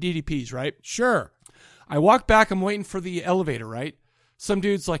couple of DDPs, right? Sure. I walk back. I'm waiting for the elevator, right? Some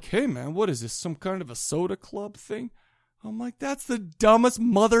dude's like, hey, man, what is this? Some kind of a soda club thing? I'm like, that's the dumbest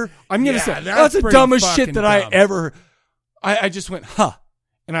mother. I'm going to Yeah, say, that's the pretty dumbest shit fucking that I dumb. ever heard. I just went, huh.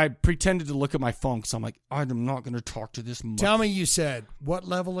 And I pretended to look at my phone because I'm like, I'm not going to talk to this mother. Tell me, you said, what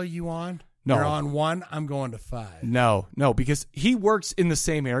level are you on? No. You're on 1. I'm going to 5. No, because he works in the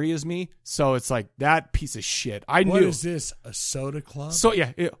same area as me. So it's like that piece of shit. I What knew. is this, a soda club? So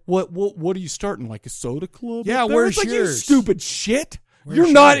yeah, what are you starting, like a soda club? Yeah, up there? where's It's like, you yours? stupid shit. Where's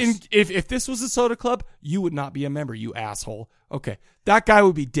You're not in. yours? If this was a soda club, you would not be a member, you asshole. Okay, that guy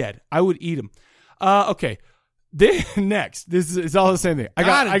would be dead. I would eat him. Okay, then next, this is all the same thing. I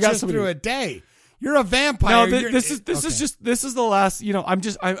got just somebody through a day. You're a vampire. No, You're- this is the last. You know,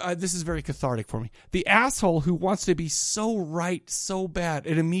 this is very cathartic for me. The asshole who wants to be so right, so bad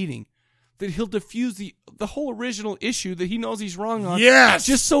at a meeting that he'll diffuse the whole original issue that he knows he's wrong on. Yes!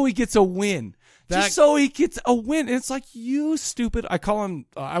 just so he gets a win. Just so he gets a win. And it's like, you stupid. I call him.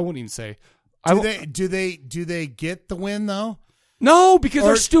 I wouldn't even say. Do they get the win though? No, because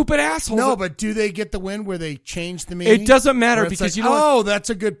they're stupid assholes. No, but do they get the win where they change the meaning? It doesn't matter Where it's because like, you know. oh, that's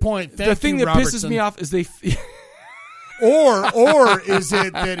a good point. Thank the thing you, that pisses Robertson. me off is Or is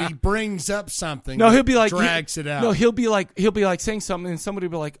it that he brings up something? No, he'll be like drags it out. No, he'll be like saying something, and somebody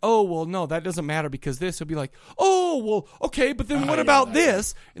will be like, "Oh, well, no, that doesn't matter because this." He'll be like, "Oh, well, okay, but then what about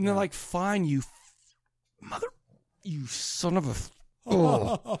this?" And they're like, "Fine, you son of a."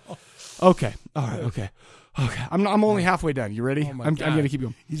 Oh. Okay. All right. Okay. I'm only halfway done. You ready? I'm gonna keep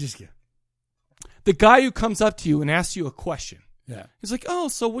going. You just get the guy who comes up to you and asks you a question. Yeah. He's like, "Oh,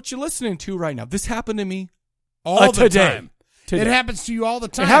 so what you listeting to right now?" This happened to me all the today. time. It happens to you all the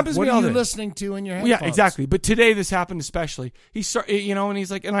time. It happens what to me are all you the time. listening to in your Well, headphones? yeah, exactly. But today this happened especially. He and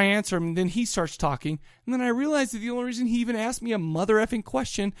he's like, and I answer him, and then he starts talking, and then I realized that the only reason he even asked me a mother effing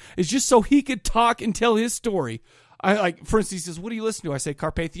question is just so he could talk and tell his story. For instance, he says, "What do you listen to?" I say,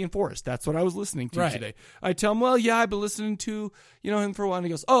 "Carpathian Forest." That's what I was listening to today. I tell him, "Well, yeah, I've been listening to him for a while." And he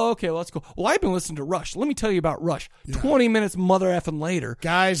goes, "Oh, okay, well, that's cool. Well, I've been listening to Rush. Let me tell you about Rush." 20 minutes mother effing later,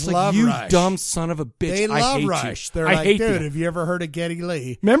 guys it's love like, Rush. You dumb son of a bitch. They I love hate Rush. You. They're I like, hate dude, you. have you ever heard of Geddy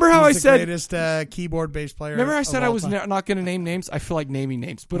Lee? Remember how He's I said the greatest keyboard bass player? Remember I said of I all was time? not going to name names. I feel like naming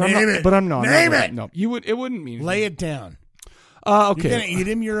names, but Name I'm not. it. But I'm not. Name it. No, you would. It wouldn't mean. Lay it down. Okay. You're gonna eat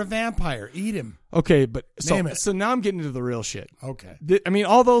him. You're a vampire. Eat him. Okay, but Name it. so now I'm getting into the real shit. Okay. I mean,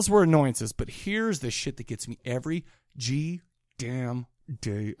 all those were annoyances, but here's the shit that gets me every damn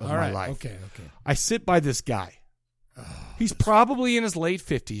day of my life. Okay. I sit by this guy. He's probably in his late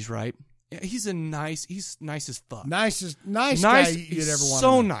 50s, right? Yeah, he's nice as fuck. Nice guy you'd ever want.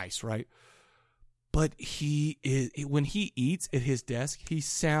 So nice, right? But he is when he eats at his desk, he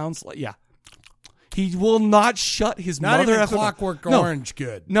sounds like he will not shut his Not mother even effing Clockwork No. Orange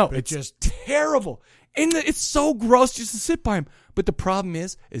good. No, but it's just terrible. And it's so gross just to sit by him. But the problem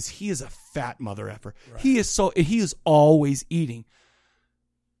is he is a fat mother effer. Right. He is always eating.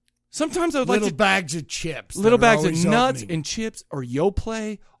 Sometimes I would little like to bags of chips, little bags of always nuts opening. and chips or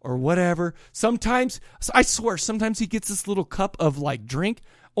Yoplait or whatever. Sometimes I swear, sometimes he gets this little cup of like drink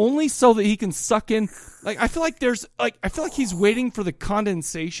only so that he can suck in. Like I feel like he's waiting for the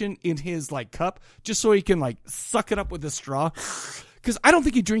condensation in his like cup just so he can like suck it up with a straw. Because I don't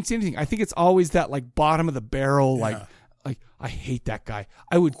think he drinks anything. I think it's always that like bottom of the barrel like I hate that guy.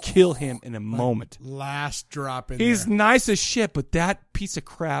 I would kill him in a moment. Last drop in He's there. nice as shit, but that piece of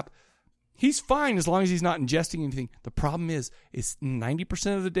crap, he's fine as long as he's not ingesting anything. The problem is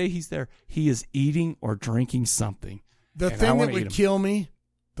 90% of the day he's there, he is eating or drinking something. The And I thing wanna that eat would him. kill me,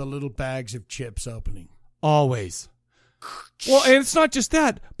 the little bags of chips opening. Always. Well, and it's not just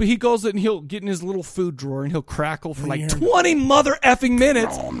that, but he goes and he'll get in his little food drawer and he'll crackle for like 20 mother effing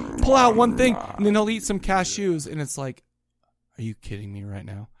minutes, pull out one thing, and then he'll eat some cashews, and it's like, are you kidding me right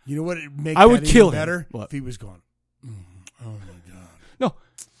now? You know what would make I would that kill even him. better? What? If he was going, oh my God.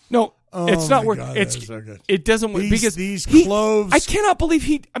 No, Oh it's not my worth God, it's that's so good. It doesn't work because these he- cloves. I cannot believe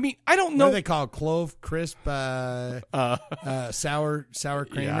I don't know. What do they call it? Clove crisp sour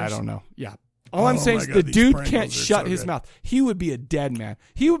creamers? Yeah, I don't know. Yeah. All I'm saying my is God, the these dude Pringles can't are shut so his good. mouth. He would be a dead man.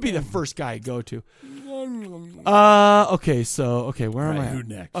 He would be the first guy I'd go to. Okay, where am I? Who at?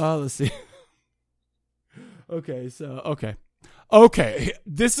 next? Let's see. Okay,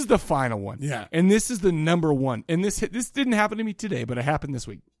 this is the final one. Yeah. And this is the number one. And this didn't happen to me today, but it happened this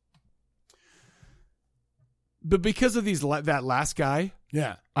week. But because of that last guy,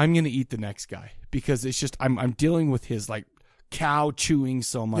 Yeah. I'm going to eat the next guy because it's just I'm dealing with his like cow chewing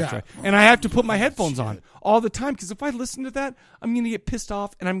so much, Yeah. right? And I have to put my headphones on all the time because if I listen to that, I'm going to get pissed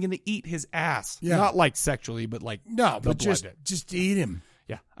off and I'm going to eat his ass. Yeah. Not like sexually, but like No, but double-edged. just eat him.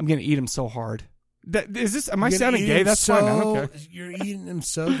 Yeah, I'm going to eat him so hard. Am I You're gonna sounding eat gay? him That's fine. I don't care. You're eating them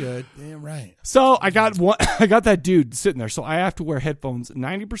so good. Damn right. So I got that dude sitting there. So I have to wear headphones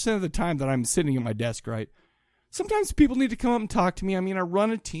 90% of the time that I'm sitting at my desk, right? Sometimes people need to come up and talk to me. I mean, I run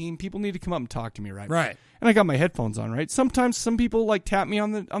a team. People need to come up and talk to me, right? Right. And I got my headphones on, right? Sometimes some people like tap me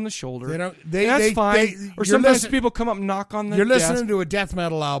on the shoulder. They don't. And that's fine. Or sometimes people come up and knock on the You're desk. listening to a death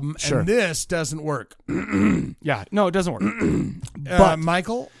metal album, Sure. and this doesn't work. Yeah, no, it doesn't work. But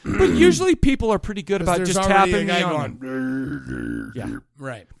Michael, but usually people are pretty good about there's just already tapping a me guy on. Yeah,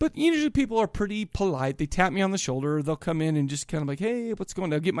 right. But usually people are pretty polite. They tap me on the shoulder. They'll come in and just kind of like, hey, what's going on?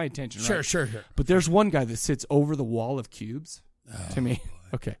 They'll get my attention. Right? Sure. But there's one guy that sits over the wall of cubes to me.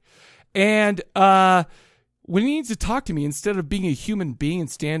 Okay. And when he needs to talk to me, instead of being a human being and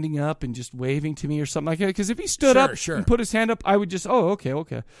standing up and just waving to me or something like that, because if he stood up and put his hand up, I would just, okay.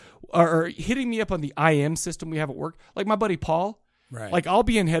 Or hitting me up on the IM system we have at work. Like my buddy Paul. Right. Like I'll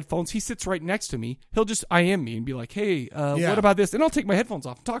be in headphones. He sits right next to me. He'll just IM me and be like, hey, what about this? And I'll take my headphones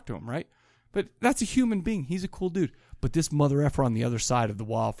off and talk to him, right? But that's a human being. He's a cool dude. But this mother effer on the other side of the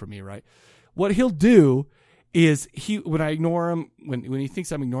wall from me, right? What he'll do is when I ignore him, when he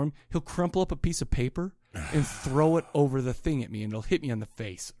thinks I'm ignoring him, he'll crumple up a piece of paper and throw it over the thing at me, and it'll hit me on the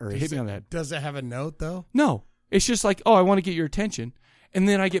face or hit me on the head. Does it have a note though? No, it's just like, oh, I want to get your attention, and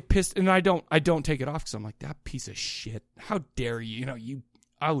then I get pissed, and I don't take it off because I'm like, that piece of shit. How dare you?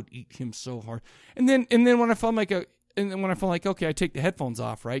 I would eat him so hard. And then when I feel like okay, I take the headphones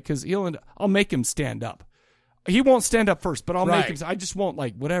off, right? Because I'll make him stand up. He won't stand up first, but I'll make him. I just won't,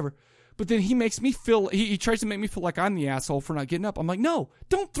 like, whatever. But then he makes me feel. He tries to make me feel like I'm the asshole for not getting up. I'm like, no,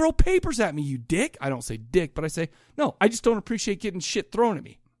 don't throw papers at me, you dick. I don't say dick, but I say no. I just don't appreciate getting shit thrown at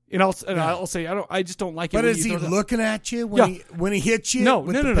me. And I'll say I just don't like it. But is he looking at you when he hits you? No.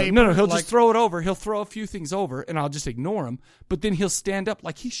 He'll just throw it over. He'll throw a few things over, and I'll just ignore him. But then he'll stand up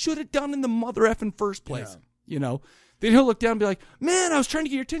like he should have done in the mother effing first place. Yeah. Then he'll look down and be like, man, I was trying to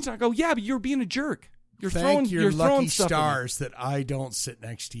get your attention. I go, yeah, but you're being a jerk. You're throwing lucky stars that I don't sit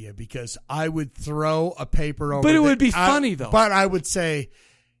next to you, because I would throw a paper over. But it would be funny though. But I would say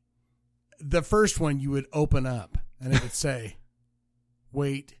the first one you would open up and it would say,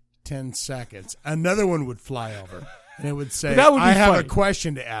 wait 10 seconds. Another one would fly over. And it would say, I have a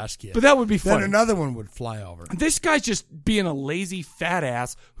question to ask you. But that would be funny. Then another one would fly over. This guy's just being a lazy fat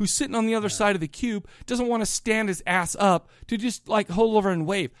ass who's sitting on the other side of the cube, doesn't want to stand his ass up to just like hold over and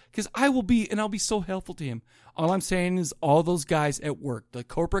wave. Because I'll be so helpful to him. All I'm saying is all those guys at work, the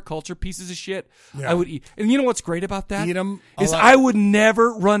corporate culture pieces of shit, I would eat. And you know what's great about that? Eat them. I would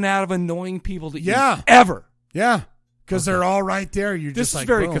never run out of annoying people to eat. Ever. Yeah. Because they're all right there. This is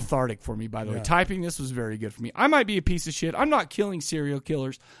very cathartic for me, by the way. Typing this was very good for me. I might be a piece of shit. I'm not killing serial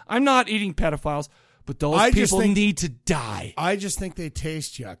killers. I'm not eating pedophiles. But those people need to die. I just think they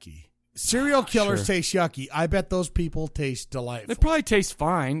taste yucky. Serial killers taste yucky. I bet those people taste delightful. They probably taste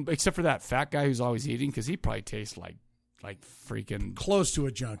fine, except for that fat guy who's always eating, because he probably tastes like freaking close to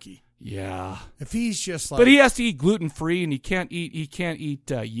a junkie. Yeah. If he's just like, but he has to eat gluten free, and he can't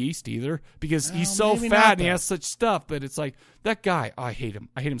eat yeast either, because he's so fat and he has such stuff. But it's like that guy. Oh, I hate him.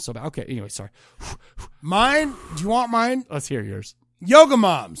 I hate him so bad. Okay. Anyway, sorry. Mine. Do you want mine? Let's hear yours. Yoga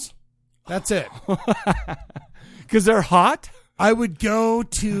moms. That's it. Because they're hot. I would go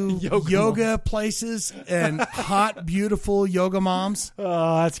to yoga places and hot, beautiful yoga moms.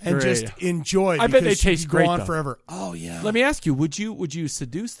 Oh, that's great. And just enjoy. I bet they taste great on forever. Oh yeah. Let me ask you: Would you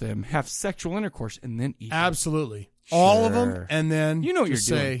seduce them, have sexual intercourse, and then eat them? Absolutely, all of them, and then you know what you're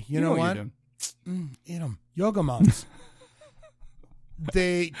say, doing. You know what? Eat them. Yoga moms.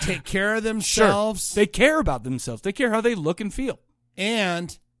 They take care of themselves. Sure. They care about themselves. They care how they look and feel,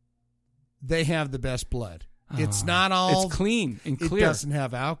 and they have the best blood. It's not all. It's clean and clear. It doesn't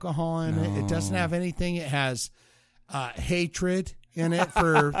have alcohol in it. It doesn't have anything. It has hatred in it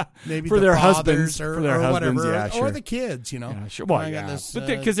for maybe for their husbands or husbands, whatever, yeah, sure. or the kids. Yeah, sure. Well, but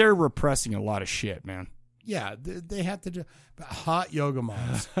because they're repressing a lot of shit, man. Yeah, they have to do. But hot yoga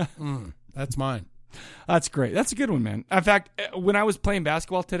moms. That's mine. That's great. That's a good one, man. In fact, when I was playing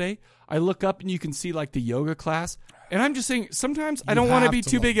basketball today, I look up and you can see like the yoga class, and I'm just saying sometimes I don't want to be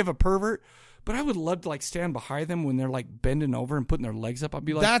too big of a pervert. But I would love to like stand behind them when they're like bending over and putting their legs up. I'd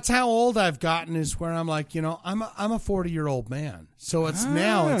be like, that's how old I've gotten, is where I'm like, I'm a 40-year-old man. So it's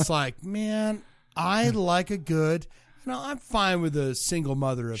now it's like, man, I like a good, I'm fine with a single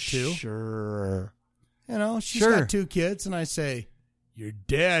mother of two. Sure. She's got 2 kids, and I say, your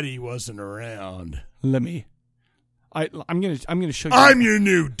daddy wasn't around. I'm gonna show you. I'm your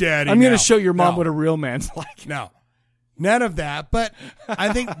new daddy. I'm gonna show your mom what a real man's like. No. None of that, but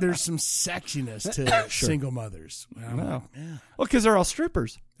I think there's some sexiness to single mothers. Well, because they're all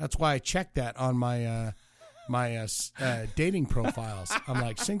strippers. That's why I checked that on my dating profiles. I'm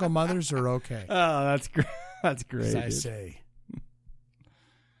like, single mothers are okay. Oh, that's great. That's great. As I say,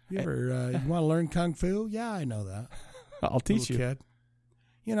 you ever you want to learn kung fu? Yeah, I know that. I'll teach you, kid.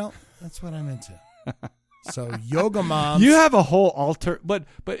 That's what I'm into. So yoga moms. You have a whole altar, but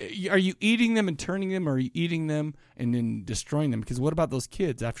are you eating them and turning them, or are you eating them and then destroying them? Because what about those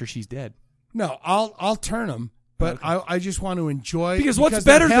kids after she's dead? No, I'll turn them, but I just want to enjoy. Because what's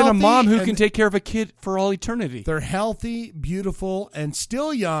better than a mom who can take care of a kid for all eternity? They're healthy, beautiful, and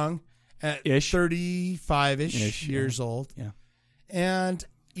still young at 35-ish years old. Yeah, and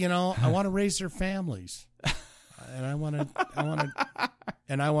I want to raise their families. And I want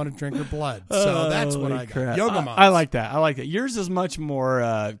to drink her blood. So that's what I got. Crap. Yoga moms. I like that. Yours is much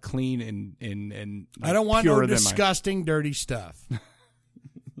more clean and I don't want no disgusting, dirty stuff.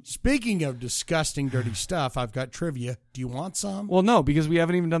 Speaking of disgusting, dirty stuff, I've got trivia. Do you want some? Well, no, because we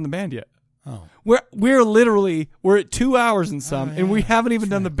haven't even done the band yet. Oh. We're at 2 hours and some, and we haven't even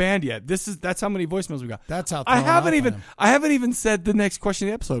done the band yet. That's how many voicemails we got. That's how I haven't even said the next question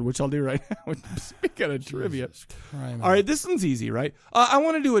of the episode, which I'll do right now. Speaking of trivia. All right, this one's easy, right? I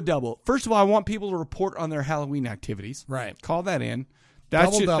want to do a double. First of all, I want people to report on their Halloween activities. Right. Call that in.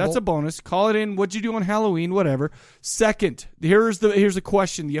 That's a bonus. Call it in. What'd you do on Halloween? Whatever. Second, here's a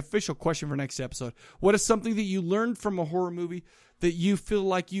question, the official question for next episode. What is something that you learned from a horror movie that you feel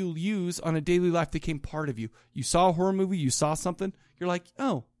like you'll use on a daily life that became part of you? You saw a horror movie, you saw something, you're like,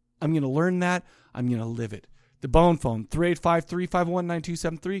 oh, I'm going to learn that, I'm going to live it. The Bone Phone,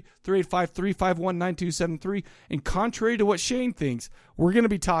 385-351-9273, 385-351-9273. And contrary to what Shane thinks, we're going to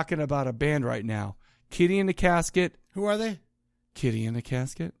be talking about a band right now. Kitty in a Casket. Who are they? Kitty in a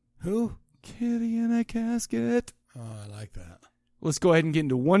Casket. Who? Kitty in a Casket. Oh, I like that. Let's go ahead and get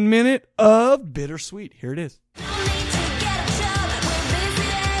into 1 minute of Bittersweet. Here it is.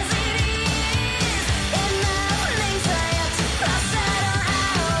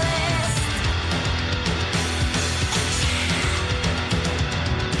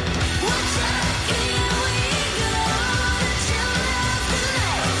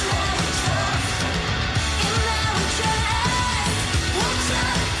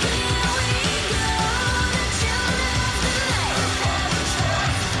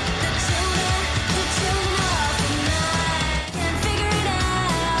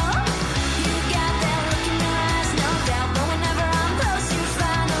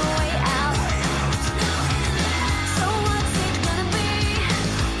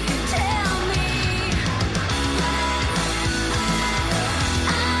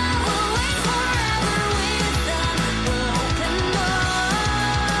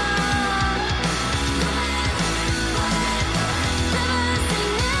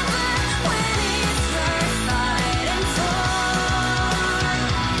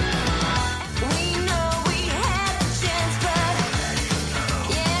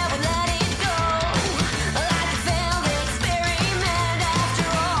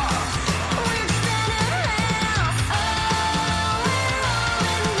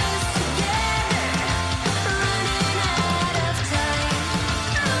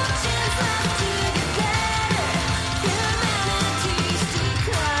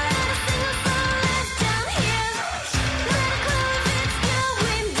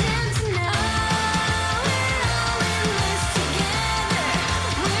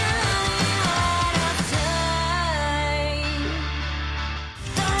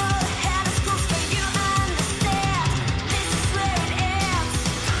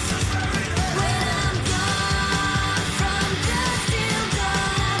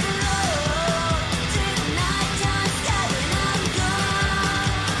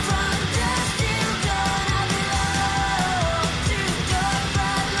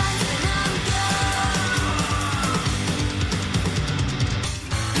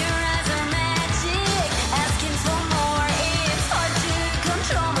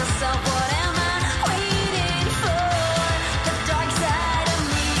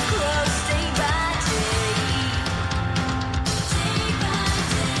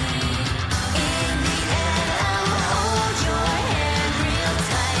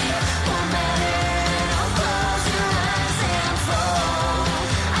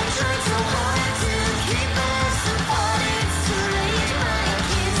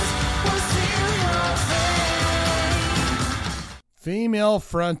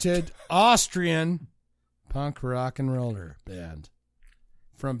 Female-fronted Austrian punk rock and roller band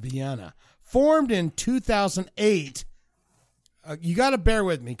from Vienna, formed in 2008. You got to bear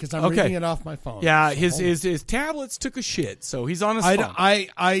with me because I'm reading it off my phone. Yeah, so his tablets took a shit, so he's on his phone.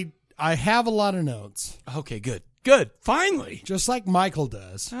 I have a lot of notes. Okay, good. Finally, just like Michael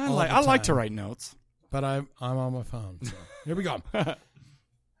does. I like to write notes, but I'm on my phone. So here we go. All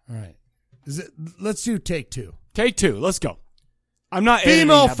right, let's do take two. Take two. Let's go. I'm not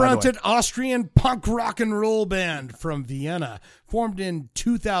female-fronted Austrian punk rock and roll band from Vienna, formed in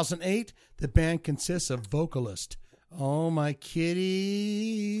 2008. The band consists of vocalist, oh my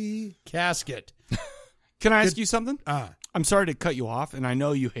kitty, Casket. Can I ask you something? I'm sorry to cut you off, and I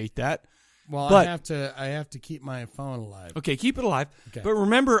know you hate that. Well, but I have to keep my phone alive. Okay, keep it alive. Okay. But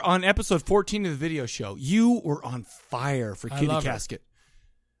remember, on episode 14 of the video show, you were on fire for Kitty Casket.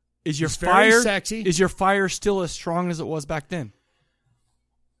 Is your fire sexy? Is your fire still as strong as it was back then?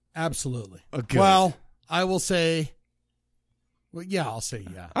 Absolutely. Okay. Well, I will say, I'll say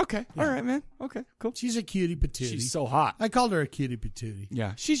yeah. Okay. Yeah. All right, man. Okay, cool. She's a cutie patootie. She's so hot. I called her a cutie patootie.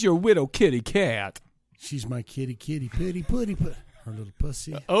 Yeah. She's your widow kitty cat. She's my kitty putty putty put. Her little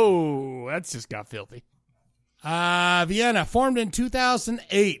pussy. Oh, that's just got filthy. Vienna, formed in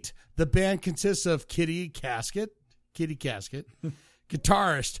 2008. The band consists of Kitty Casket,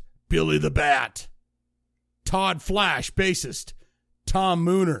 guitarist Billy the Bat, Todd Flash, bassist, Tom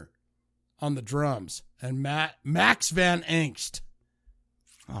Mooner on the drums, and Max Van Angst.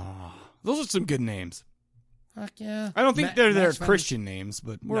 Oh, those are some good names. Heck yeah. I don't think they're their Christian names,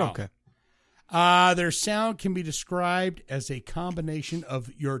 but we're okay. Their sound can be described as a combination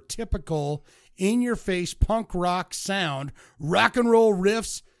of your typical in-your-face punk rock sound, rock and roll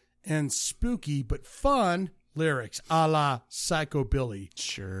riffs, and spooky but fun lyrics, a la Psychobilly.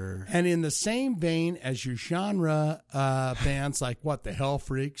 Sure. And in the same vein as your genre bands like the Hell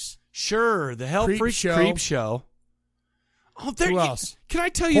Freaks. Sure, the Hell Freaks Creep Show. Oh, who else? Can I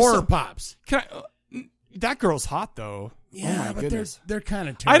tell you Horror something? Pops. that girl's hot though. Yeah, oh my but goodness. they're kind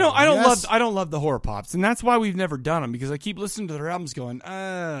of terrible. I don't love the Horror Pops, and that's why we've never done them, because I keep listening to their albums going,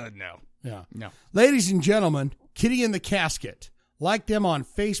 no. Yeah. No. Ladies and gentlemen, Kitty in the Casket. Like them on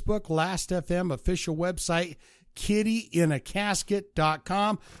Facebook, Last.fm, official website,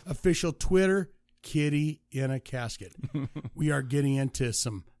 kittyinacasket.com, official Twitter, Kitty in a Casket. We are getting into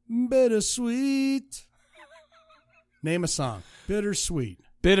some Bittersweet. Name a song. Bittersweet.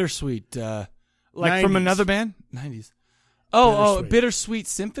 Bittersweet. Like 90s. from another band? 90s. Oh, Bittersweet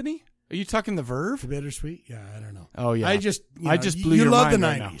Symphony? Are you talking the Verve? The Bittersweet? Yeah, I don't know. Oh, yeah. I just blew you your love mind the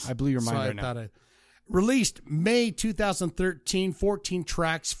right 90s. now. I blew your mind right now. Released May 2013, 14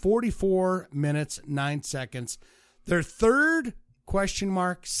 tracks, 44 minutes, 9 seconds. Their third ?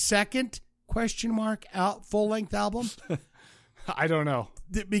 Second ? Out full-length album? I don't know.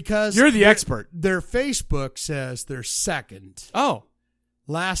 Because you're the expert. Their Facebook says they're second. Oh.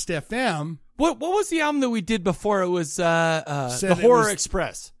 Last.fm. What was the album that we did before? It was the Horror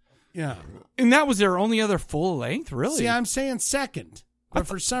Express. Yeah. And that was their only other full length, really? See, I'm saying second. But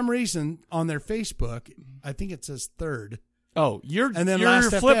for some reason, on their Facebook, I think it says third. Oh, you're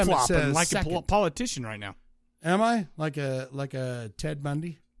flip-flopping like a politician right now. Am I? Like a Ted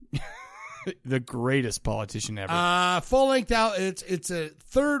Bundy? The greatest politician ever. Full length out. It's a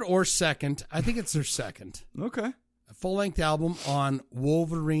third or second. I think it's their second. Okay. A full length album on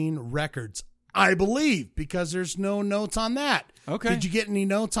Wolverine Records, I believe, because there's no notes on that. Okay. Did you get any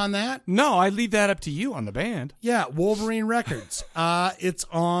notes on that? No, I leave that up to you on the band. Yeah, Wolverine Records. It's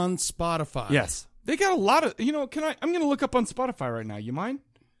on Spotify. Yes. They got a lot of, I'm going to look up on Spotify right now. You mind?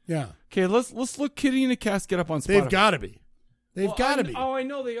 Yeah. Okay, let's look Kitty in a Casket up on Spotify. They've got to be. They've got to be. Oh, I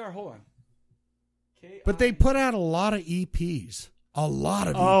know they are. Hold on. But they put out a lot of EPs. A lot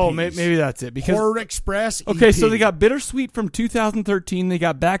of EPs. Oh, maybe that's it. Because Horror Express Okay, EP. so they got Bittersweet from 2013. They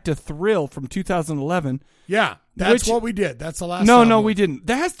got Back to Thrill from 2011. Yeah, that's what we did. That's the last No, album. no, we didn't.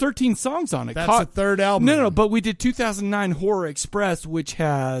 That has 13 songs on it. That's the third album. No, but we did 2009 Horror Express, which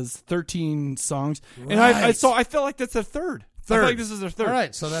has 13 songs. Right. And I feel like that's a third. I feel like this is their third. All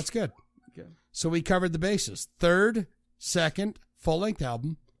right, so that's good. Okay. So we covered the bases. Third, second, full-length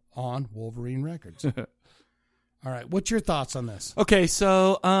album on Wolverine Records. All right, what's your thoughts on this? Okay,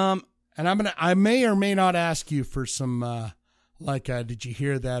 so and I may or may not ask you for some did you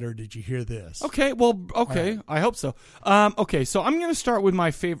hear that or did you hear this? Okay, well, okay, right. I hope so. Okay, so I'm going to start with my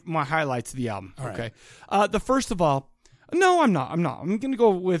highlights of the album. All okay, the first of all, no, I'm not. I'm going to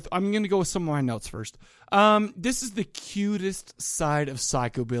go with some of my notes first. This is the cutest side of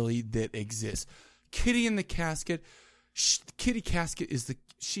Psychobilly that exists. Kitty in the Casket. Kitty Casket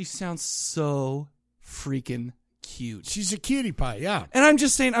she sounds so freaking cute. She's a cutie pie, yeah. And I'm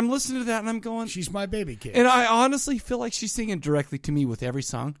just saying, I'm listening to that and I'm going, she's my baby kid. And I honestly feel like she's singing directly to me with every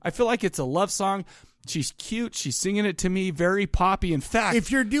song. I feel like it's a love song. She's cute. She's singing it to me, very poppy. In fact, if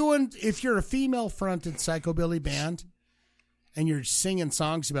you're a female fronted Psychobilly band and you're singing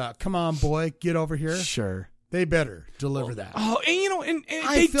songs about, come on boy, get over here. Sure. They better deliver that. Oh, and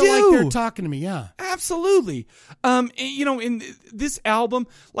I they feel do. like they're talking to me, yeah. Absolutely. In this album,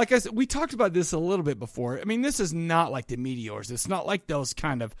 like I said, we talked about this a little bit before. I mean, this is not like the Meteors. It's not like those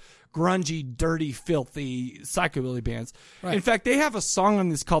kind of grungy, dirty, filthy Psychobilly bands. Right. In fact, they have a song on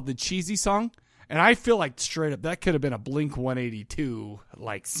this called the Cheesy Song. And I feel like straight up that could have been a Blink 182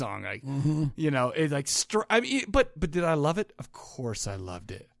 like song. Like, it's like, but did I love it? Of course I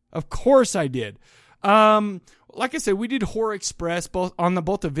loved it. Of course I did. Like I said, we did Horror Express both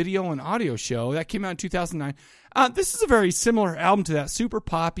the video and audio show that came out in 2009. This is a very similar album to that. Super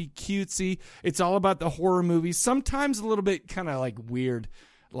poppy, cutesy. It's all about the horror movies. Sometimes a little bit kind of like weird.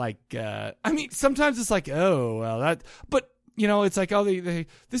 Like, sometimes it's like, oh, well, that, but it's like, oh,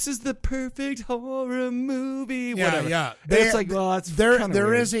 this is the perfect horror movie. Whatever. Yeah. It's like, well, it's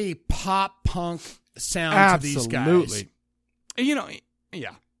there is a pop punk sound to these guys. Absolutely.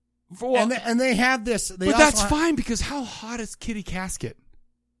 Yeah. And they have this. But that's fine because how hot is Kitty Casket?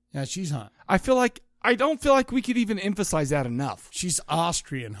 Yeah, she's hot. I don't feel like we could even emphasize that enough. She's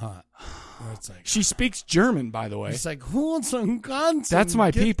Austrian hot. She speaks German, by the way. It's like, Ganzen. That's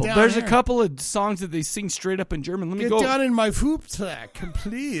my Get people. down There's here. a couple of songs that they sing straight up in German. Let me Get go. down in my hoop sack,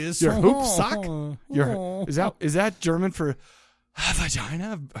 please. Your hoop sack? Is that German for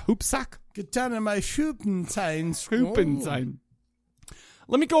vagina? Hoop sack? Get down in my Hoopenstein. Hoopenstein.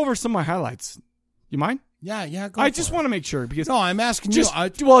 Let me go over some of my highlights. You mind? Yeah. I just want to make sure because I'm asking you.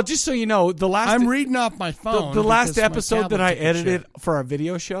 Just so you know, I'm reading off my phone. The last because my episode that I tablet took a edited shit. for our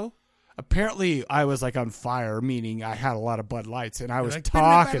video show, apparently I was like on fire, meaning I had a lot of Bud Lights and I was like,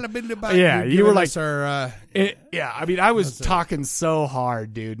 talking. You're You were giving like, us our, I mean, I was talking so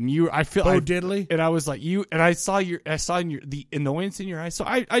hard, dude, and I feel Bo Diddley, and I was like and I saw the annoyance in your eyes. So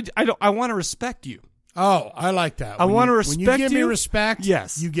I want to respect you. Oh, I like that. I want to respect you. When you give me respect,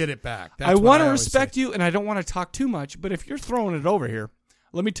 yes, you get it back. That's I what want to always respect say. you, and I don't want to talk too much. But if you're throwing it over here,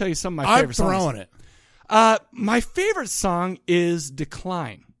 let me tell you some of my favorite songs. I'm throwing it. My favorite song is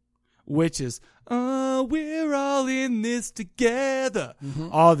Decline, which is we're all in this together.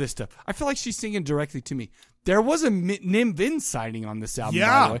 All this stuff. I feel like she's singing directly to me. There was a Nim Vin sighting on this album,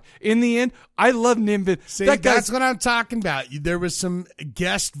 by the way. In the end, I love Nim Vin. See, that's what I'm talking about. There was some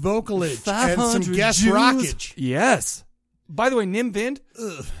guest vocalage and some guest rockage. Yes. By the way, Nim Vind,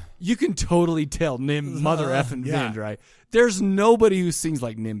 you can totally tell Nim mother effing Vind, right? There's nobody who sings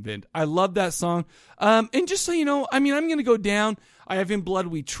like Nim Vind. I love that song. And just so you know, I mean, I'm going to go down. I have In Blood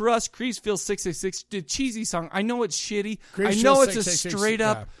We Trust, Creasfield 666, the cheesy song. I know it's shitty. I know it's a straight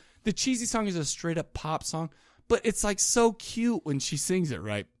up... The cheesy song is a straight up pop song, but it's like so cute when she sings it,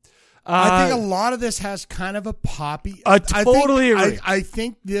 right? I think a lot of this has kind of a poppy. I totally agree. I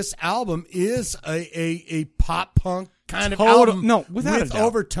think this album is a pop punk kind of album. No, without with a doubt.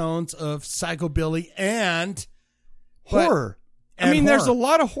 overtones of psychobilly and horror. There's a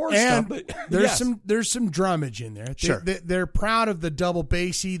lot of horror stuff, but there's some drummage in there. Sure. They're proud of the double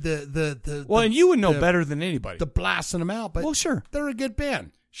bassy, and you would know better than anybody. The blasting them out, but sure, they're a good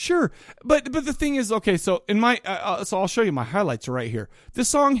band. Sure, but the thing is, okay, so in my so I'll show you my highlights right here. This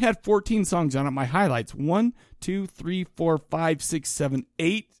song had 14 songs on it. My highlights 1, 2, 3, 4, 5, 6, 7,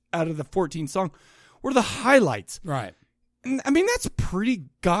 8 out of the 14 songs were the highlights. Right. And, I mean, that's pretty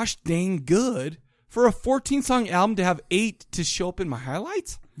gosh dang good for a 14 song album to have 8 to show up in my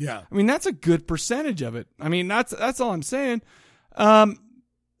highlights. Yeah, I mean that's a good percentage of it. I mean that's all I'm saying. I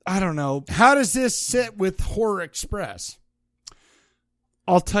don't know. How does this sit with Horror Express?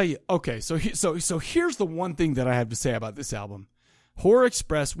 I'll tell you. Okay, so here's the one thing that I have to say about this album. Horror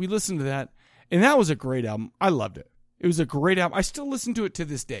Express, we listened to that, and that was a great album. I loved it. It was a great album. I still listen to it to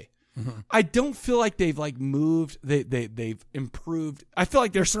this day. Mm-hmm. I don't feel like they've moved. They've improved. I feel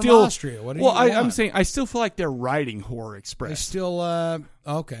like they're from still Austria. What do you want? I'm saying I still feel like they're riding Horror Express. They're still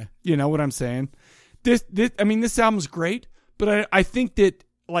okay. You know what I'm saying? This album's great, but I think that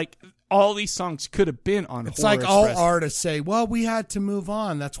all these songs could have been on It's Horror like all Express. artists say, well, we had to move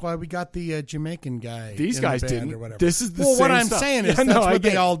on. That's why we got the Jamaican guy. These in guys the band didn't. or whatever. This is the well, same what I'm stuff. saying is Yeah, that's no, I what get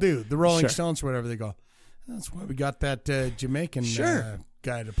they it. all do. The Rolling Sure. Stones or whatever, they go, that's why we got that Jamaican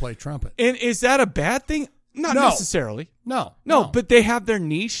guy to play trumpet. And is that a bad thing? Not No. necessarily. No. But they have their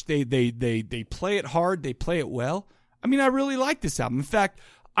niche. They play it hard. They play it well. I mean, I really like this album. In fact,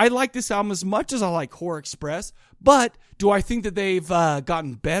 I like this album as much as I like Horror Express. But do I think that they've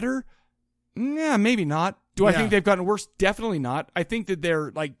gotten better? Yeah, maybe not. Do I Yeah. think they've gotten worse? Definitely not. I think that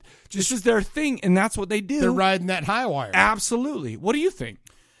they're this is their thing, and that's what they do. They're riding that high wire. Absolutely. What do you think?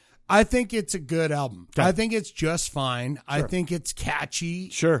 I think it's a good album. Okay. I think it's just fine. I Sure. think it's catchy.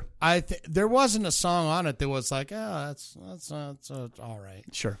 Sure. There wasn't a song on it that was like, that's all right.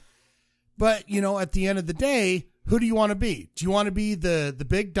 Sure. But, at the end of the day, who do you want to be? Do you want to be the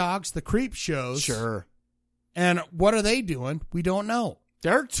big dogs, the creep shows? Sure. And what are they doing? We don't know.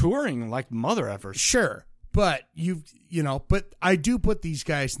 They're touring like mother effers. Sure. But but I do put these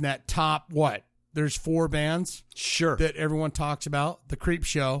guys in that top, what? There's 4 bands. Sure. That everyone talks about. The Creep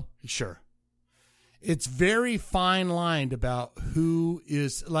Show. Sure. It's very fine lined about who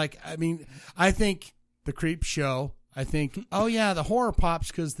is I think the Creep Show, I think, oh yeah, the Horror Pops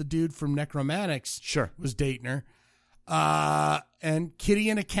because the dude from Necromantics was dating her. And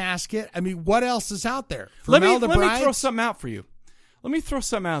Kitty in a Casket. I mean, what else is out there? Let me throw something out for you. Let me throw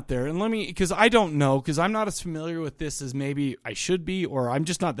something out there, and because I don't know, because I'm not as familiar with this as maybe I should be, or I'm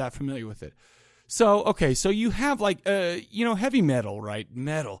just not that familiar with it. So, okay, so you have heavy metal, right?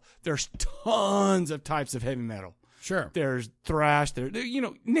 Metal. There's tons of types of heavy metal. Sure. There's thrash.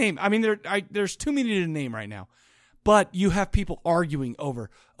 Name. I mean, there's too many to name right now. But you have people arguing over,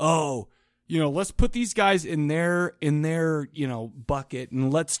 let's put these guys in their bucket,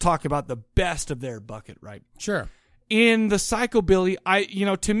 and let's talk about the best of their bucket, right? Sure. In the psychobilly,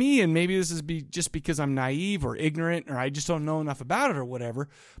 to me, and maybe this is just because I'm naive or ignorant or I just don't know enough about it or whatever,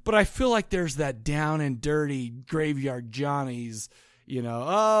 but I feel like there's that down and dirty Graveyard Johnny's,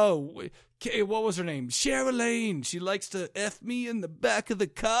 what was her name? Cheryl. She likes to F me in the back of the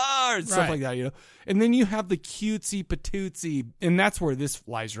car and stuff like that, And then you have the cutesy patootsy, and that's where this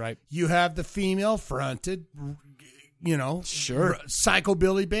lies, right? You have the female fronted, sure,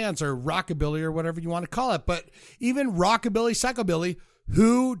 psychobilly bands or rockabilly or whatever you want to call it. But even rockabilly, psychobilly,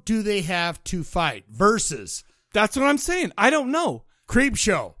 who do they have to fight versus? That's what I'm saying. I don't know. Creep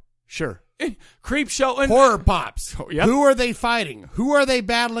Show. Sure. Creep Show and Horror Pops. Oh, yep. Who are they fighting? Who are they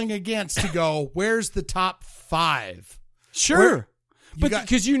battling against to go, where's the top 5? Sure. But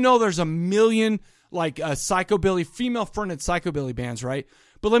because there's a million psychobilly, female fronted psychobilly bands, right?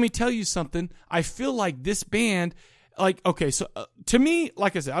 But let me tell you something. I feel like this band, to me,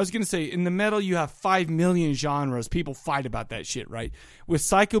 like I said, I was going to say in the metal, you have 5 million genres. People fight about that shit, right? With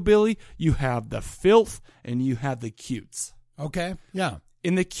psychobilly, you have the filth and you have the cutes. Okay. Yeah.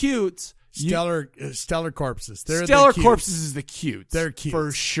 In the cutes, Stellar Corpses. Stellar Corpses is the cute. They're cute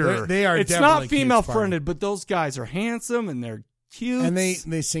for sure. They are. It's not female fronted, but those guys are handsome and they're cute. And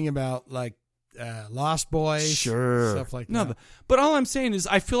they sing about Lost Boys, sure, stuff like that. No, but all I'm saying is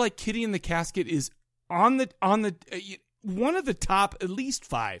I feel like Kitty in the Casket is on the one of the top at least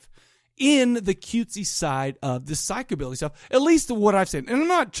 5 in the cutesy side of the psychobilly stuff. At least what I've said.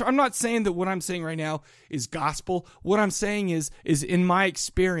 And I'm not saying that what I'm saying right now is gospel. What I'm saying is in my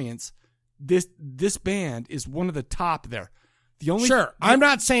experience, this band is one of the top there. I'm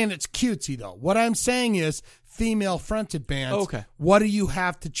not saying it's cutesy though. What I'm saying is female fronted bands. Okay. What do you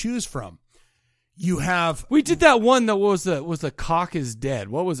have to choose from? We did that one that was the Cock is Dead.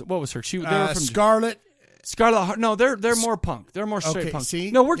 What was her? They were from Scarlet. No, they're more punk. They're more straight punk. See?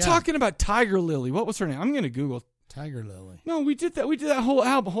 No, we're talking about Tiger Lily. What was her name? I'm going to Google Tiger Lily. No, we did that. We did that whole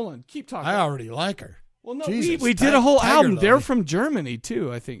album. Hold on, keep talking. I already like her. Well, no, Jesus, we did a whole Tiger album. Lily. They're from Germany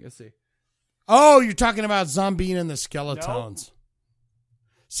too, I think. Let's see. Oh, you're talking about Zombie and the Skeletons. No.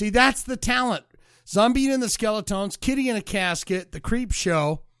 See, that's the talent. Zombie and the Skeletons, Kitty in a Casket, The Creep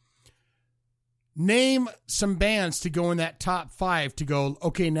Show. Name some bands to go in that top 5 to go,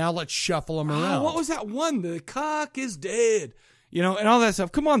 okay, now let's shuffle them around. What was that one? The Cock is Dead. And all that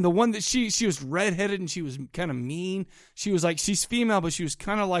stuff. Come on, the one that she was redheaded and she was kind of mean. She was she's female, but she was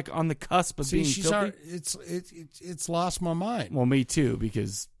kind of on the cusp of being filthy. It's lost my mind. Well, me too,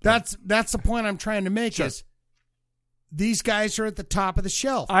 because that's the point I'm trying to make is these guys are at the top of the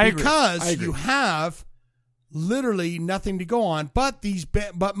shelf. I agree. Because you have literally nothing to go on, but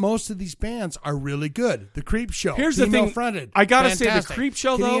most of these bands are really good. The Creep Show. Here's the thing. Fronted, I gotta say, the fantastic. Creep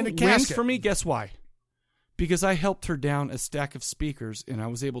Show Kitty though in a wins Casket. for me. Guess why? Because I helped her down a stack of speakers and I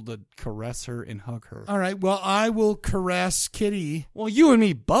was able to caress her and hug her. All right. Well, I will caress Kitty. Well, you and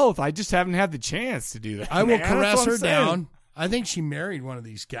me both. I just haven't had the chance to do that. I will caress her down. I think she married one of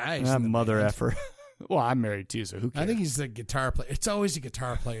these guys. Mother effer. Well, I'm married too, so who cares? I think he's the guitar player. It's always a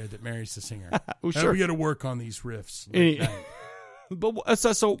guitar player that marries the singer. Well, sure. We got to work on these riffs. But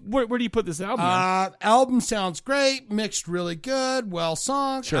so where do you put this album? Album sounds great, mixed really good, well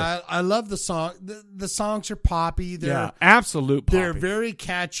sung. Sure. I love the song. The songs are poppy. They're absolute poppy. They're very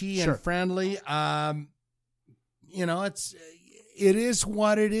catchy and friendly. It is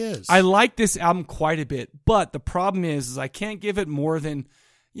what it is. I like this album quite a bit, but the problem is I can't give it more than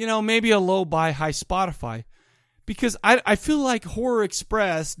maybe a low buy, high Spotify, because I feel like Horror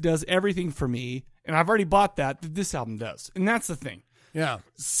Express does everything for me. And I've already bought that this album does. And that's the thing. Yeah.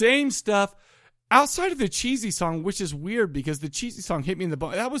 Same stuff. Outside of the cheesy song, which is weird because the cheesy song hit me in the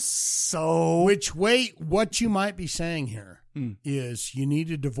bone. That was so... What you might be saying here is you need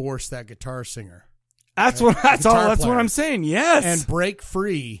to divorce that guitar singer. That's what I'm saying. Yes. And break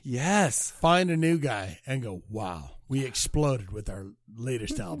free. Yes. Find a new guy and go, wow, we exploded with our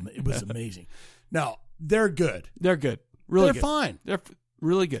latest album. It was amazing. No, they're good. They're good. Really they're good. Fine. They're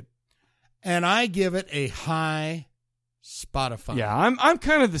really good. And I give it a high Spotify. Yeah, I'm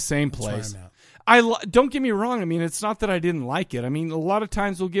kind of the same place. Don't get me wrong. I mean, it's not that I didn't like it. I mean, a lot of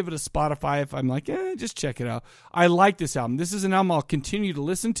times we'll give it a Spotify if I'm like, just check it out. I like this album. This is an album I'll continue to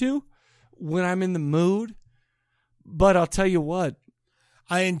listen to when I'm in the mood. But I'll tell you what.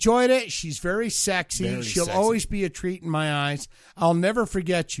 I enjoyed it. She's very sexy. She'll always be a treat in my eyes. I'll never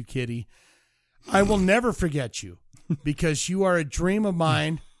forget you, Kitty. I will never forget you because you are a dream of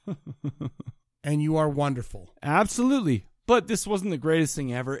mine. And you are wonderful. Absolutely. but this wasn't the greatest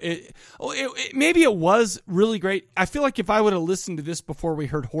thing ever. Maybe it was really great. I feel like if I would have listened to this before we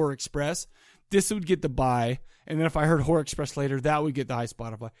heard Horror Express, this would get the buy. And then if I heard Horror Express later, that would get the high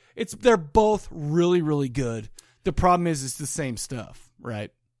Spotify. They're both really, really good. The problem is it's the same stuff,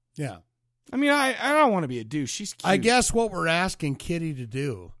 right? Yeah. I mean, I don't want to be a douche. She's cute. I guess what we're asking Kitty to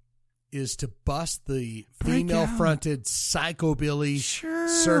do is to bust the female-fronted psychobilly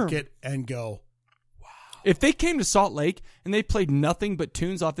circuit and go, wow. If they came to Salt Lake and they played nothing but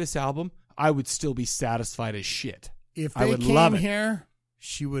tunes off this album, I would still be satisfied as shit. If I they would came love it. here,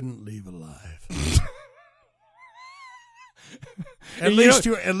 she wouldn't leave alive. At You least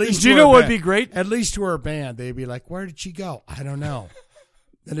know- to do you know her what'd band. be great? At least to her band, they'd be like, "Where did she go? I don't know."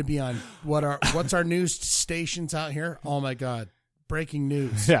 Then it'd be on what's our news stations out here? Oh my God, breaking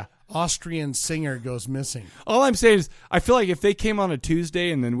news! Yeah. Austrian singer goes missing. All I'm saying is, I feel like if they came on a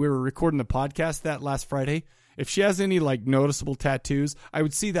Tuesday and then we were recording the podcast that last Friday, if she has any like noticeable tattoos, I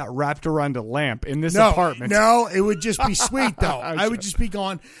would see that wrapped around a lamp in this apartment. No, it would just be sweet though. I'm I sure. would just be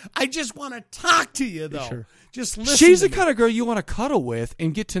going, I just want to talk to you though. Sure. Just listen. She's to the kind of girl you want to cuddle with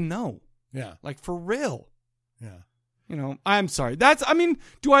and get to know. Yeah. Like for real. Yeah. You know, I'm sorry.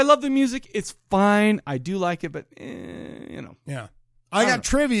 Do I love the music? It's fine. I do like it, but, you know. Yeah. I got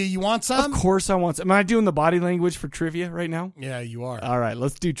trivia. You want some? Of course I want some. Am I doing the body language for trivia right now? Yeah, you are. All right,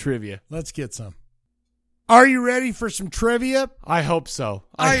 let's do trivia. Let's get some. Are you ready for some trivia? I hope so.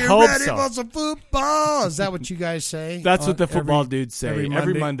 Are you hope ready so. for some football? Is that what you guys say? That's what the every- football dudes say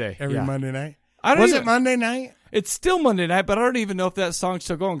every Monday. Every Yeah. Monday night? I don't Was even- it Monday night? It's still Monday night, but I don't even know if that song's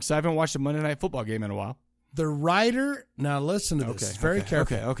still going because I haven't watched a Monday Night Football game in a while. The writer, now listen to this, very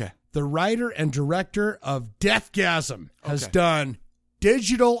careful. Okay. The writer and director of Deathgasm has done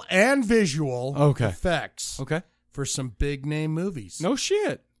digital and visual effects for some big name movies. No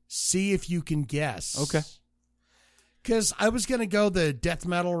shit. See if you can guess. Okay. Because I was going to go the death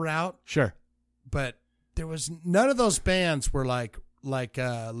metal route. Sure. But there was none of those bands were like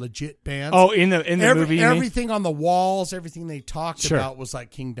legit bands. Oh, in the movie, you mean? everything on the walls, everything they talked Sure. about was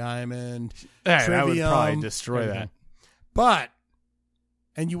like King Diamond. Yeah, that would Trivium, probably destroy everything. that.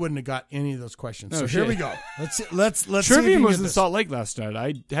 And you wouldn't have got any of those questions. No So shit. here we go. Let's see if you Trivium can was get in this. Salt Lake last night.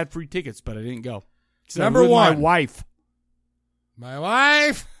 I had free tickets, but I didn't go. So Number I'm with one. my wife. My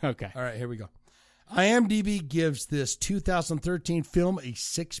wife. Okay. All right, here we go. IMDb gives this 2013 film a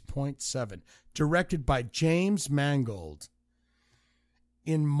 6.7, directed by James Mangold.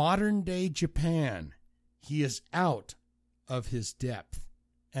 In modern-day Japan, he is out of his depth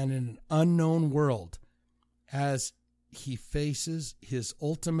and in an unknown world as he faces his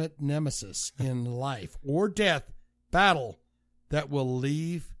ultimate nemesis in life or death battle that will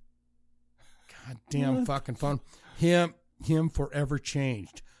leave goddamn fucking phone him forever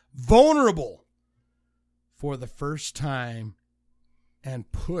changed, vulnerable for the first time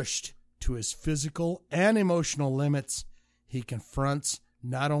and pushed to his physical and emotional limits. He confronts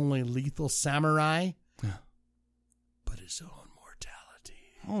not only lethal samurai but his own mortality.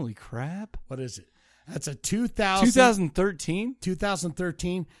 Holy crap. What is it? That's a 2013?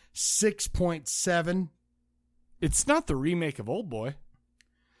 2013, 6.7. It's not the remake of Old Boy.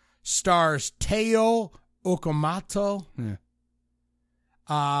 Stars Teo Okamoto.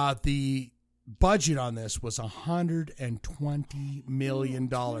 Yeah. The budget on this was $120 million.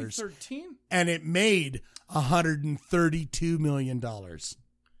 2013? And it made $132 million.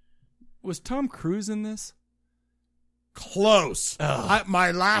 Was Tom Cruise in this? Close.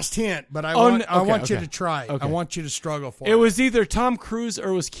 My last hint, but I want you to try. I want you to struggle for it. It was either Tom Cruise or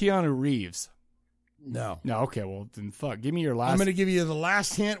it was Keanu Reeves. No. No, okay, well, then fuck. Give me your last. I'm going to give you the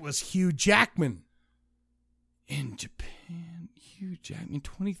last hint was Hugh Jackman. In Japan, Hugh Jackman,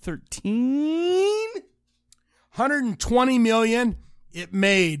 2013? $120 million it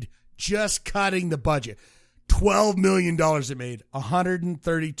made just cutting the budget. $12 million it made.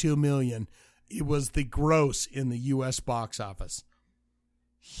 $132 million. It was the gross in the U.S. box office.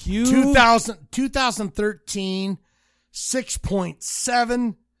 2013,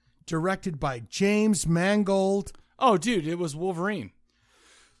 6.7, directed by James Mangold. Oh, dude, it was Wolverine.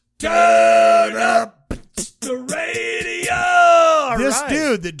 Turn up the radio. This right.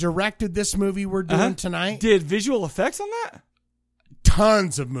 dude that directed this movie we're doing tonight did visual effects on that?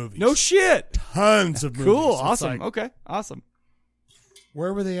 Tons of movies. No shit. Tons of movies. Cool. It's Awesome. like, Okay. Awesome.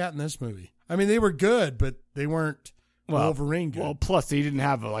 where were they at in this movie? I mean, they were good, but they weren't Wolverine good. Well, plus they didn't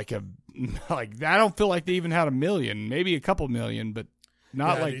have I don't feel like they even had $1 million, maybe a couple million, but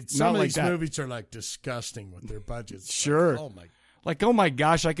not Yeah, like dude, some not of like these that. movies are like disgusting with their budgets. Sure. Like, oh my my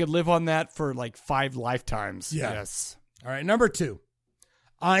gosh, I could live on that for like 5 lifetimes. Yeah. Yes. All right, number 2.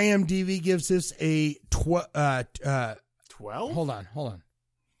 IMDb gives this a 12. 12? Hold on. What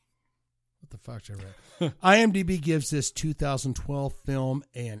the fuck's I read? IMDb gives this 2012 film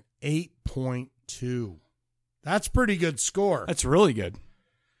an 8.2. That's pretty good score. That's really good.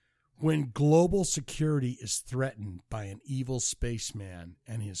 When global security is threatened by an evil spaceman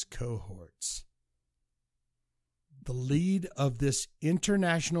and his cohorts, the lead of this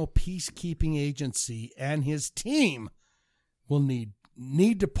international peacekeeping agency and his team will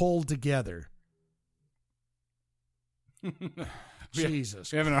need to pull together.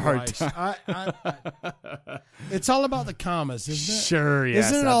 Jesus, we're having a hard Christ. time. It's all about the commas, isn't it? Sure,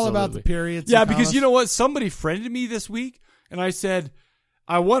 yes. Isn't it all about the periods? Yeah, and because commas? you know what? Somebody friended me this week, and I said,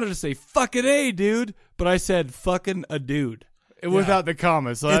 I wanted to say fucking A, dude, but I said fucking a dude without the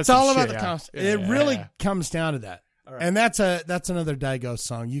commas. So It's that's all some about shit, the yeah. commas. Yeah, It yeah, really yeah. comes down to that. right. And that's another Daigos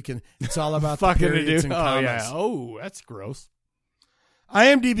song. It's all about the Fucking a periods dude. and Oh, commas. yeah. Oh, that's gross.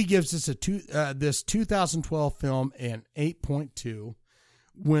 IMDb gives this this 2012 film an 8.2.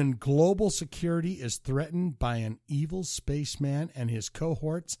 When global security is threatened by an evil spaceman and his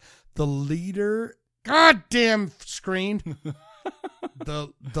cohorts, the leader, goddamn screen,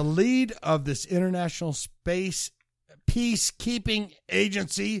 the lead of this international space peacekeeping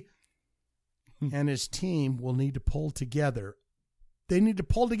agency and his team will need to pull together. They need to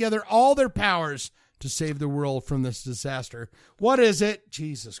pull together all their powers to save the world from this disaster. What is it?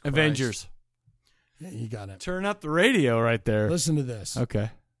 Jesus Christ. Avengers. Yeah, you got it. Turn up the radio right there. Listen to this. Okay.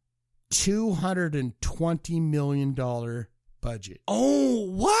 $220 million budget. Oh,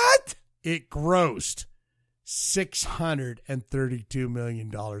 what? It grossed $632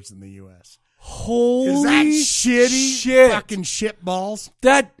 million in the U.S. Holy Is that shitty? shit. Fucking shitballs.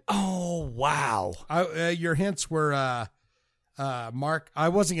 Oh, wow. Your hints were Mark. I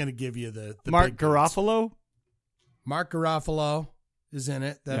wasn't going to give you the Mark big hints. Garofalo? Mark Garofalo is in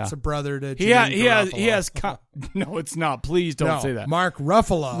it. That's Yeah. a brother to He Janine has Garofalo. no, it's not. Please don't No, say that. Mark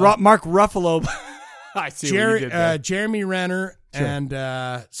Ruffalo. Mark Ruffalo. I see what you did there. Jeremy Renner Sure.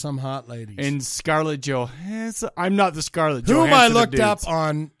 and some hot ladies. And Scarlett Johansson. I'm not the Scarlett Whom Johansson I of looked up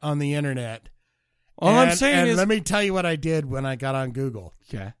dudes. on the internet. All I'm saying and is, let me tell you what I did when I got on Google.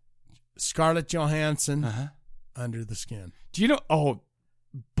 Okay. Scarlett Johansson, Under the Skin. Do you know? Oh,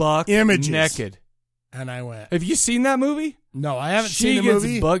 buck Images. naked. And I went. Have you seen that movie? No, I haven't She seen the gets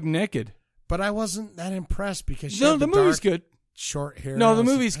movie. buck naked. But I wasn't that impressed because she No, had the movie's dark, good. short hair. No, and the I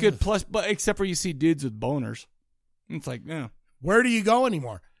was movie's like, good. "Ugh." Plus, but except for you see dudes with boners. It's like, no. Where do you go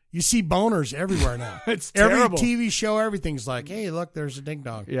anymore? You see boners everywhere now. It's every terrible. TV show, everything's like, hey, look, there's a ding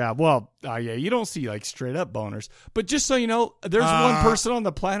dong. Yeah, well, yeah, you don't see like straight up boners. But just so you know, there's one person on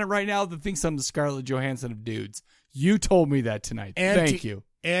the planet right now that thinks I'm the Scarlett Johansson of dudes. You told me that tonight. Thank you.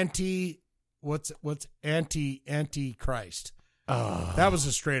 What's Antichrist? That was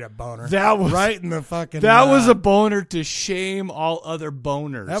a straight up boner. That was right in the fucking. That was a boner to shame all other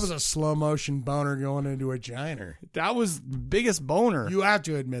boners. That was a slow motion boner going into a vagina. That was the biggest boner. You have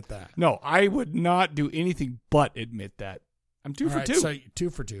to admit that. No, I would not do anything but admit that. I'm 2 All for right, 2. So 2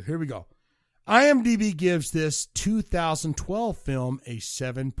 for 2. Here we go. IMDb gives this 2012 film a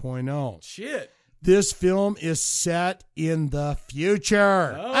 7.0. Shit. This film is set in the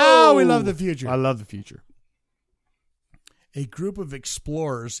future. Oh, we love the future. I love the future. A group of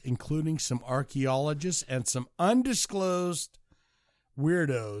explorers, including some archaeologists and some undisclosed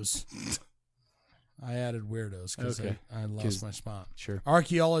weirdos. I added weirdos because Okay. I lost my spot. Sure.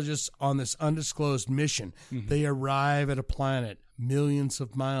 Archaeologists on this undisclosed mission. Mhm. They arrive at a planet millions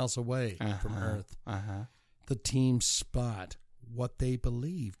of miles away from Earth. The team spot what they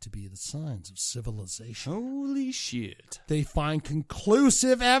believe to be the signs of civilization. Holy shit. They find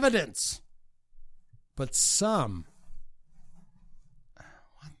conclusive evidence. But some...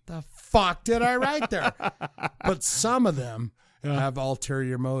 What the fuck did I write there? But some of them have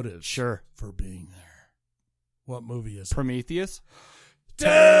ulterior motives. Sure. For being there. What movie is it? Prometheus?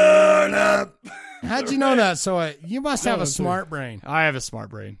 Turn up. How'd you know that? So you must have a smart brain. I have a smart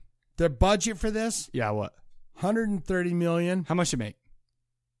brain. The budget for this? Yeah, what? $130 million. How much it make?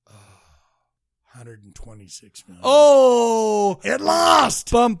 $126 million. Oh! It lost!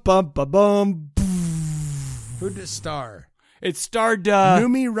 Bum, bum, ba, bum. Who did it star? It starred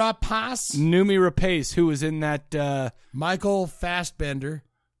Noomi Rapace, who was in that Michael Fassbender.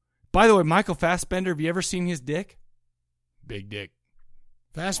 By the way, Michael Fassbender, have you ever seen his dick? Big dick.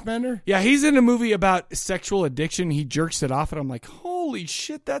 Fassbender? Yeah, he's in a movie about sexual addiction. He jerks it off, and I'm like, holy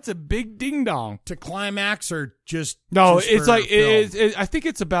shit, that's a big ding dong. To climax or just No, just it's for like film? I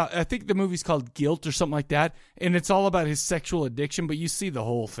think the movie's called Guilt or something like that, and it's all about his sexual addiction. But you see the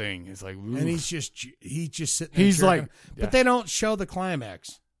whole thing. It's like, oof. And he's just sitting there. He's jerking. like, but they don't show the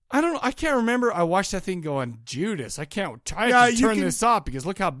climax. I don't know. I can't remember. I watched that thing going, Judas, I can't to turn this off because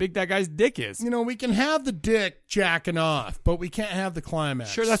look how big that guy's dick is. You know, we can have the dick jacking off, but we can't have the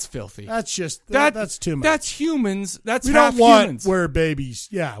climax. Sure, that's filthy. That's just that's too much. That's humans. That's we half don't want humans. where babies.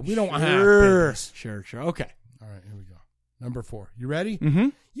 Yeah, we don't have babies. Sure. Okay. All right, here we go. Number 4. You ready? Mm-hmm.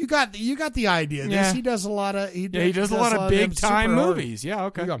 You got the idea. Yeah. He does a lot of he does a lot of big time movies. Yeah.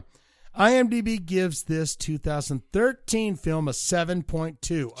 Okay. Here we go. IMDb gives this 2013 film a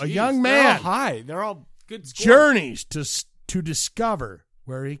 7.2. A young man they're all high. They're all good scores. Journeys to discover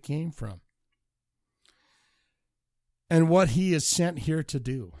where he came from and what he is sent here to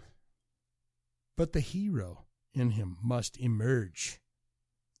do. But the hero in him must emerge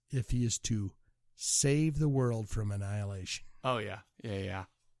if he is to save the world from annihilation. Oh, yeah.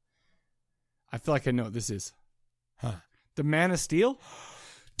 I feel like I know what this is. Huh. The Man of Steel?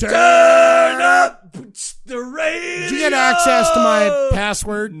 Turn up the radio. Did you get access to my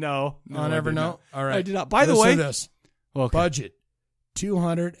password? No. On Evernote? All right. I did not. By the way, this. Okay. Budget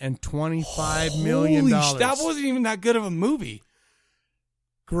 $225 million. That wasn't even that good of a movie.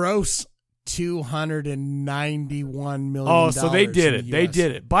 Gross $291 million. Oh, so they did it. They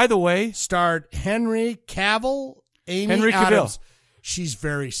did it. By the way, starred Henry Cavill, Henry Cavill. Adams. She's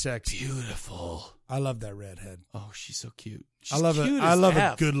very sexy. Beautiful. I love that redhead. Oh, she's so cute. I love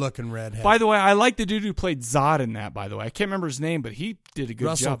a good-looking redhead. By the way, I like the dude who played Zod in that. By the way, I can't remember his name, but he did a good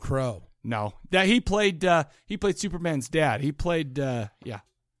Russell job. Crowe. No, that he played Superman's dad. He played I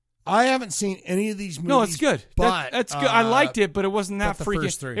haven't seen any of these movies. No, it's good. But that's good. I liked it, but it wasn't that but the first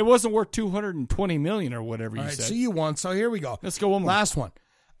freaking. three. It wasn't worth $220 million or whatever you said. So you won. So here we go. Let's go one more. Last one.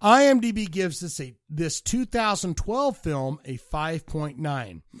 IMDb gives this 2012 film a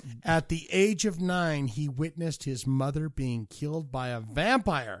 5.9. At the age of 9, he witnessed his mother being killed by a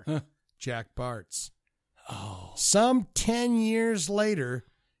vampire, Jack Bartz. Oh. Some 10 years later,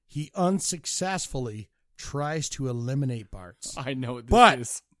 he unsuccessfully tries to eliminate Bartz. I know what this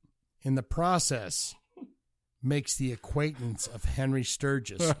is. In the process, makes the acquaintance of Henry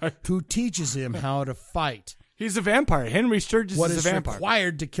Sturgis, who teaches him how to fight. He's a vampire. Henry Sturgis What is a vampire.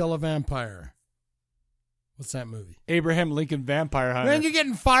 required to kill a vampire? What's that movie? Abraham Lincoln Vampire Hunter. Man, you're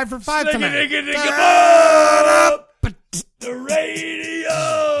getting 5 for 5 tonight. The radio.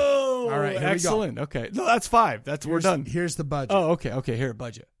 All right, here excellent. We go. Okay, no, that's 5. We're done. Here's the budget. Oh, okay. Here,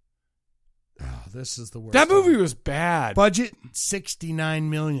 budget. Oh, this is the worst. That movie was bad. Budget $69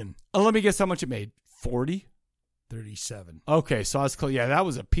 million. Let me guess how much it made. 40. 37. Okay, so I was close. Yeah, that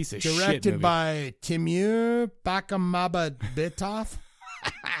was a piece of shit movie. Directed by Timur Bekmambetov.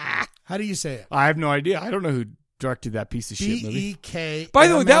 How do you say it? I have no idea. I don't know who directed that piece of shit movie. B-E-K. By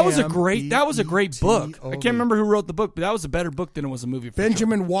the way, that was a great book. I can't remember who wrote the book, but that was a better book than it was a movie.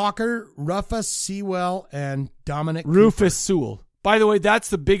 Benjamin Walker, Rufus Sewell, and Dominic Rufus Sewell. By the way, that's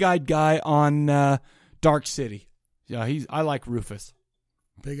the big-eyed guy on Dark City. Yeah, I like Rufus.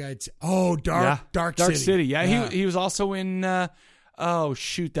 Big-eyed. Oh, Dark City. Yeah, he was also in. That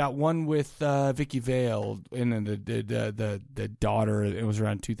one with Vicky Vale and then the daughter. It was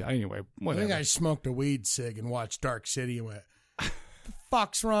around 2000. Anyway, whatever. I think I smoked a weed cig and watched Dark City and went, "The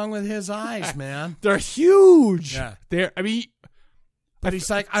fuck's wrong with his eyes, man? They're huge. Yeah, But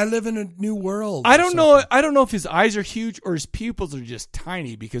he's like, I live in a new world. I don't know. I don't know if his eyes are huge or his pupils are just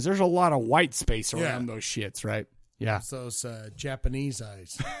tiny because there's a lot of white space around those shits, right? Yeah, it's those Japanese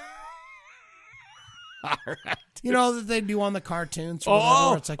eyes. All right. You know that they do on the cartoons. Or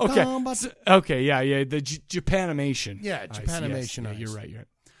whatever, it's like, okay, okay, yeah, the Japanimation. Yeah, Japanimation. Yes. Yeah, you're right.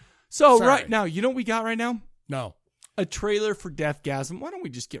 So right now, you know what we got right now? No, a trailer for Deathgasm. Why don't we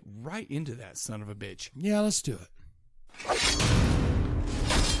just get right into that son of a bitch? Yeah, let's do it.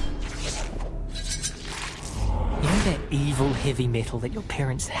 You know that evil heavy metal that your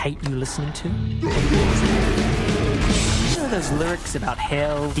parents hate you listening to? You know those lyrics about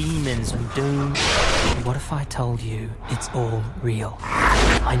hell, demons, and doom? What if I told you it's all real?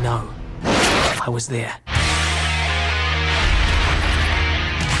 I know. I was there.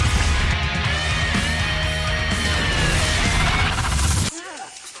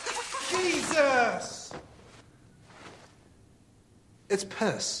 Jesus! It's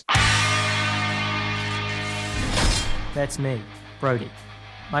piss. That's me, Brody.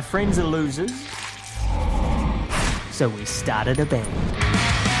 My friends are losers, so we started a band.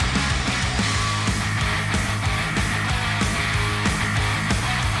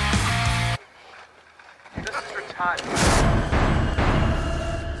 This is for Todd.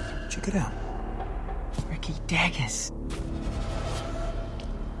 Check it out. Ricky Daggers.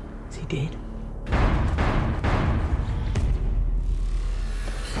 Is he dead?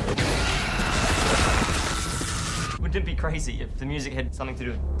 When Wouldn't it be crazy if the music had something to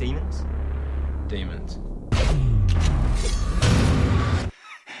do with demons? Demons.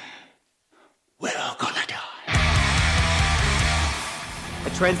 We're all gonna die. I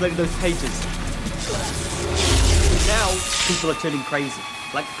translated those pages. Now, people are turning crazy.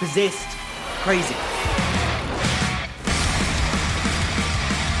 Like possessed crazy.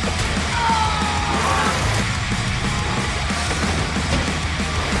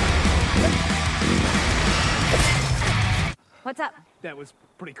 What's up? That was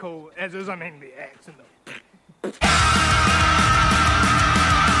pretty cool. As is, I mean, the axe and the...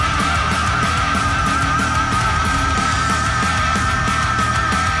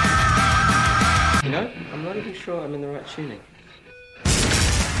 You know, I'm not even sure I'm in the right tuning.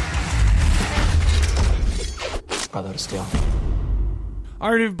 Brother to steal.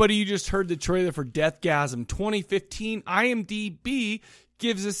 All right, everybody, you just heard the trailer for Deathgasm 2015. IMDb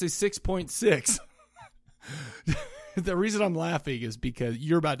gives us a 6.6. The reason I'm laughing is because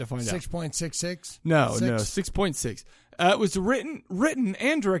you're about to find out. 6.66? No, 6.6. It was written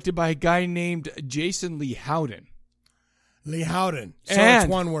and directed by a guy named Jason Lee Howden. Lee Howden. So And-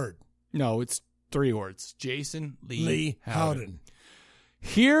 it's one word. No, it's 3 words. Jason Lee Howden.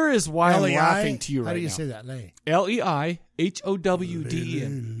 Here is why I'm L-E-I? laughing to you right now. How do you say that? Lay. Leihowden.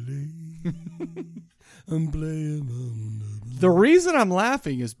 The reason I'm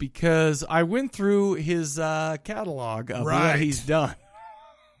laughing is because I went through his catalog of what he's done.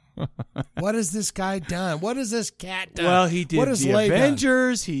 What has this guy done? What has this cat done? Well, he did What has the Lay done?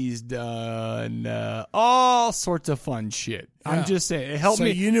 Avengers. He's done all sorts of fun shit. Yeah. I'm just saying, it helped So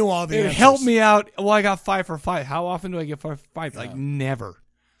me. you knew all the It answers. helped me out. Well, I got 5 for 5. How often do I get 5 for 5? Like never.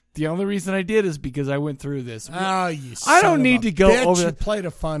 The only reason I did is because I went through this. Oh, you I son don't of need a to go bitch, over you that. played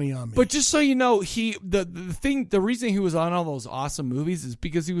a funny on me. But just so you know, the reason he was on all those awesome movies is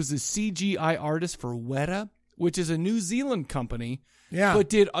because he was a CGI artist for Weta, which is a New Zealand company. Yeah.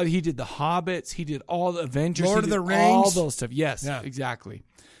 But he did the Hobbits, he did all the Avengers, Lord he of did the Rings. all those stuff. Yes, Yeah. exactly.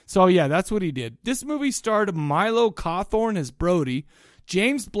 So yeah, that's what he did. This movie starred Milo Cawthorn as Brody,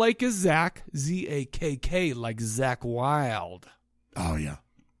 James Blake as Zach, Z-A-K-K, like Zach Wilde. Oh yeah.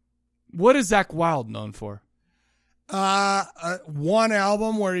 What is Zach Wilde known for? One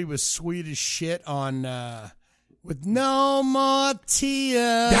album where he was sweet as shit on with No More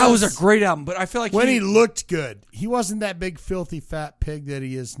Tears. That was a great album, but I feel like when he looked good. He wasn't that big filthy fat pig that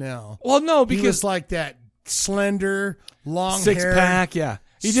he is now. Well, no, he because was like that slender, long six hair, pack, yeah.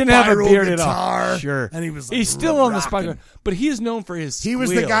 He didn't have a spiral beard guitar, at all. Sure, and he was. Like he's still on the rocking. spider, but he is known for his. He was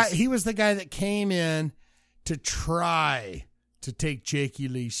the squeals. guy. He was the guy that came in to try to take Jakey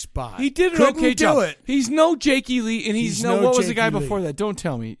Lee's spot. He did an Couldn't okay do job. it. He's no Jakey Lee, and he's no. What was the Jakey guy Lee. before that? Don't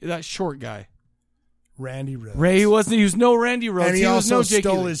tell me that short guy. Randy Rhoads. Ray wasn't. He was no Randy Rhoads. And he was also no Jakey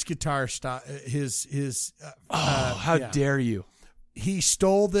stole Lee. his guitar style. How dare you? He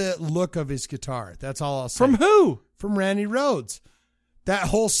stole the look of his guitar. That's all I'll say. From who? From Randy Rhoads. That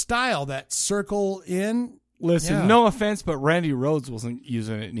whole style, that circle in. Listen, Yeah. no offense, but Randy Rhoads wasn't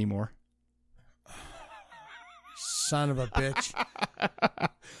using it anymore. Son of a bitch.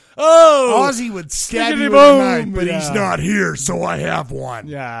 Oh, Ozzy would stab Stickity you with boom. a knife, but he's Yeah. not here, so I have one.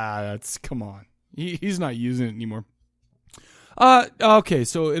 Yeah, that's come on. He's not using it anymore. Okay,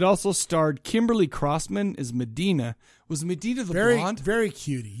 so it also starred Kimberly Crossman as Medina. Was Medina the blonde? Very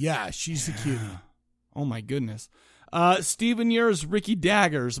cutie. Yeah, she's the cutie. Oh my goodness. Steven Year's Ricky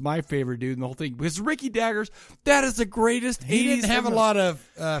Daggers, my favorite dude in the whole thing. Because Ricky Daggers, that is the greatest. He 80s didn't have a ever. lot of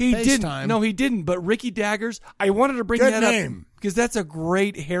He face didn't. time. No, he didn't. But Ricky Daggers, I wanted to bring Good that name. up because that's a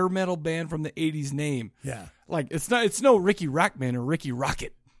great hair metal band from the 80s name. Yeah. Like it's no Ricky Rackman or Ricky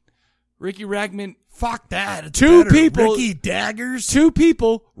Rocket. Ricky Rackman. Fuck that. It's Two better. people. Ricky Daggers. Two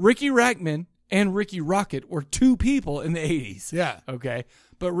people. Ricky Rackman and Ricky Rocket were two people in the 80s. Yeah. Okay.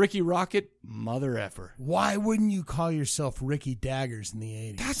 But Ricky Rocket, mother effer. Why wouldn't you call yourself Ricky Daggers in the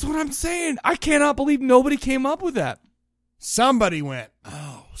 80s? That's what I'm saying. I cannot believe nobody came up with that. Somebody went,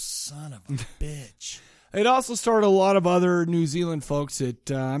 oh, son of a bitch. It also starred a lot of other New Zealand folks that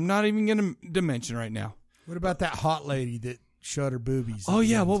I'm not even going to mention right now. What about that hot lady that showed her boobies? Oh,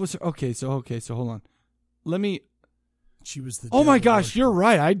 yeah. What was her? Okay, so hold on. Let me. She was the. Oh, my devil gosh. You're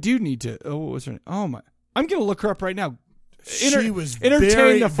right. I do need to. Oh, what was her name? Oh, my. I'm going to look her up right now. She was entertain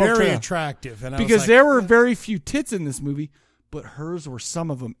very, the folks very right now. attractive. And I was because like, there were very few tits in this movie, but hers were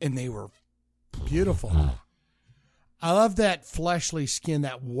some of them, and they were beautiful. I love that fleshly skin,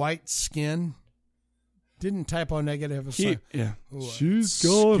 that white skin. Didn't Typo Negative have a song? Yeah. White She's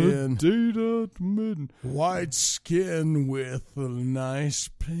got a skin. date at midnight. White skin with nice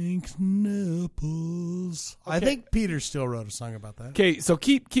pink nipples. I Okay. think Peter still wrote a song about that. Okay, so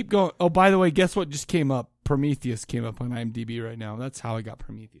keep going. Oh, by the way, guess what just came up? Prometheus came up on IMDb right now. That's how I got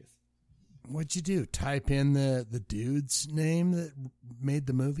Prometheus. What'd you do? Type in the dude's name that made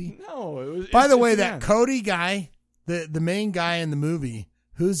the movie? No, it was. By the way, that Cody guy, the main guy in the movie,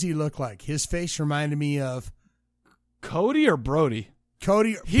 who's he look like? His face reminded me of Cody or Brody.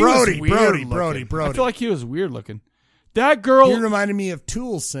 Brody. I feel like he was weird looking. That girl. He reminded me of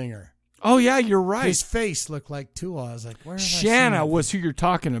Tool singer. Oh yeah, you're right. His face looked like Tool. I was like, where? Shanna was who you're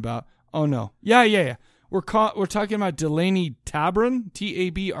talking about. Oh no, yeah. We're talking about Delaney Tabron,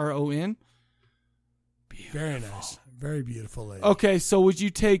 Tabron. Very nice, very beautiful lady. Okay, so would you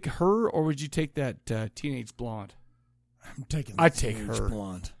take her or would you take that teenage blonde? I'm taking. I'd take her.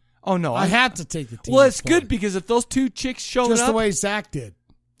 Blonde. Oh no, I had to take the teenage. Well, it's blonde. good because if those two chicks showed just up, the way Zach did.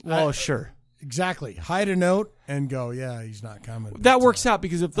 Oh sure. Exactly. Hide a note and go, yeah, he's not coming. That works out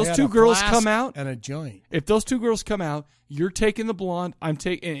because if those two girls come out and a joint. If those two girls come out, you're taking the blonde, I'm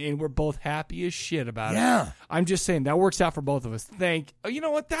taking, and we're both happy as shit about it. Yeah. I'm just saying that works out for both of us. You know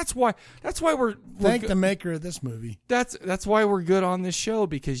what? That's why we're thank the maker of this movie. That's why we're good on this show,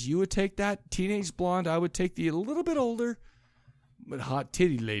 because you would take that teenage blonde, I would take the a little bit older but hot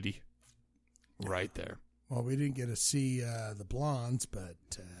titty lady. Right there. Well, we didn't get to see the blondes, but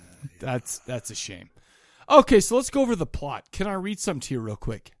that's a shame. Okay, so let's go over the plot. Can I read something to you real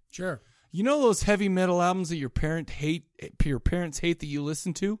quick? Sure. You know those heavy metal albums that your parents hate that you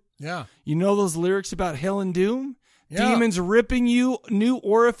listen to? Yeah. You know those lyrics about hell and doom? Yeah. Demons ripping you new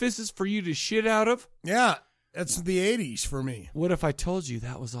orifices for you to shit out of? Yeah. That's the 80s for me. What if I told you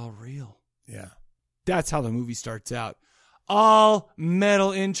that was all real? Yeah. That's how the movie starts out. All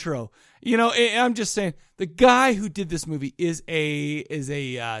metal intro. You know, I'm just saying, the guy who did this movie is a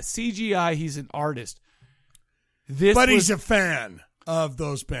CGI. He's an artist. He's a fan of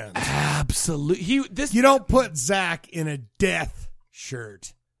those bands. Absolutely. You don't put Zach in a death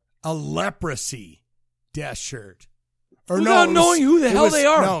shirt, a leprosy death shirt, without knowing who the hell they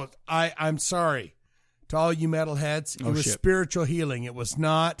are. No, I'm sorry to all you metalheads. It was spiritual healing. It was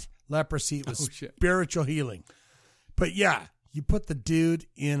not leprosy. It was spiritual healing. But yeah. You put the dude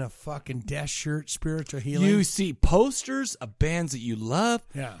in a fucking death shirt, spiritual healing. You see posters of bands that you love.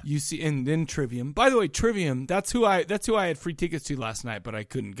 Yeah. You see, and then Trivium. By the way, Trivium. That's who I had free tickets to last night, but I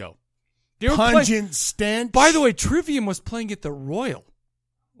couldn't go. They were Pungent Stench. By the way, Trivium was playing at the Royal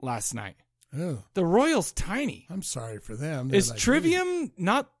last night. Oh. The Royal's tiny. I'm sorry for them. Is Trivium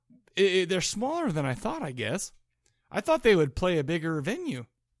not? They're smaller than I thought. I guess. I thought they would play a bigger venue.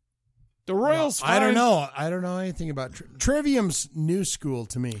 The Royals. I don't know. I don't know anything about Trivium's new school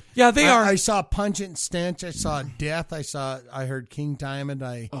to me. Yeah, they are. I saw Pungent Stench. I saw Death. I heard King Diamond.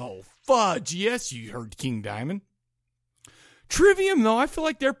 Oh fudge! Yes, you heard King Diamond. Trivium, though, I feel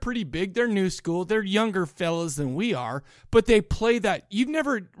like they're pretty big. They're new school. They're younger fellas than we are, but they play that. You've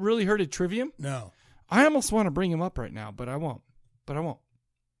never really heard of Trivium? No. I almost want to bring him up right now, but I won't. All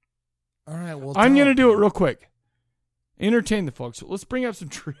right. Well, I'm going to do it real quick. Entertain the folks. Let's bring up some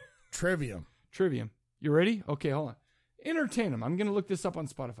Trivium. You ready? Okay, hold on. Entertain them. I'm going to look this up on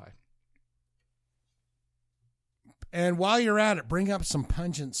Spotify. And while you're at it, bring up some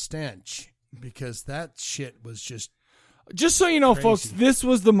Pungent Stench, because that shit was just so you know, crazy. folks, this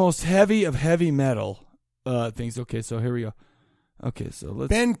was the most heavy of heavy metal things. Okay, so here we go. Okay, so let's...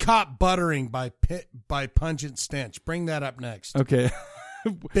 Ben Cop Buttering by Pungent Stench. Bring that up next. Okay.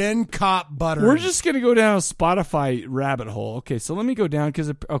 Ben Cop Buttering. We're just going to go down a Spotify rabbit hole. Okay, so let me go down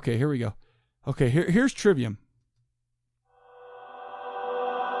because... Okay, here we go. Okay, here's Trivium.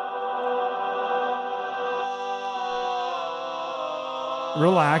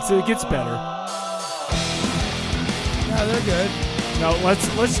 Relax, it gets better. Yeah, they're good. No,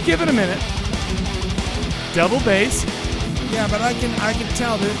 let's give it a minute. Double bass. Yeah, but I can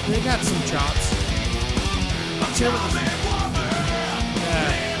tell they got some chops. Let's hear what this...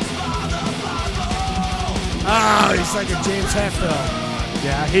 Oh, he's like a James Hetfield.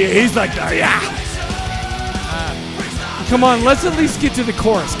 Yeah, he's like that. Yeah. Come on, let's at least get to the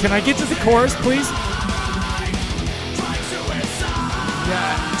chorus. Can I get to the chorus, please?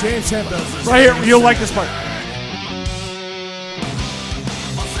 Yeah, James Hetfield. Right here, you'll like this part.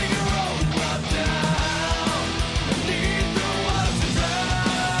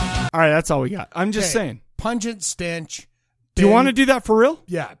 All right, that's all we got. I'm just saying. Pungent Stench. Do you want to do that for real?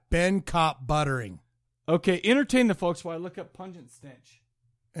 Yeah, Ben Cop Buttering. Okay, entertain the folks while I look up Pungent Stench.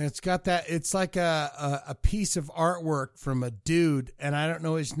 And it's got that, it's like a piece of artwork from a dude, and I don't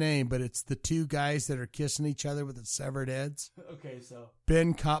know his name, but it's the two guys that are kissing each other with the severed heads. Okay, so.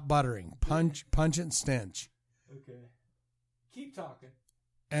 Ben Cop Buttering. Pungent Stench. Okay. Keep talking.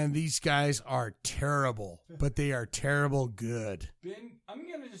 And these guys are terrible, but they are terrible good. Ben, I'm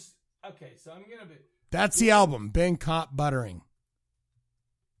going to just, okay, so I'm going to be. That's the album, Ben Caught Buttering.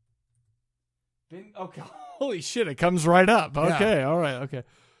 Okay. Holy shit, it comes right up. Yeah. Okay, all right, okay.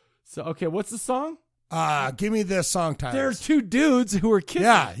 So, okay, what's the song? Give me the song title. There are two dudes who are kissing.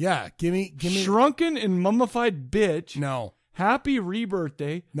 Yeah. Give me. Shrunken and Mummified Bitch. No. Happy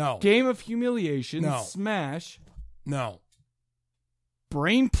Rebirthday. No. Game of Humiliation. No. Smash. No.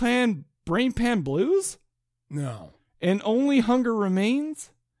 Brain Pan Blues? No. And Only Hunger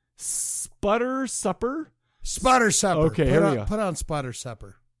Remains? Sputter Supper? Sputter Supper. Okay, here we go. Put on Sputter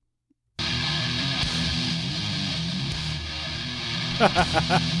Supper.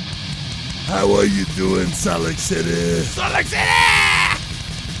 How are you doing, Salt Lake City? Salt Lake City!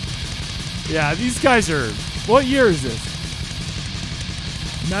 Yeah, these guys are... What year is this?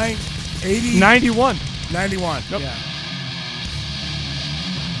 91. 91. Yep. Yeah.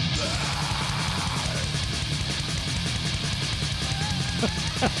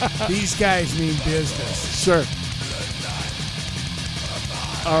 These guys mean business. Sure.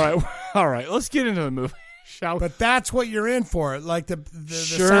 All right. Let's get into the movie, shall we? But that's what you're in for. Like the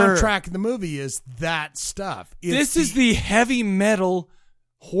Sure. soundtrack of the movie is that stuff. This is the heavy metal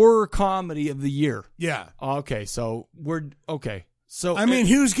horror comedy of the year. Yeah. Okay, so we're okay. So I mean,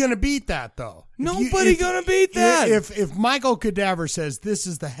 who's going to beat that though? Nobody gonna beat that. If Michael Cadaver says this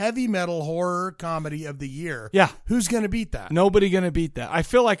is the heavy metal horror comedy of the year, Yeah. who's going to beat that? Nobody gonna beat that. I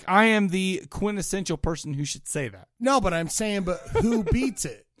feel like I am the quintessential person who should say that. No, but I'm saying, but who beats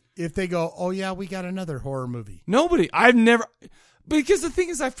it? If they go, oh yeah, we got another horror movie. Nobody. I've never, because the thing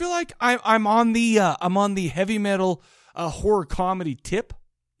is, I feel like I'm on the heavy metal horror comedy tip.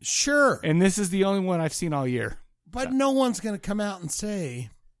 Sure. And this is the only one I've seen all year. But no one's going to come out and say,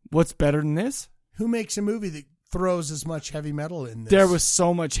 what's better than this? Who makes a movie that throws as much heavy metal in this? There was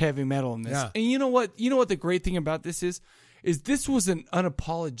so much heavy metal in this. Yeah. And you know what? You know what the great thing about this is this was an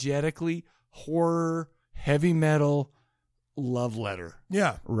unapologetically horror, heavy metal love letter.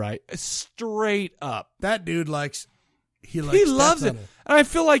 Yeah. Right? Straight up. That dude likes he loves it. metal. And I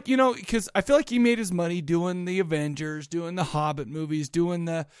feel like, because I feel like he made his money doing the Avengers, doing the Hobbit movies, doing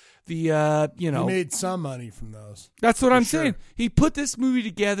the He made some money from those. That's what For I'm sure. saying. He put this movie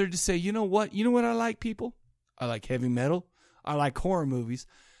together to say, you know what? You know what I like, people? I like heavy metal. I like horror movies.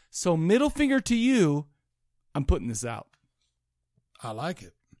 So middle finger to you, I'm putting this out. I like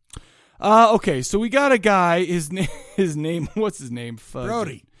it. Okay, so we got a guy, his name, what's his name?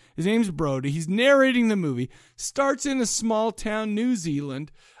 Brody. His name's Brody. He's narrating the movie. Starts in a small town, New Zealand.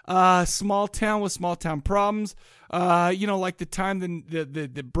 Small town with small town problems. Like the time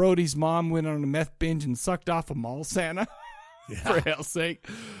the Brody's mom went on a meth binge and sucked off a mall Santa. For hell's sake.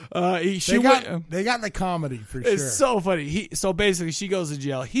 They got the comedy for sure. It's so funny. So basically she goes to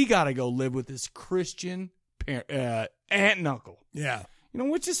jail. He got to go live with his Christian aunt and uncle. Yeah.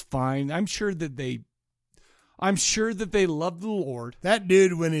 Which is fine. I'm sure that they love the Lord. That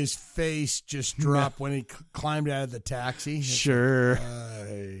dude, when his face just dropped when he climbed out of the taxi. Sure.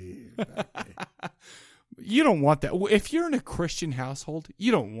 You don't want that. If you're in a Christian household,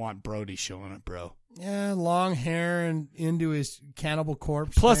 you don't want Brody showing up, bro. Yeah, long hair and into his Cannibal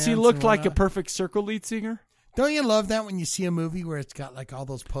Corpse. Plus, he pants looked and like a whatnot. Perfect Circle lead singer. Don't you love that when you see a movie where it's got like all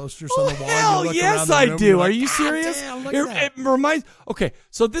those posters on the wall? and Hell you look yes, around the I room, do. you're Are like, you "Ah, serious? damn, look at that." It reminds. Okay,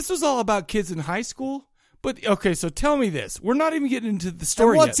 so this was all about kids in high school. But okay, so tell me this: we're not even getting into the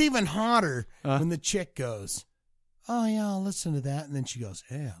story And what's yet. even hotter when the chick goes, "Oh yeah, I'll listen to that," and then she goes,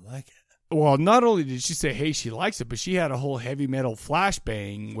 "Hey, I like it." Well, not only did she say, hey, she likes it, but she had a whole heavy metal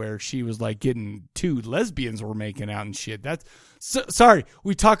flashbang where she was like getting two lesbians were making out and shit. Sorry,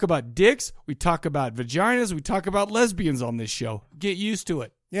 we talk about dicks, we talk about vaginas, we talk about lesbians on this show. Get used to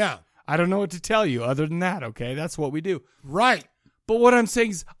it. Yeah. I don't know what to tell you other than that, okay? That's what we do. Right. But what I'm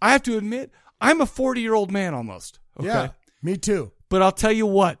saying is, I have to admit, I'm a 40-year-old man almost. Okay? Yeah, me too. But I'll tell you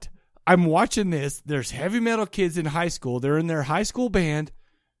what, I'm watching this. There's heavy metal kids in high school. They're in their high school band.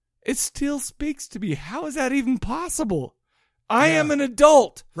 It still speaks to me. How is that even possible? I am an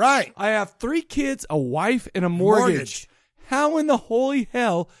adult. Right. I have 3 kids, a wife, and a mortgage. How in the holy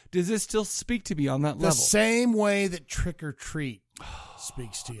hell does this still speak to me on that The level? same way that Trick or Treat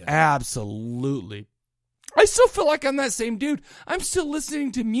speaks to you. Absolutely. I still feel like I'm that same dude. I'm still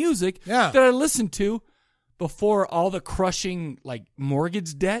listening to music that I listened to before all the crushing like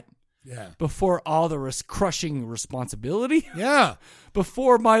mortgage debt. Yeah. Before all the crushing responsibility. Yeah.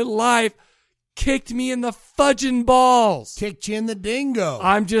 Before my life kicked me in the fudging balls. Kicked you in the dingo.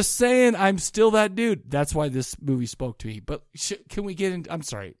 I'm just saying, I'm still that dude. That's why this movie spoke to me. But can we get into... I'm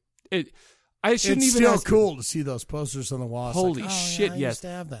sorry. I shouldn't it's even still ask cool to see those posters on the wall. It's Holy like, shit, I yes. used to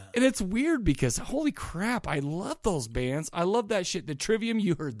have that. And it's weird because, holy crap, I love those bands. I love that shit. The Trivium,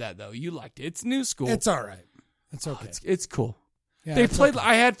 you heard that, though. You liked it. It's new school. It's all right. It's okay. It's cool. Yeah, they it's played. okay.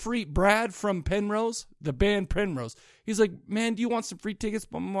 I had free. Brad from Penrose, the band Penrose. He's like, man, do you want some free tickets?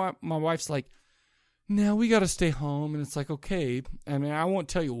 But my wife's like, no, we got to stay home. And it's like, okay. I mean, I won't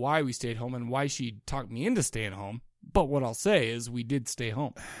tell you why we stayed home and why she talked me into staying home. But what I'll say is we did stay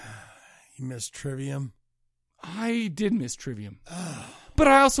home. You missed Trivium? I did miss Trivium. But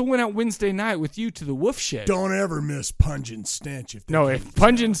I also went out Wednesday night with you to the Wolf Shed. Don't ever miss Pungent Stench. If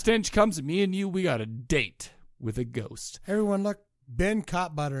Pungent Stench comes to me and you, we got a date with a ghost. Everyone, look, Ben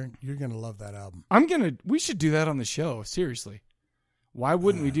Cop Butter. You're going to love that album. We should do that on the show. Seriously. Why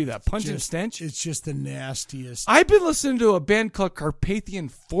wouldn't we do that? Pungent Stench? It's just the nastiest. I've been listening to a band called Carpathian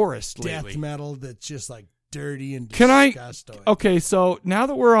Forest lately. Death metal that's just like dirty and Can I? disgusting. Okay, so now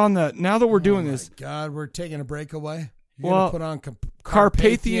that we're doing this. God, we're taking a breakaway. You're Well, gonna put on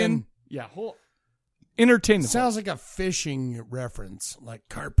Carpathian. Yeah, entertain the Sounds like a fishing reference, like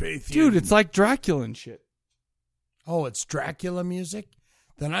Carpathian. Dude, it's like Dracula and shit. Oh, it's Dracula music?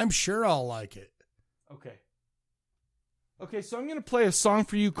 Then I'm sure I'll like it. Okay, so I'm going to play a song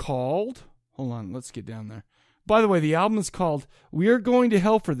for you called... Hold on, let's get down there. By the way, the album is called We Are Going to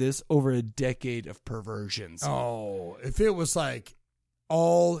Hell for This Over a Decade of Perversions. Oh, if it was like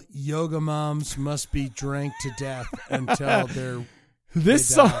all yoga moms must be drank to death until they're... This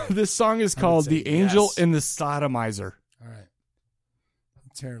song is called The Angel yes. and the Sodomizer. All right.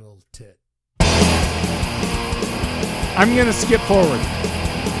 Let's hear a little tit. I'm going to skip forward.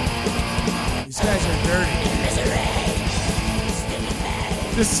 These guys are dirty.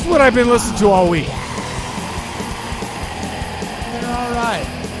 This is what I've been listening to all week. They're all right.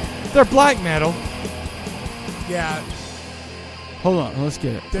 They're black metal. Yeah. Hold on, let's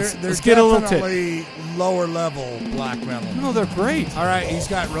get it. They're Let's get a little tip. definitely lower level black metal. No, they're great. All right, he's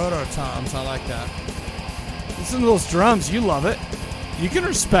got rototoms. I like that. Listen to those drums. You love it. You can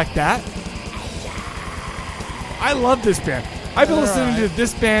respect that. I love this band. I've been listening to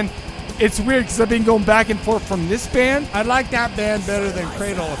this band. It's weird because I've been going back and forth from this band. I like that band better than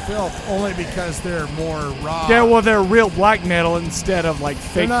Cradle of Filth, only because they're more raw. Yeah, well, they're real black metal instead of like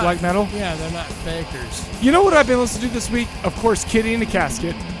fake black metal. Yeah, they're not fakers. You know what I've been listening to this week? Of course, Kitty in the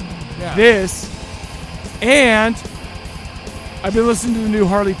Casket. Yeah. This. And I've been listening to the new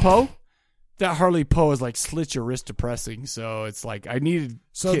Harley Poe. That Harley Poe is like slit your wrist depressing, so it's like I needed.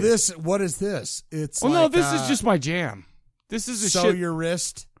 So Kitty. what is this? It's well, like, no, this is just my jam. This is a sew shit. your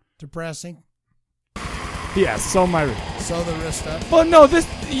wrist depressing. Yeah, sew my wrist. Sew the wrist up. Well, no,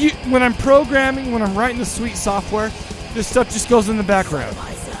 when I'm programming, when I'm writing the sweet software, this stuff just goes in the background.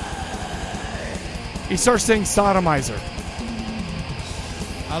 He starts saying sodomizer.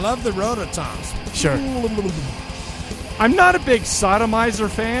 I love the rototoms. Sure. I'm not a big sodomizer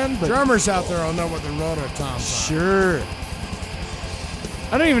fan, but drummers out there will know what the rototoms are. Sure.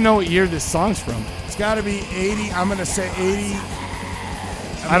 I don't even know what year this song's from. It's got to be 80. I'm going to say 80.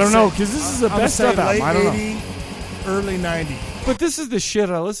 I don't know, because this is the best stuff album. I don't know. 80, early 90. But this is the shit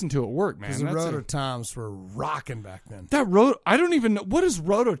I listen to at work, man. Because the rototoms were rocking back then. I don't even know. What is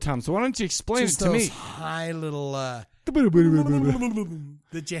rototom? So why don't you explain Just it to those me? high little that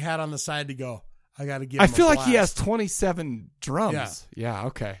you had on the side to go. I got to give him I feel a like he blast. has 27 drums. Yeah,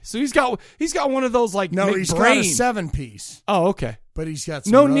 okay. So he's got one of those like No, McBrain. he's got a 7-piece. Oh, okay. But he's got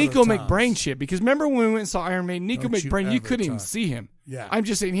some no Nico rototoms. McBrain shit. Because remember when we went and saw Iron Maiden, Nico Don't you McBrain, you ever couldn't even talk. see him. Yeah. I'm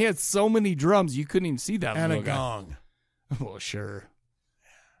just saying he had so many drums you couldn't even see that And a little guy. gong. Well, sure.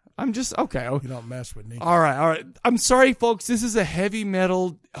 I'm just okay. You don't mess with Nico. All right. I'm sorry, folks. This is a heavy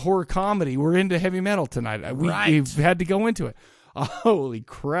metal horror comedy. We're into heavy metal tonight. We've had to go into it. Holy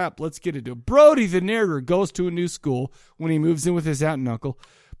crap. Let's get into it. Brody, the narrator, goes to a new school when he moves in with his aunt and uncle.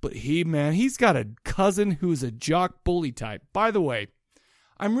 But he's got a cousin who's a jock bully type. By the way,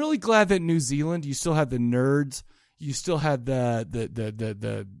 I'm really glad that New Zealand, you still have the nerds. You still have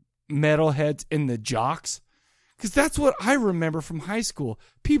the metalheads and the jocks. Because that's what I remember from high school.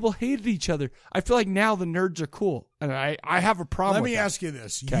 People hated each other. I feel like now the nerds are cool. And I have a problem Let with me that. ask you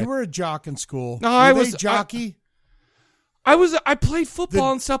this. Okay. You were a jock in school. No, Were I they was jockey. I played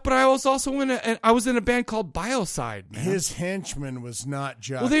football and stuff, but I was also I was in a band called Biocide, man. His henchman was not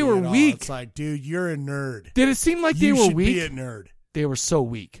jockey. Well, they were at all. weak. It's like, dude, you're a nerd. Did it seem like they You were should weak? be a nerd. They were so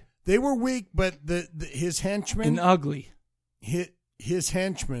weak. They were weak, but his henchman And ugly. His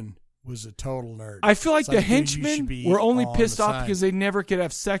henchman was a total nerd. I feel like It's the dude, you henchmen should be were only on pissed the off side. because they never could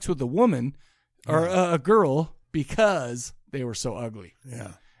have sex with a woman or a girl because they were so ugly.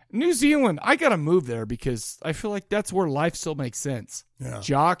 Yeah. New Zealand, I got to move there because I feel like that's where life still makes sense. Yeah.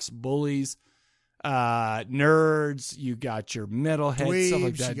 Jocks, bullies, nerds, you got your metalheads, stuff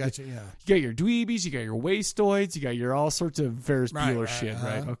like that. You got your dweebies, you got your wastoids, you got your all sorts of Ferris Bueller shit,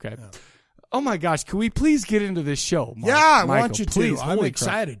 right? Okay. Yeah. Oh my gosh, can we please get into this show? I Michael, want you please. to. I'm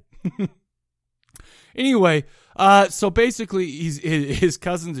excited. Anyway, so basically, his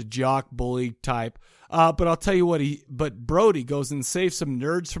cousin's a jock bully type. But I'll tell you what, but Brody goes and saves some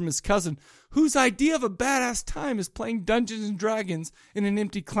nerds from his cousin, whose idea of a badass time is playing Dungeons and Dragons in an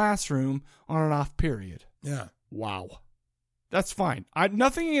empty classroom on an off period. Yeah. Wow. That's fine.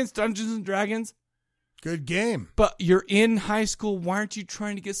 Nothing against Dungeons and Dragons. Good game. But you're in high school. Why aren't you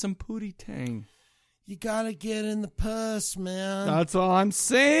trying to get some pootie tang? You got to get in the puss, man. That's all I'm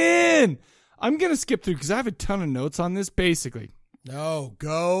saying. I'm going to skip through because I have a ton of notes on this, basically. No,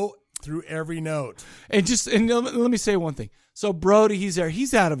 go through every note. And let me say one thing. So Brody, he's there.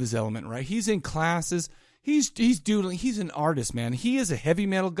 He's out of his element, right? He's in classes. He's doodling. He's an artist, man. He is a heavy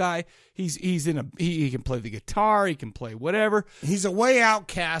metal guy. He can play the guitar. He can play whatever. He's a way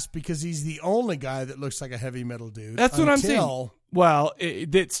outcast because he's the only guy that looks like a heavy metal dude. That's what I'm saying. Well,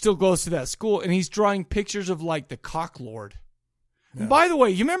 it still goes to that school, and he's drawing pictures of like the cock lord. Yeah. And by the way,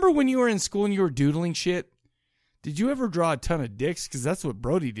 you remember when you were in school and you were doodling shit? Did you ever draw a ton of dicks? Because that's what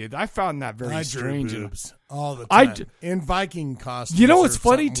Brody did. I found that very strange. I drew boobs all the time. In Viking costumes. You know what's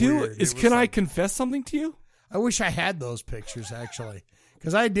funny, too? Can I confess something to you? I wish I had those pictures, actually.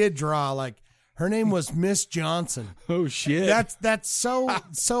 Because I did draw, her name was Miss Johnson. Oh, shit. That's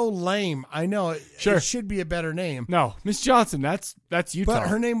so lame. I know. It should be a better name. No, Miss Johnson, that's Utah. But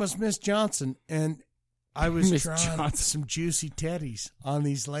her name was Miss Johnson, and I was drawing some juicy teddies on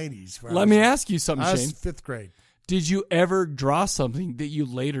these ladies. Let me ask you something, Shane. I was 5th grade. Did you ever draw something that you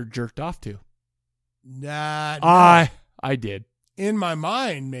later jerked off to? Nah. No. I did. In my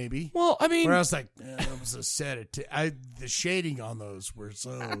mind, maybe. Well, I mean, where I was like, that was a set of the shading on those were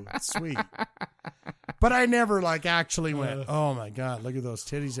so sweet. But I never actually went, oh my God, look at those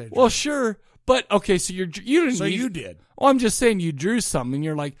titties I drew. Well, sure. But okay, so you didn't. So you did. Well, I'm just saying you drew something and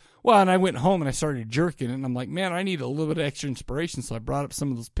you're like, well, and I went home and I started jerking it and I'm like, man, I need a little bit of extra inspiration. So I brought up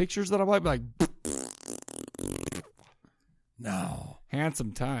some of those pictures that I'm like, no.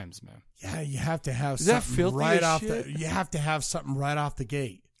 Handsome times, man. Yeah, you have to have something right off you have to have something right off the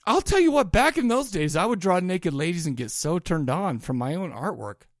gate. I'll tell you what, back in those days, I would draw naked ladies and get so turned on from my own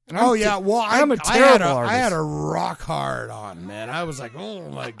artwork. And I'm a terrible artist. I had a rock hard on, man. I was like, oh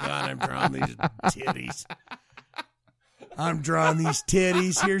my God, I'm drawing these titties. I'm drawing these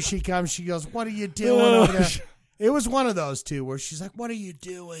titties. Here she comes. She goes, what are you doing over there? It was one of those, too, where she's like, what are you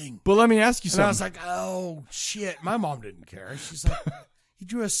doing? But let me ask you something. And I was like, oh, shit. My mom didn't care. She's like, you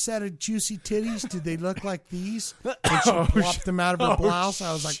drew a set of juicy titties? Did they look like these? And she plopped them out of her blouse. Shit.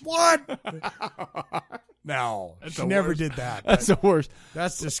 I was like, what? No, she never did that. That's the worst.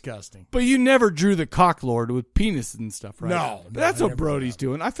 That's disgusting. But you never drew the cock lord with penis and stuff, right? No. But that's what Brody's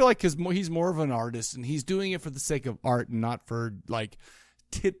doing. I feel like he's more of an artist, and he's doing it for the sake of art and not for,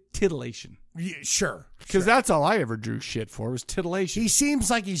 titillation. Yeah, sure. Because that's all I ever drew shit for was titillation. He seems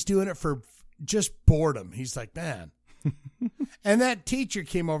like he's doing it for just boredom. He's like, man. And that teacher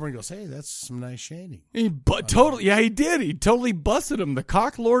came over and goes, hey, that's some nice shading. He did. He totally busted him, the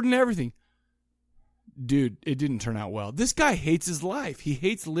cock lord and everything. Dude, it didn't turn out well. This guy hates his life. He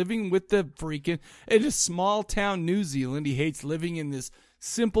hates living with the freaking, in a small town New Zealand. He hates living in this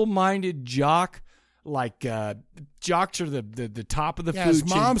simple-minded jock. Jocks are the top of the food chain. His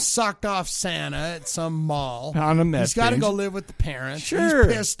mom sucked off Santa at some mall. On a meth He's got to binge. go live with the parents. Sure.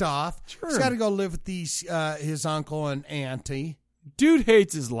 He's pissed off. Sure. He's got to go live with his uncle and auntie. Dude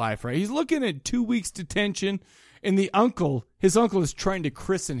hates his life, right? He's looking at 2 weeks detention, and his uncle is trying to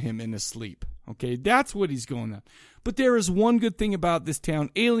christen him in his sleep. Okay, that's what he's going on. But there is one good thing about this town,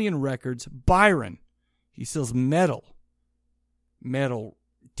 Alien Records. Byron, he sells metal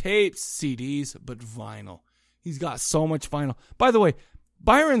tapes, CDs, but vinyl. He's got so much vinyl. By the way,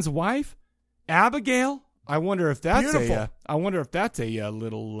 Byron's wife, Abigail. I wonder if that's a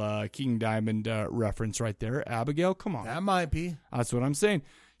little King Diamond reference right there. Abigail, come on. That might be. That's what I'm saying.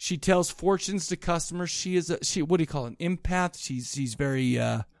 She tells fortunes to customers. She what do you call it, an empath? She's very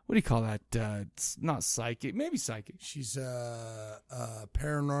what do you call that? It's not psychic, maybe psychic. She's a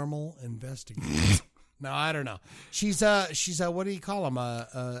paranormal investigator. No, I don't know. She's a what do you call them?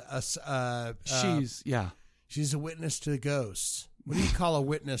 She's a witness to ghosts. What do you call a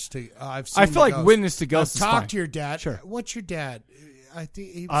witness to? I feel like witness to ghosts. Talk to your dad. Sure. What's your dad? I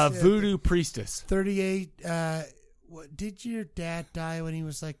think he was voodoo priestess. 38. Did your dad die when he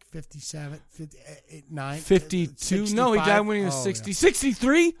was like 57, 59? 52? No, he died when he was 60. Yeah.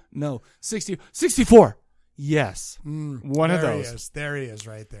 63? No, 60, 64. Yes. One of those. There he is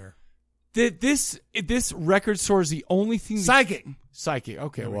right there. This record store is the only thing. Psychic.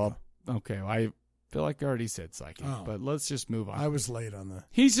 Okay, well, okay. I feel like I already said Psychic, but let's just move on. I was late on that.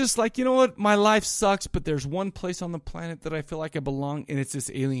 He's just like, you know what? My life sucks, but there's one place on the planet that I feel like I belong, and it's this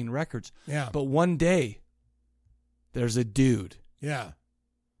Alien Records. Yeah. But one day, there's a dude. Yeah.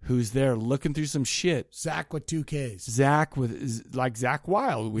 Who's there looking through some shit. Zach with 2 Ks. Zach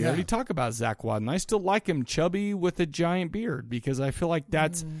Wild. We already talked about Zach Wild, and I still like him chubby with a giant beard because I feel like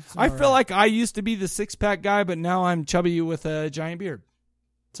like I used to be the 6-pack guy, but now I'm chubby with a giant beard.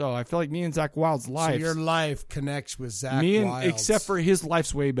 So I feel like me and Zach Wild's life. So your life connects with Zach Wild's. Except for his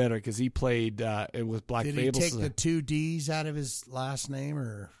life's way better because he played it with Black Fable. Did he take the 2 Ds out of his last name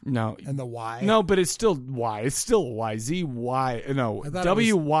or no? And the Y? No, but it's still Y. It's still Y. Z-Y. No,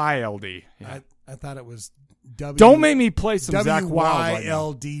 W-Y-L-D. Yeah. I thought it was W. Don't make me play some Zach Wild right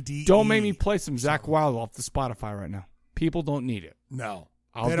now. W-Y-L-D-D-E. Don't make me play some Zach Wild off the Spotify right now. People don't need it. No.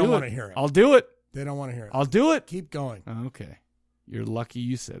 They don't want to hear it. I'll do it. They don't want to hear it. I'll do it. Keep going. Okay. You're lucky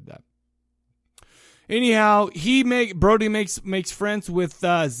you said that. Anyhow, Brody makes friends with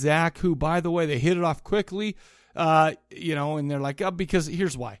Zach, who, by the way, they hit it off quickly, and they're like, because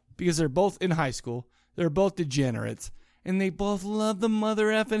here's why. Because they're both in high school, they're both degenerates, and they both love the mother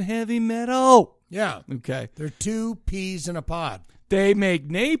effing heavy metal. Yeah. Okay. They're 2 peas in a pod. They make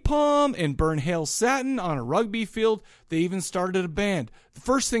napalm and burn hail satin on a rugby field. They even started a band.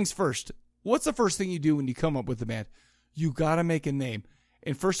 First things first. What's the first thing you do when you come up with a band? You got to make a name.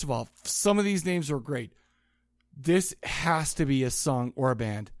 And first of all, some of these names are great. This has to be a song or a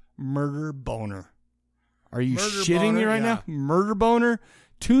band. Murder Boner. Are you shitting me right now? Murder Boner,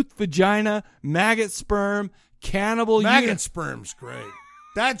 Tooth Vagina, Maggot Sperm, Cannibal Maggot Sperm's great.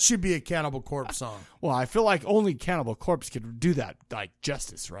 That should be a Cannibal Corpse song. Well, I feel like only Cannibal Corpse could do that like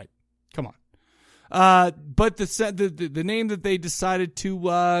justice, right? Come on. But the name that they decided to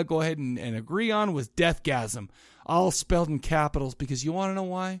go ahead and agree on was Deathgasm. All spelled in capitals because you want to know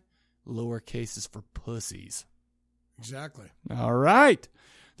why? Lowercase is for pussies. Exactly. All right.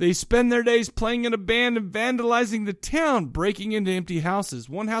 They spend their days playing in a band and vandalizing the town, breaking into empty houses.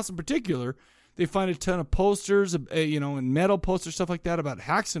 One house in particular, they find a ton of posters, and metal posters, stuff like that about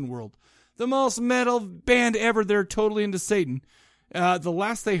Haxon World. The most metal band ever. They're totally into Satan. The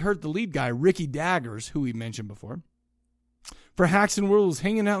last they heard, the lead guy, Ricky Daggers, who we mentioned before, for Haxon World was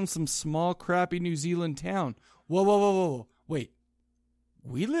hanging out in some small, crappy New Zealand town. Whoa. Wait.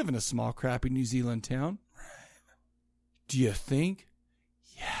 We live in a small, crappy New Zealand town. Do you think?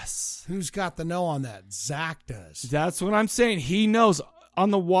 Yes. Who's got the know on that? Zach does. That's what I'm saying. He knows. On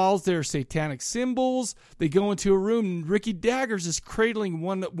the walls, there are satanic symbols. They go into a room, and Ricky Daggers is cradling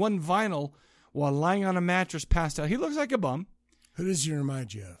one vinyl while lying on a mattress passed out. He looks like a bum. Who does he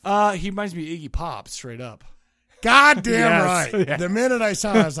remind you of? He reminds me of Iggy Pop, straight up. God damn Yes. right. Yeah. The minute I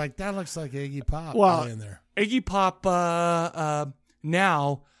saw it, I was like, that looks like Iggy Pop in there. Iggy Pop,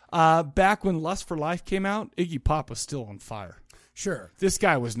 back when Lust for Life came out, Iggy Pop was still on fire. Sure. This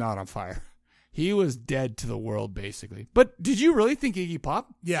guy was not on fire. He was dead to the world, basically. But did you really think Iggy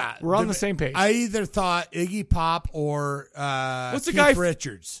Pop? Yeah. We're on the same page. I either thought Iggy Pop or What's the Keith guy?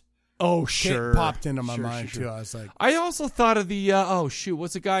 Richards. Oh, sure. It popped into my mind, too. I was like... I also thought of the,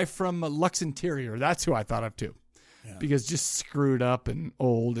 what's the guy from Lux Interior? That's who I thought of, too. Yeah. Because just screwed up and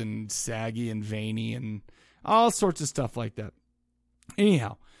old and saggy and veiny and all sorts of stuff like that.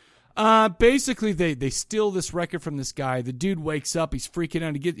 Anyhow, basically they steal this record from this guy. The dude wakes up. He's freaking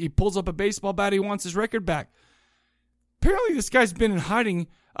out. He pulls up a baseball bat. He wants his record back. Apparently this guy's been in hiding,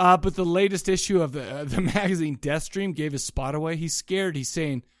 but the latest issue of the magazine Deathstream gave his spot away. He's scared. He's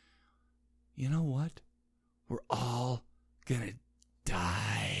saying, you know what? We're all going to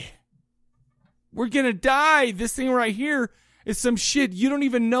die. We're going to die. This thing right here is some shit. You don't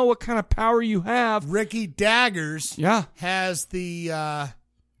even know what kind of power you have. Ricky Daggers has the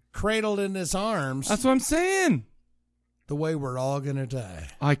cradled in his arms. That's what I'm saying. The way we're all going to die.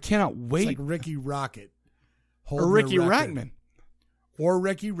 I cannot wait. It's like Ricky Rocket. Or Ricky Rackman. Or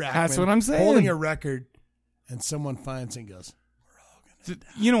Ricky Rackman. That's what I'm saying. Holding a record, and someone finds it and goes,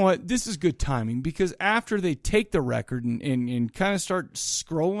 you know what? This is good timing because after they take the record and kind of start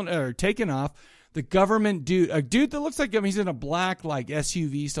scrolling or taking off, the government a dude that looks like him, he's in a black like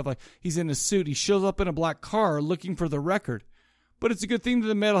SUV stuff, like he's in a suit. He shows up in a black car looking for the record. But it's a good thing that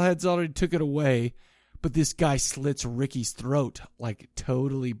the metalheads already took it away. But this guy slits Ricky's throat like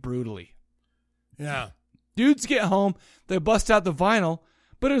totally brutally. Yeah. Dudes get home, they bust out the vinyl,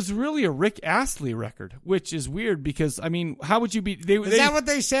 but it was really a Rick Astley record, which is weird because, I mean, how would you be... Is that what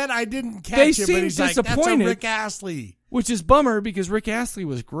they said? I didn't catch they it, seemed but he's like, that's a Rick Astley. Which is bummer because Rick Astley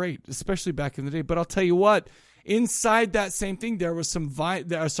was great, especially back in the day. But I'll tell you what, Inside that same thing, there was some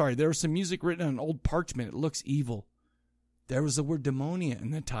there was some music written on old parchment. It looks evil. There was the word demonia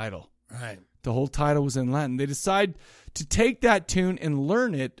in the title. Right. The whole title was in Latin. They decide to take that tune and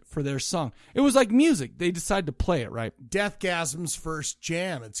learn it for their song. It was like music. They decided to play it, right? Deathgasm's first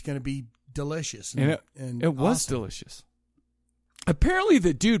jam. It's going to be delicious. And it was delicious. Apparently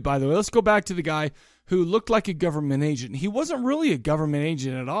the dude, by the way, let's go back to the guy who looked like a government agent. He wasn't really a government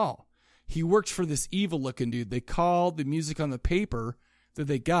agent at all. He worked for this evil-looking dude. They called the music on the paper that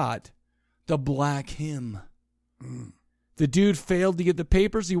they got the Black Hymn. The dude failed to get the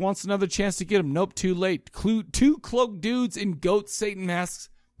papers. He wants another chance to get them. Nope, too late. Two cloaked dudes in goat Satan masks.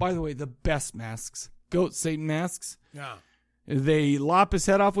 By the way, the best masks. Goat Satan masks. Yeah. They lop his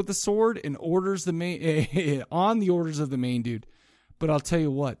head off with a sword and orders the main on the orders of the main dude. But I'll tell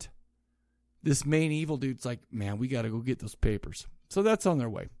you what. This main evil dude's like, man, we got to go get those papers. So that's on their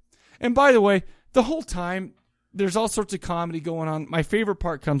way. And by the way, the whole time, there's all sorts of comedy going on. My favorite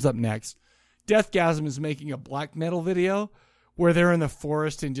part comes up next. Deathgasm is making a black metal video where they're in the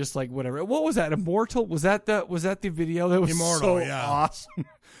forest and just like whatever. What was that? Immortal? Was that the video that was Immortal, so yeah. awesome?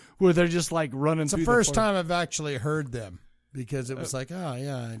 Where they're just like running It's through the the first forest. time I've actually heard them because it was like, oh,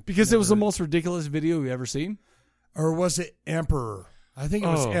 yeah. Because it was the most ridiculous video we've ever seen. Or was it Emperor? I think it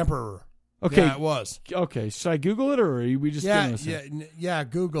was Emperor. Okay. Yeah, it was. Okay. Should I Google it or are we just giving us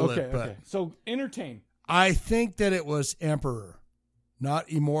Google it. But okay. So entertain. I think that it was Emperor.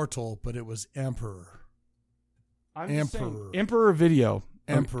 Not Immortal, but it was Emperor. I'm just saying, Emperor video.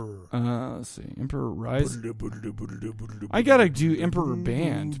 Emperor. Let's see. Emperor Rise. I got to do Emperor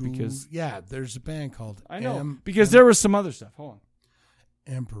Band because... Yeah, there's a band called... I know. Because there was some other stuff. Hold on.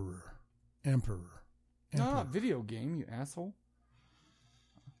 Emperor. No, not video game, you asshole.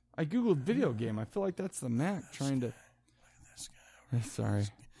 I Googled video game. I feel like that's the Mac trying to... Look at this guy. Sorry.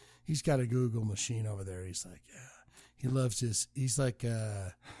 He's got a Google machine over there. He's like, yeah. He loves his... He's like,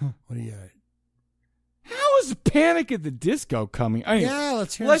 what do you... How is Panic at the Disco coming? I mean, yeah,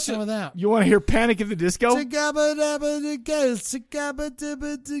 let's hear some of that. You want to hear Panic at the Disco? By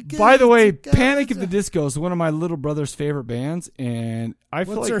the way, Panic at the Disco is one of my little brother's favorite bands, and I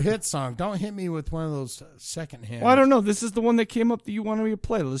feel What's like... their hit song? Don't hit me with one of those second hands. Well, I don't know. This is the one that came up that you wanted me to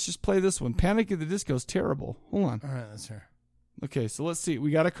play. Let's just play this one. Panic at the Disco is terrible. Hold on. All right, let's hear. Okay, so let's see. We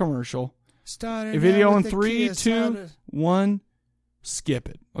got a commercial. Started a video in with 3, 2, 1. Skip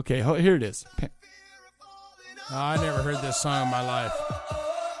it. Okay, here it is. Oh, I never heard this song in my life.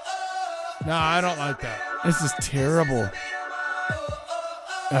 No, I don't like that. This is terrible.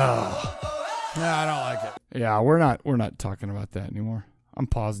 Oh. No, I don't like it. Yeah, we're not talking about that anymore. I'm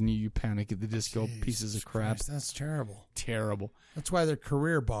pausing you, you Panic at the Disco pieces of crap. Christ, that's terrible. Terrible. That's why their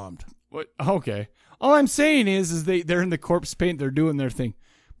career bombed. What? Okay. All I'm saying is they're in the corpse paint, they're doing their thing.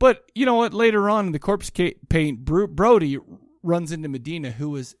 But you know what? Later on in the corpse paint, Brody runs into Medina,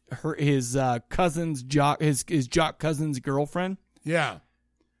 who was his cousin's jock cousin's girlfriend. Yeah.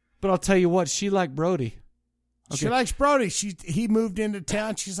 But I'll tell you what, she liked Brody. Okay. She likes Brody. He moved into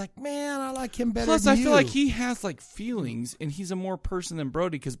town. She's like, man, I like him better Plus, than I you. feel like he has like feelings, and he's a more person than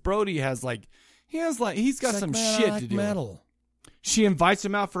Brody because Brody has he's got some shit to do. Metal. She invites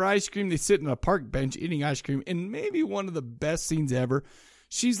him out for ice cream. They sit on a park bench eating ice cream, and maybe one of the best scenes ever.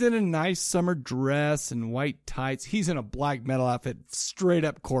 She's in a nice summer dress and white tights. He's in a black metal outfit, straight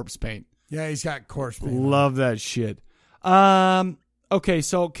up corpse paint. Yeah, he's got corpse paint. Love that shit. Okay,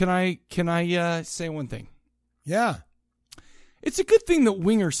 so can I say one thing? Yeah. It's a good thing that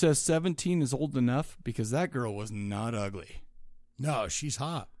Winger says 17 is old enough because that girl was not ugly. No, she's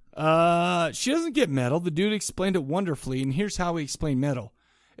hot. She doesn't get metal. The dude explained it wonderfully, and here's how he explained metal.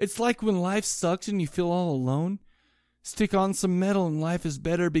 It's like when life sucks and you feel all alone. Stick on some metal and life is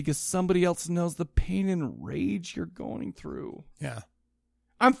better because somebody else knows the pain and rage you're going through. Yeah.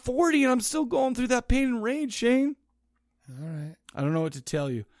 I'm 40 and I'm still going through that pain and rage, Shane. All right. I don't know what to tell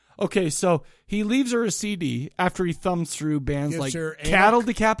you. Okay, so he leaves her a CD after he thumbs through bands Gives like her Cattle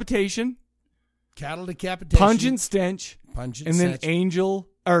Decapitation, Pungent Stench, and then Anal,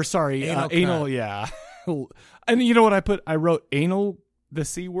 yeah. And you know what I put? I wrote anal, the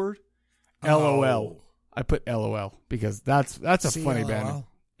C word, LOL. I put LOL because that's a funny band.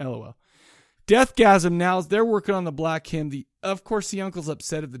 LOL. Deathgasm now, they're working on the Black Hymn. Of course, the uncle's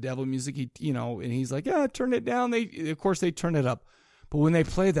upset at the devil music. And he's like, yeah, turn it down. They turn it up. But when they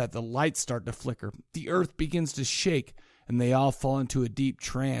play that, the lights start to flicker. The earth begins to shake, and they all fall into a deep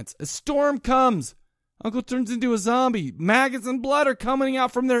trance. A storm comes. Uncle turns into a zombie. Maggots and blood are coming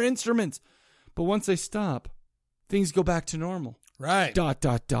out from their instruments. But once they stop, things go back to normal. Right. ...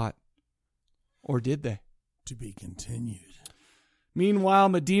 Or did they? To be continued. Meanwhile,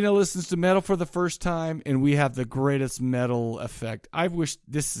 Medina listens to metal for the first time, and we have the greatest metal effect. I wish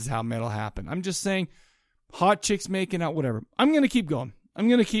this is how metal happened. I'm just saying, hot chicks making out, whatever. I'm going to keep going. I'm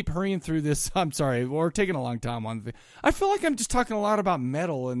going to keep hurrying through this. I'm sorry, we're taking a long time on the. I feel like I'm just talking a lot about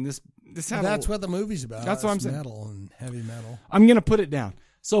metal, and this. That's what the movie's about. That's what I'm saying. Metal and heavy metal. I'm going to put it down.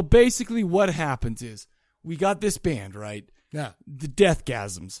 So basically, what happens is we got this band, right? Yeah. The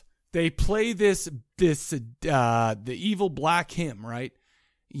Deathgasms. They play the evil black hymn, right?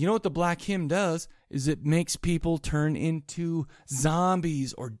 You know what the black hymn does is it makes people turn into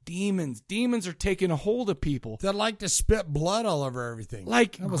zombies or demons. Demons are taking a hold of people. That like to spit blood all over everything.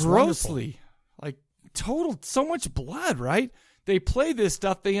 Like that was grossly. Wonderful. Like so much blood, right? They play this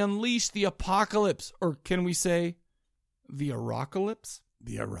stuff. They unleash the apocalypse. Or can we say the Arocalypse?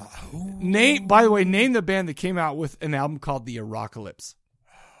 By the way, name the band that came out with an album called the Arocalypse.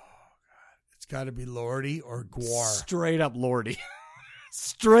 It's got to be Lordy or Gwar. Straight up Lordy.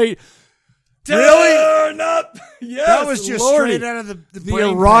 Straight. Really? Turn up. Yes, that was just Lordy. straight out of the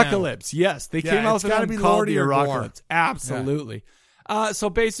Arocalypse. Yes, they came out with an album called Lordy the or Arocalypse. Gwar. Absolutely. Yeah. So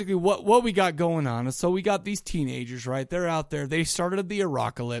basically, what we got going on is, so we got these teenagers, right? They're out there. They started the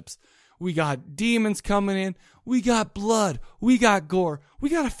Arocalypse. We got demons coming in. We got blood. We got gore. We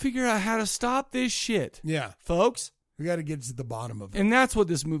got to figure out how to stop this shit. Yeah. Folks. We got to get to the bottom of it. And that's what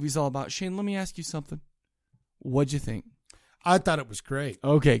this movie's all about. Shane, let me ask you something. What'd you think? I thought it was great.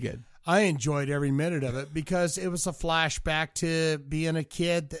 Okay, good. I enjoyed every minute of it because it was a flashback to being a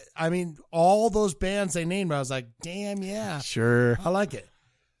kid. I mean, all those bands they named, I was like, damn, yeah. Sure. I like it.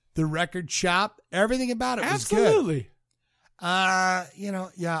 The record shop, everything about it was good. Absolutely.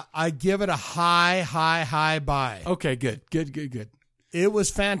 I give it a high buy. Okay, good. It was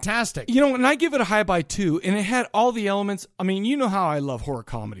fantastic. You know, and I give it a high buy too, and it had all the elements. I mean, you know how I love horror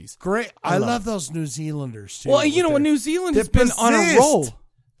comedies. Great. I love those New Zealanders too. Well, you know what? New Zealand has been on a roll.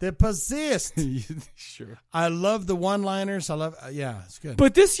 They persist. Sure. I love the one-liners. It's good.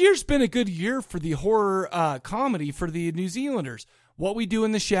 But this year's been a good year for the horror comedy for the New Zealanders. What We Do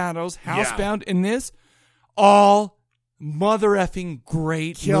in the Shadows, Housebound, and this, all mother effing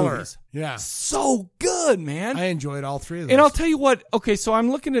great Killer. movies. Yeah. So good, man. I enjoyed all three of them. And I'll tell you what, okay, so I'm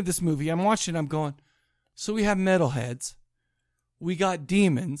looking at this movie, I'm watching, I'm going, so we have metalheads, we got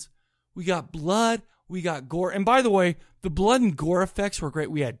demons, we got blood, we got gore. And by the way, the blood and gore effects were great.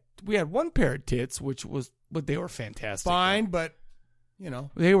 We had one pair of tits, but they were fantastic. Fine, but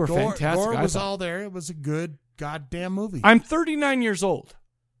they were fantastic. Gore was all there. It was a good goddamn movie. I'm 39 years old,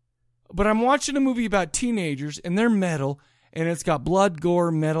 but I'm watching a movie about teenagers and they're metal, and it's got blood,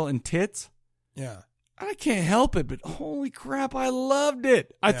 gore, metal, and tits. Yeah. I can't help it, but holy crap, I loved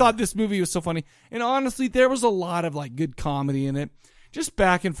it. I thought this movie was so funny. And honestly, there was a lot of good comedy in it. Just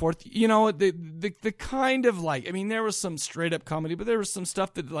back and forth. You know, the kind of I mean, there was some straight up comedy, but there was some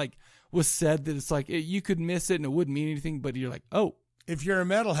stuff that was said that it's you could miss it and it wouldn't mean anything, but you're like, oh. If you're a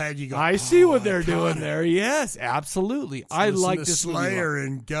metalhead, you go, I see what they're doing there. Yes, absolutely. I like this Slayer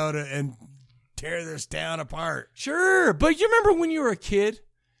and go to and tear this down apart. Sure, but you remember when you were a kid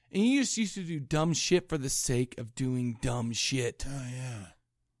and you just used to do dumb shit for the sake of doing dumb shit. Oh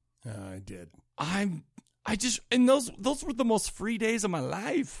yeah, I did. And those were the most free days of my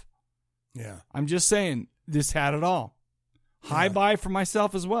life. Yeah, I'm just saying this had it all. High buy for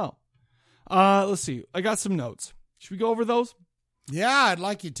myself as well. Let's see. I got some notes. Should we go over those? Yeah, I'd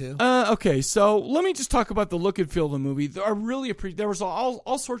like you to. Okay, so let me just talk about the look and feel of the movie. I really appreciate. There was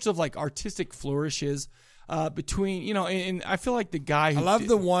all sorts of artistic flourishes between, and I feel like the guy who I love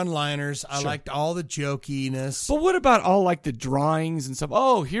the one-liners. I liked all the jokiness. But what about all the drawings and stuff?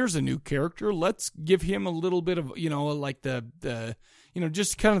 Oh, here's a new character. Let's give him a little bit of, the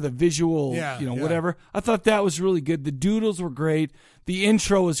just kind of the visual, whatever. I thought that was really good. The doodles were great. The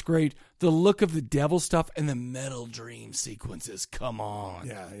intro was great. The look of the devil stuff and the metal dream sequences. Come on.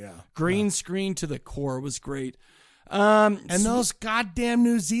 Yeah. Green screen to the core was great. And those goddamn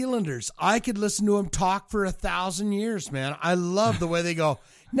New Zealanders, I could listen to them talk for 1,000 years, man. I love the way they go,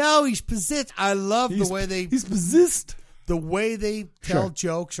 no, he's possessed. I love the way he's possessed. The way they tell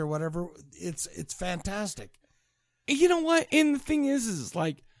jokes or whatever. It's fantastic. You know what? And the thing is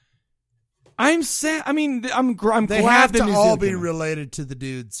I'm sad. I mean, I'm glad they have that to all be related to the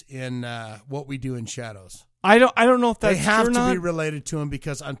dudes in What We Do in Shadows. I don't know if that's they have true or to not. be related to them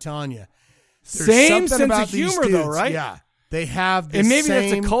because I'm telling you, same sense of humor though, right? Yeah, they have, and maybe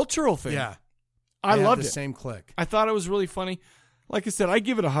that's a cultural thing. Yeah, I loved it. Same click. I thought it was really funny. Like I said, I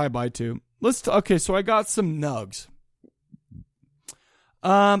give it a high buy too. Okay, so I got some nugs.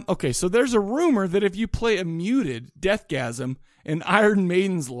 Okay, so there's a rumor that if you play a muted Deathgasm and Iron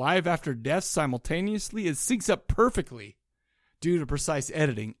Maiden's Live After Death simultaneously, it syncs up perfectly due to precise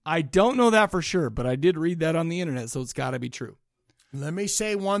editing. I don't know that for sure, but I did read that on the internet, so it's got to be true. Let me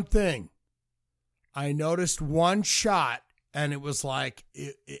say one thing. I noticed one shot, and it was like,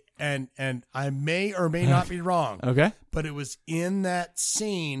 and I may or may not be wrong. Okay. But it was in that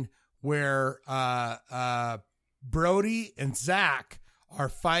scene where Brody and Zach are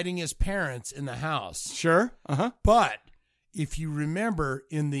fighting his parents in the house. Sure. Uh-huh. But if you remember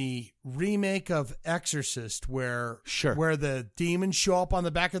in the remake of Exorcist where the demons show up on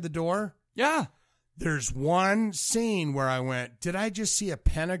the back of the door. Yeah. There's one scene where I went, did I just see a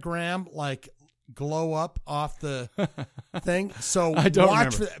pentagram like glow up off the thing? So I don't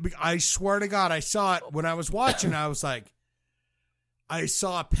watch remember. for that. I swear to God, I saw it when I was watching. I was like, I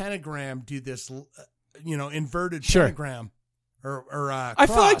saw a pentagram do this, inverted pentagram. Or I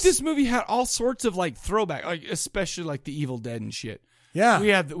feel like this movie had all sorts of like throwback, like especially like the Evil Dead and shit. Yeah, we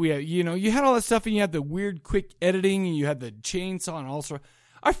had you had all that stuff, and you had the weird quick editing, and you had the chainsaw and all sorts.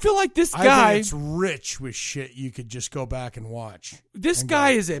 I feel like this guy, I think it's rich with shit you could just go back and watch. This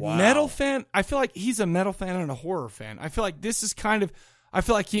guy is a metal fan. I feel like he's a metal fan and a horror fan. I feel like this is kind of. I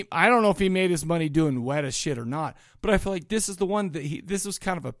feel like I don't know if he made his money doing wet as shit or not, but I feel like this is the one that this was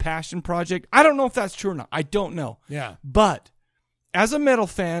kind of a passion project. I don't know if that's true or not. I don't know. Yeah, but. As a metal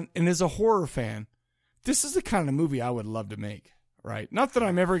fan and as a horror fan, this is the kind of movie I would love to make, right? Not that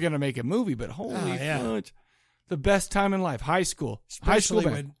I'm ever going to make a movie, but holy fudge. The best time in life, high school. Especially high school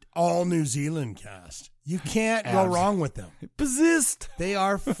band. with all New Zealand cast. You can't go wrong with them. Persist. They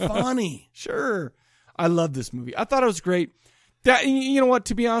are funny. Sure. I love this movie. I thought it was great. That, you know what,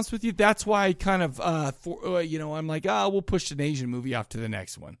 to be honest with you, that's why I kind of, I'm like, we'll push an Asian movie off to the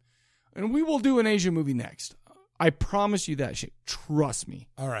next one. And we will do an Asian movie next. I promise you that shit. Trust me.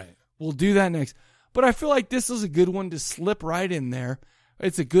 All right. We'll do that next. But I feel like this is a good one to slip right in there.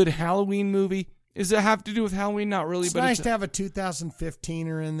 It's a good Halloween movie. Does it have to do with Halloween? Not really. It's but nice it's to have a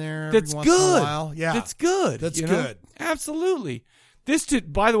 2015er in there every that's once good. in a while. Yeah. That's good. That's good. Absolutely.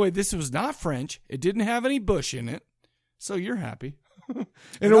 By the way, this was not French. It didn't have any Bush in it. So you're happy. And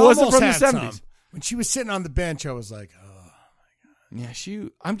it wasn't from the 70s. Some. When she was sitting on the bench, I was like, oh, my God. Yeah,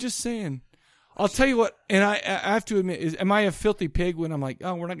 I'm just saying. I'll tell you what, and I have to admit, am I a filthy pig when I'm like,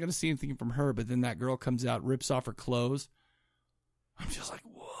 oh, we're not going to see anything from her, but then that girl comes out, rips off her clothes. I'm just like,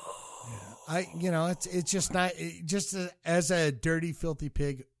 whoa. Yeah. It's just not, as a dirty, filthy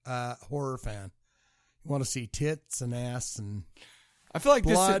pig horror fan, you want to see tits and ass and I feel like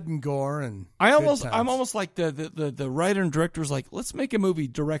blood and gore and I'm almost like the writer and director was like, let's make a movie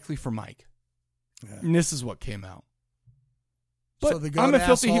directly for Mike. Yeah. And this is what came out. But so the goat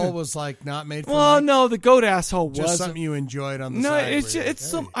asshole was like not made for Mike? No, the goat asshole was just something you enjoyed on the side. No, it's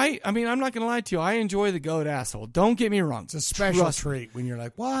some. I mean, I'm not gonna lie to you. I enjoy the goat asshole. Don't get me wrong. It's a special treat when you're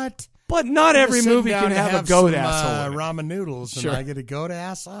like, what? But not every movie can have a goat asshole. Ramen noodles, and I get a goat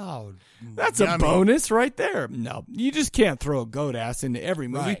ass. Oh, that's yummy. A bonus right there. No, you just can't throw a goat ass into every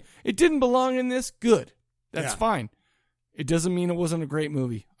movie. Right. It didn't belong in this. Good, that's fine. It doesn't mean it wasn't a great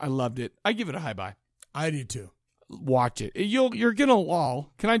movie. I loved it. I give it a high buy. I do too. Watch it. You're gonna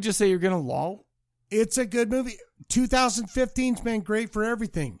loll. Can I just say you're gonna loll? It's a good movie. 2015's been great for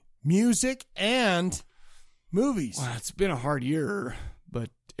everything, music and movies. Well, it's been a hard year, but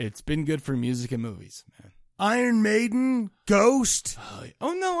it's been good for music and movies, man. Iron Maiden, Ghost.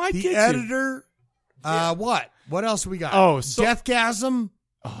 Oh no, I get the you. editor. What else we got? Oh, Deathgasm.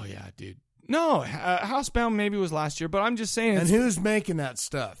 Oh yeah, dude. No, Housebound maybe was last year, but I'm just saying. And who's making that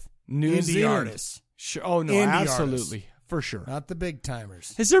stuff? New Zealand artists. Sure. Oh no, indie absolutely, artists. For sure. Not the big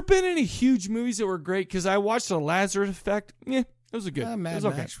timers. Has there been any huge movies that were great? Because I watched The Lazarus Effect. Yeah, those are good. Mad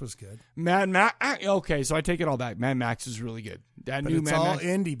Max was good. Mad Max. Okay, so I take it all back. Mad Max is really good. That but new it's Mad all Max.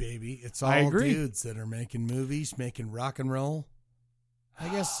 indie, baby. It's all dudes that are making movies, making rock and roll. I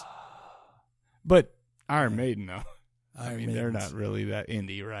guess. But Iron Maiden, though. I mean, they're not really that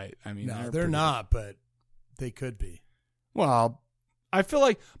indie, right? I mean, no, they're not, but they could be. Well, I feel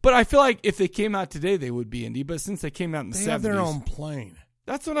like if they came out today, they would be indie. But since they came out in the 70s, they have their own plane.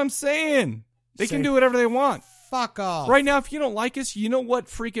 That's what I'm saying. They can do whatever they want. Fuck off. Right now, if you don't like us, you know what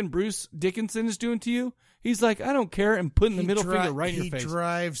freaking Bruce Dickinson is doing to you? He's like, I don't care, and putting the middle finger right in your face. He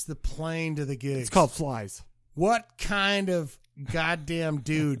drives the plane to the gigs. It's called Flies. What kind of goddamn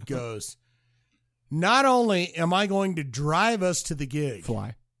dude goes, not only am I going to drive us to the gig,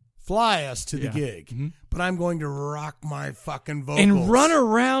 fly us to the gig, but I'm going to rock my fucking vocals. And run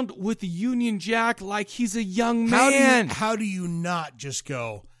around with the Union Jack like he's a young man. How do you not just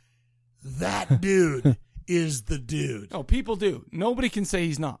go, that dude is the dude? Oh, people do. Nobody can say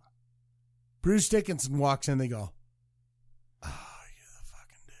he's not. Bruce Dickinson walks in, they go, oh, you're the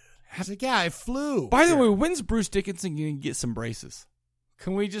fucking dude. I was like, yeah, I flew. By the way, when's Bruce Dickinson going to get some braces?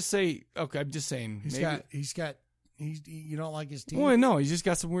 Can we just say, okay, I'm just saying. You don't like his teeth? Well, no, he's just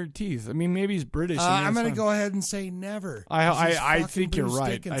got some weird teeth. I mean, maybe he's British. I'm going to go ahead and say never. I think you're Bruce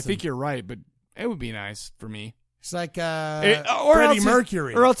right. Dickinson. I think you're right, but it would be nice for me. It's like Freddie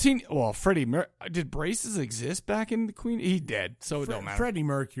Mercury. Did braces exist back in the Queen? He did, so it don't matter. Freddie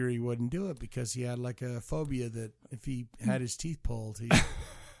Mercury wouldn't do it because he had like a phobia that if he had his teeth pulled, he'd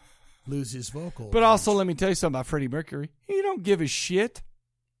lose his vocal. But also, let me tell you something about Freddie Mercury. He don't give a shit.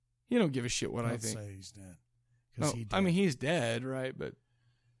 He don't give a shit what I think. Say he's dead. No, I mean, he's dead, right? But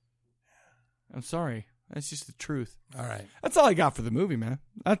I'm sorry. That's just the truth. All right. That's all I got for the movie, man.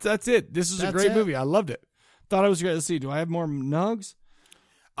 That's it. This is a great movie. I loved it. Thought I was great. Let's see. Do I have more nugs?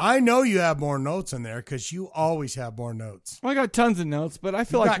 I know you have more notes in there because you always have more notes. Well, I got tons of notes, but I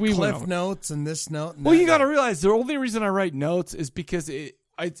feel like we cliff went notes and this note. And well, you got to realize the only reason I write notes is because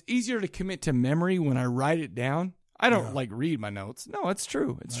it's easier to commit to memory when I write it down. I don't read my notes. No, it's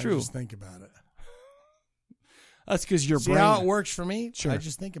true. It's true. Just think about it. That's because your See brain. how it works for me? Sure. I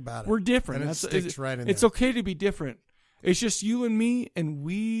just think about it. We're different. And it sticks right in It's there. okay to be different. It's just you and me, and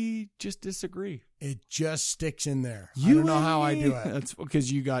we just disagree. It just sticks in there. I don't know how I do it. That's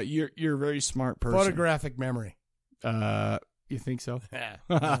because you're a very smart person. Photographic memory. You think so? Yeah.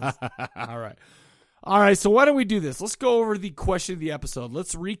 All right. So why don't we do this? Let's go over the question of the episode.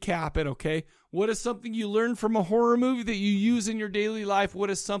 Let's recap it. Okay. What is something you learned from a horror movie that you use in your daily life?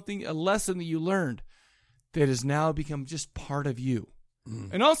 What is a lesson that you learned that has now become just part of you?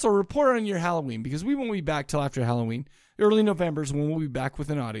 And also report on your Halloween, because we won't be back till after Halloween. Early November is when we'll be back with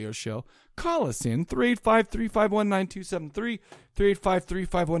an audio show. Call us in 385-351-9273,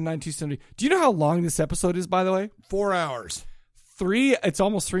 385-351-9273. Do you know how long this episode is, by the way? 4 hours. It's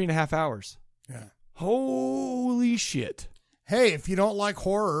almost 3.5 hours. Yeah. Holy shit. Hey, if you don't like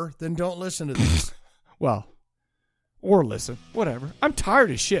horror, then don't listen to this. Well, or listen, whatever. I'm tired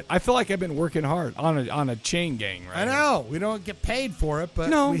of shit. I feel like I've been working hard on a chain gang, right? I know. We don't get paid for it,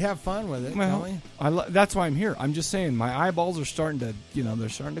 but we have fun with it, don't we? That's why I'm here. I'm just saying my eyeballs are starting to, they're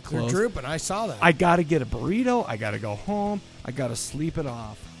starting to close. They're drooping. I saw that. I got to get a burrito. I got to go home. I got to sleep it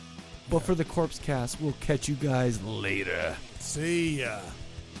off. But for the Corpse Cast, we'll catch you guys later. See ya.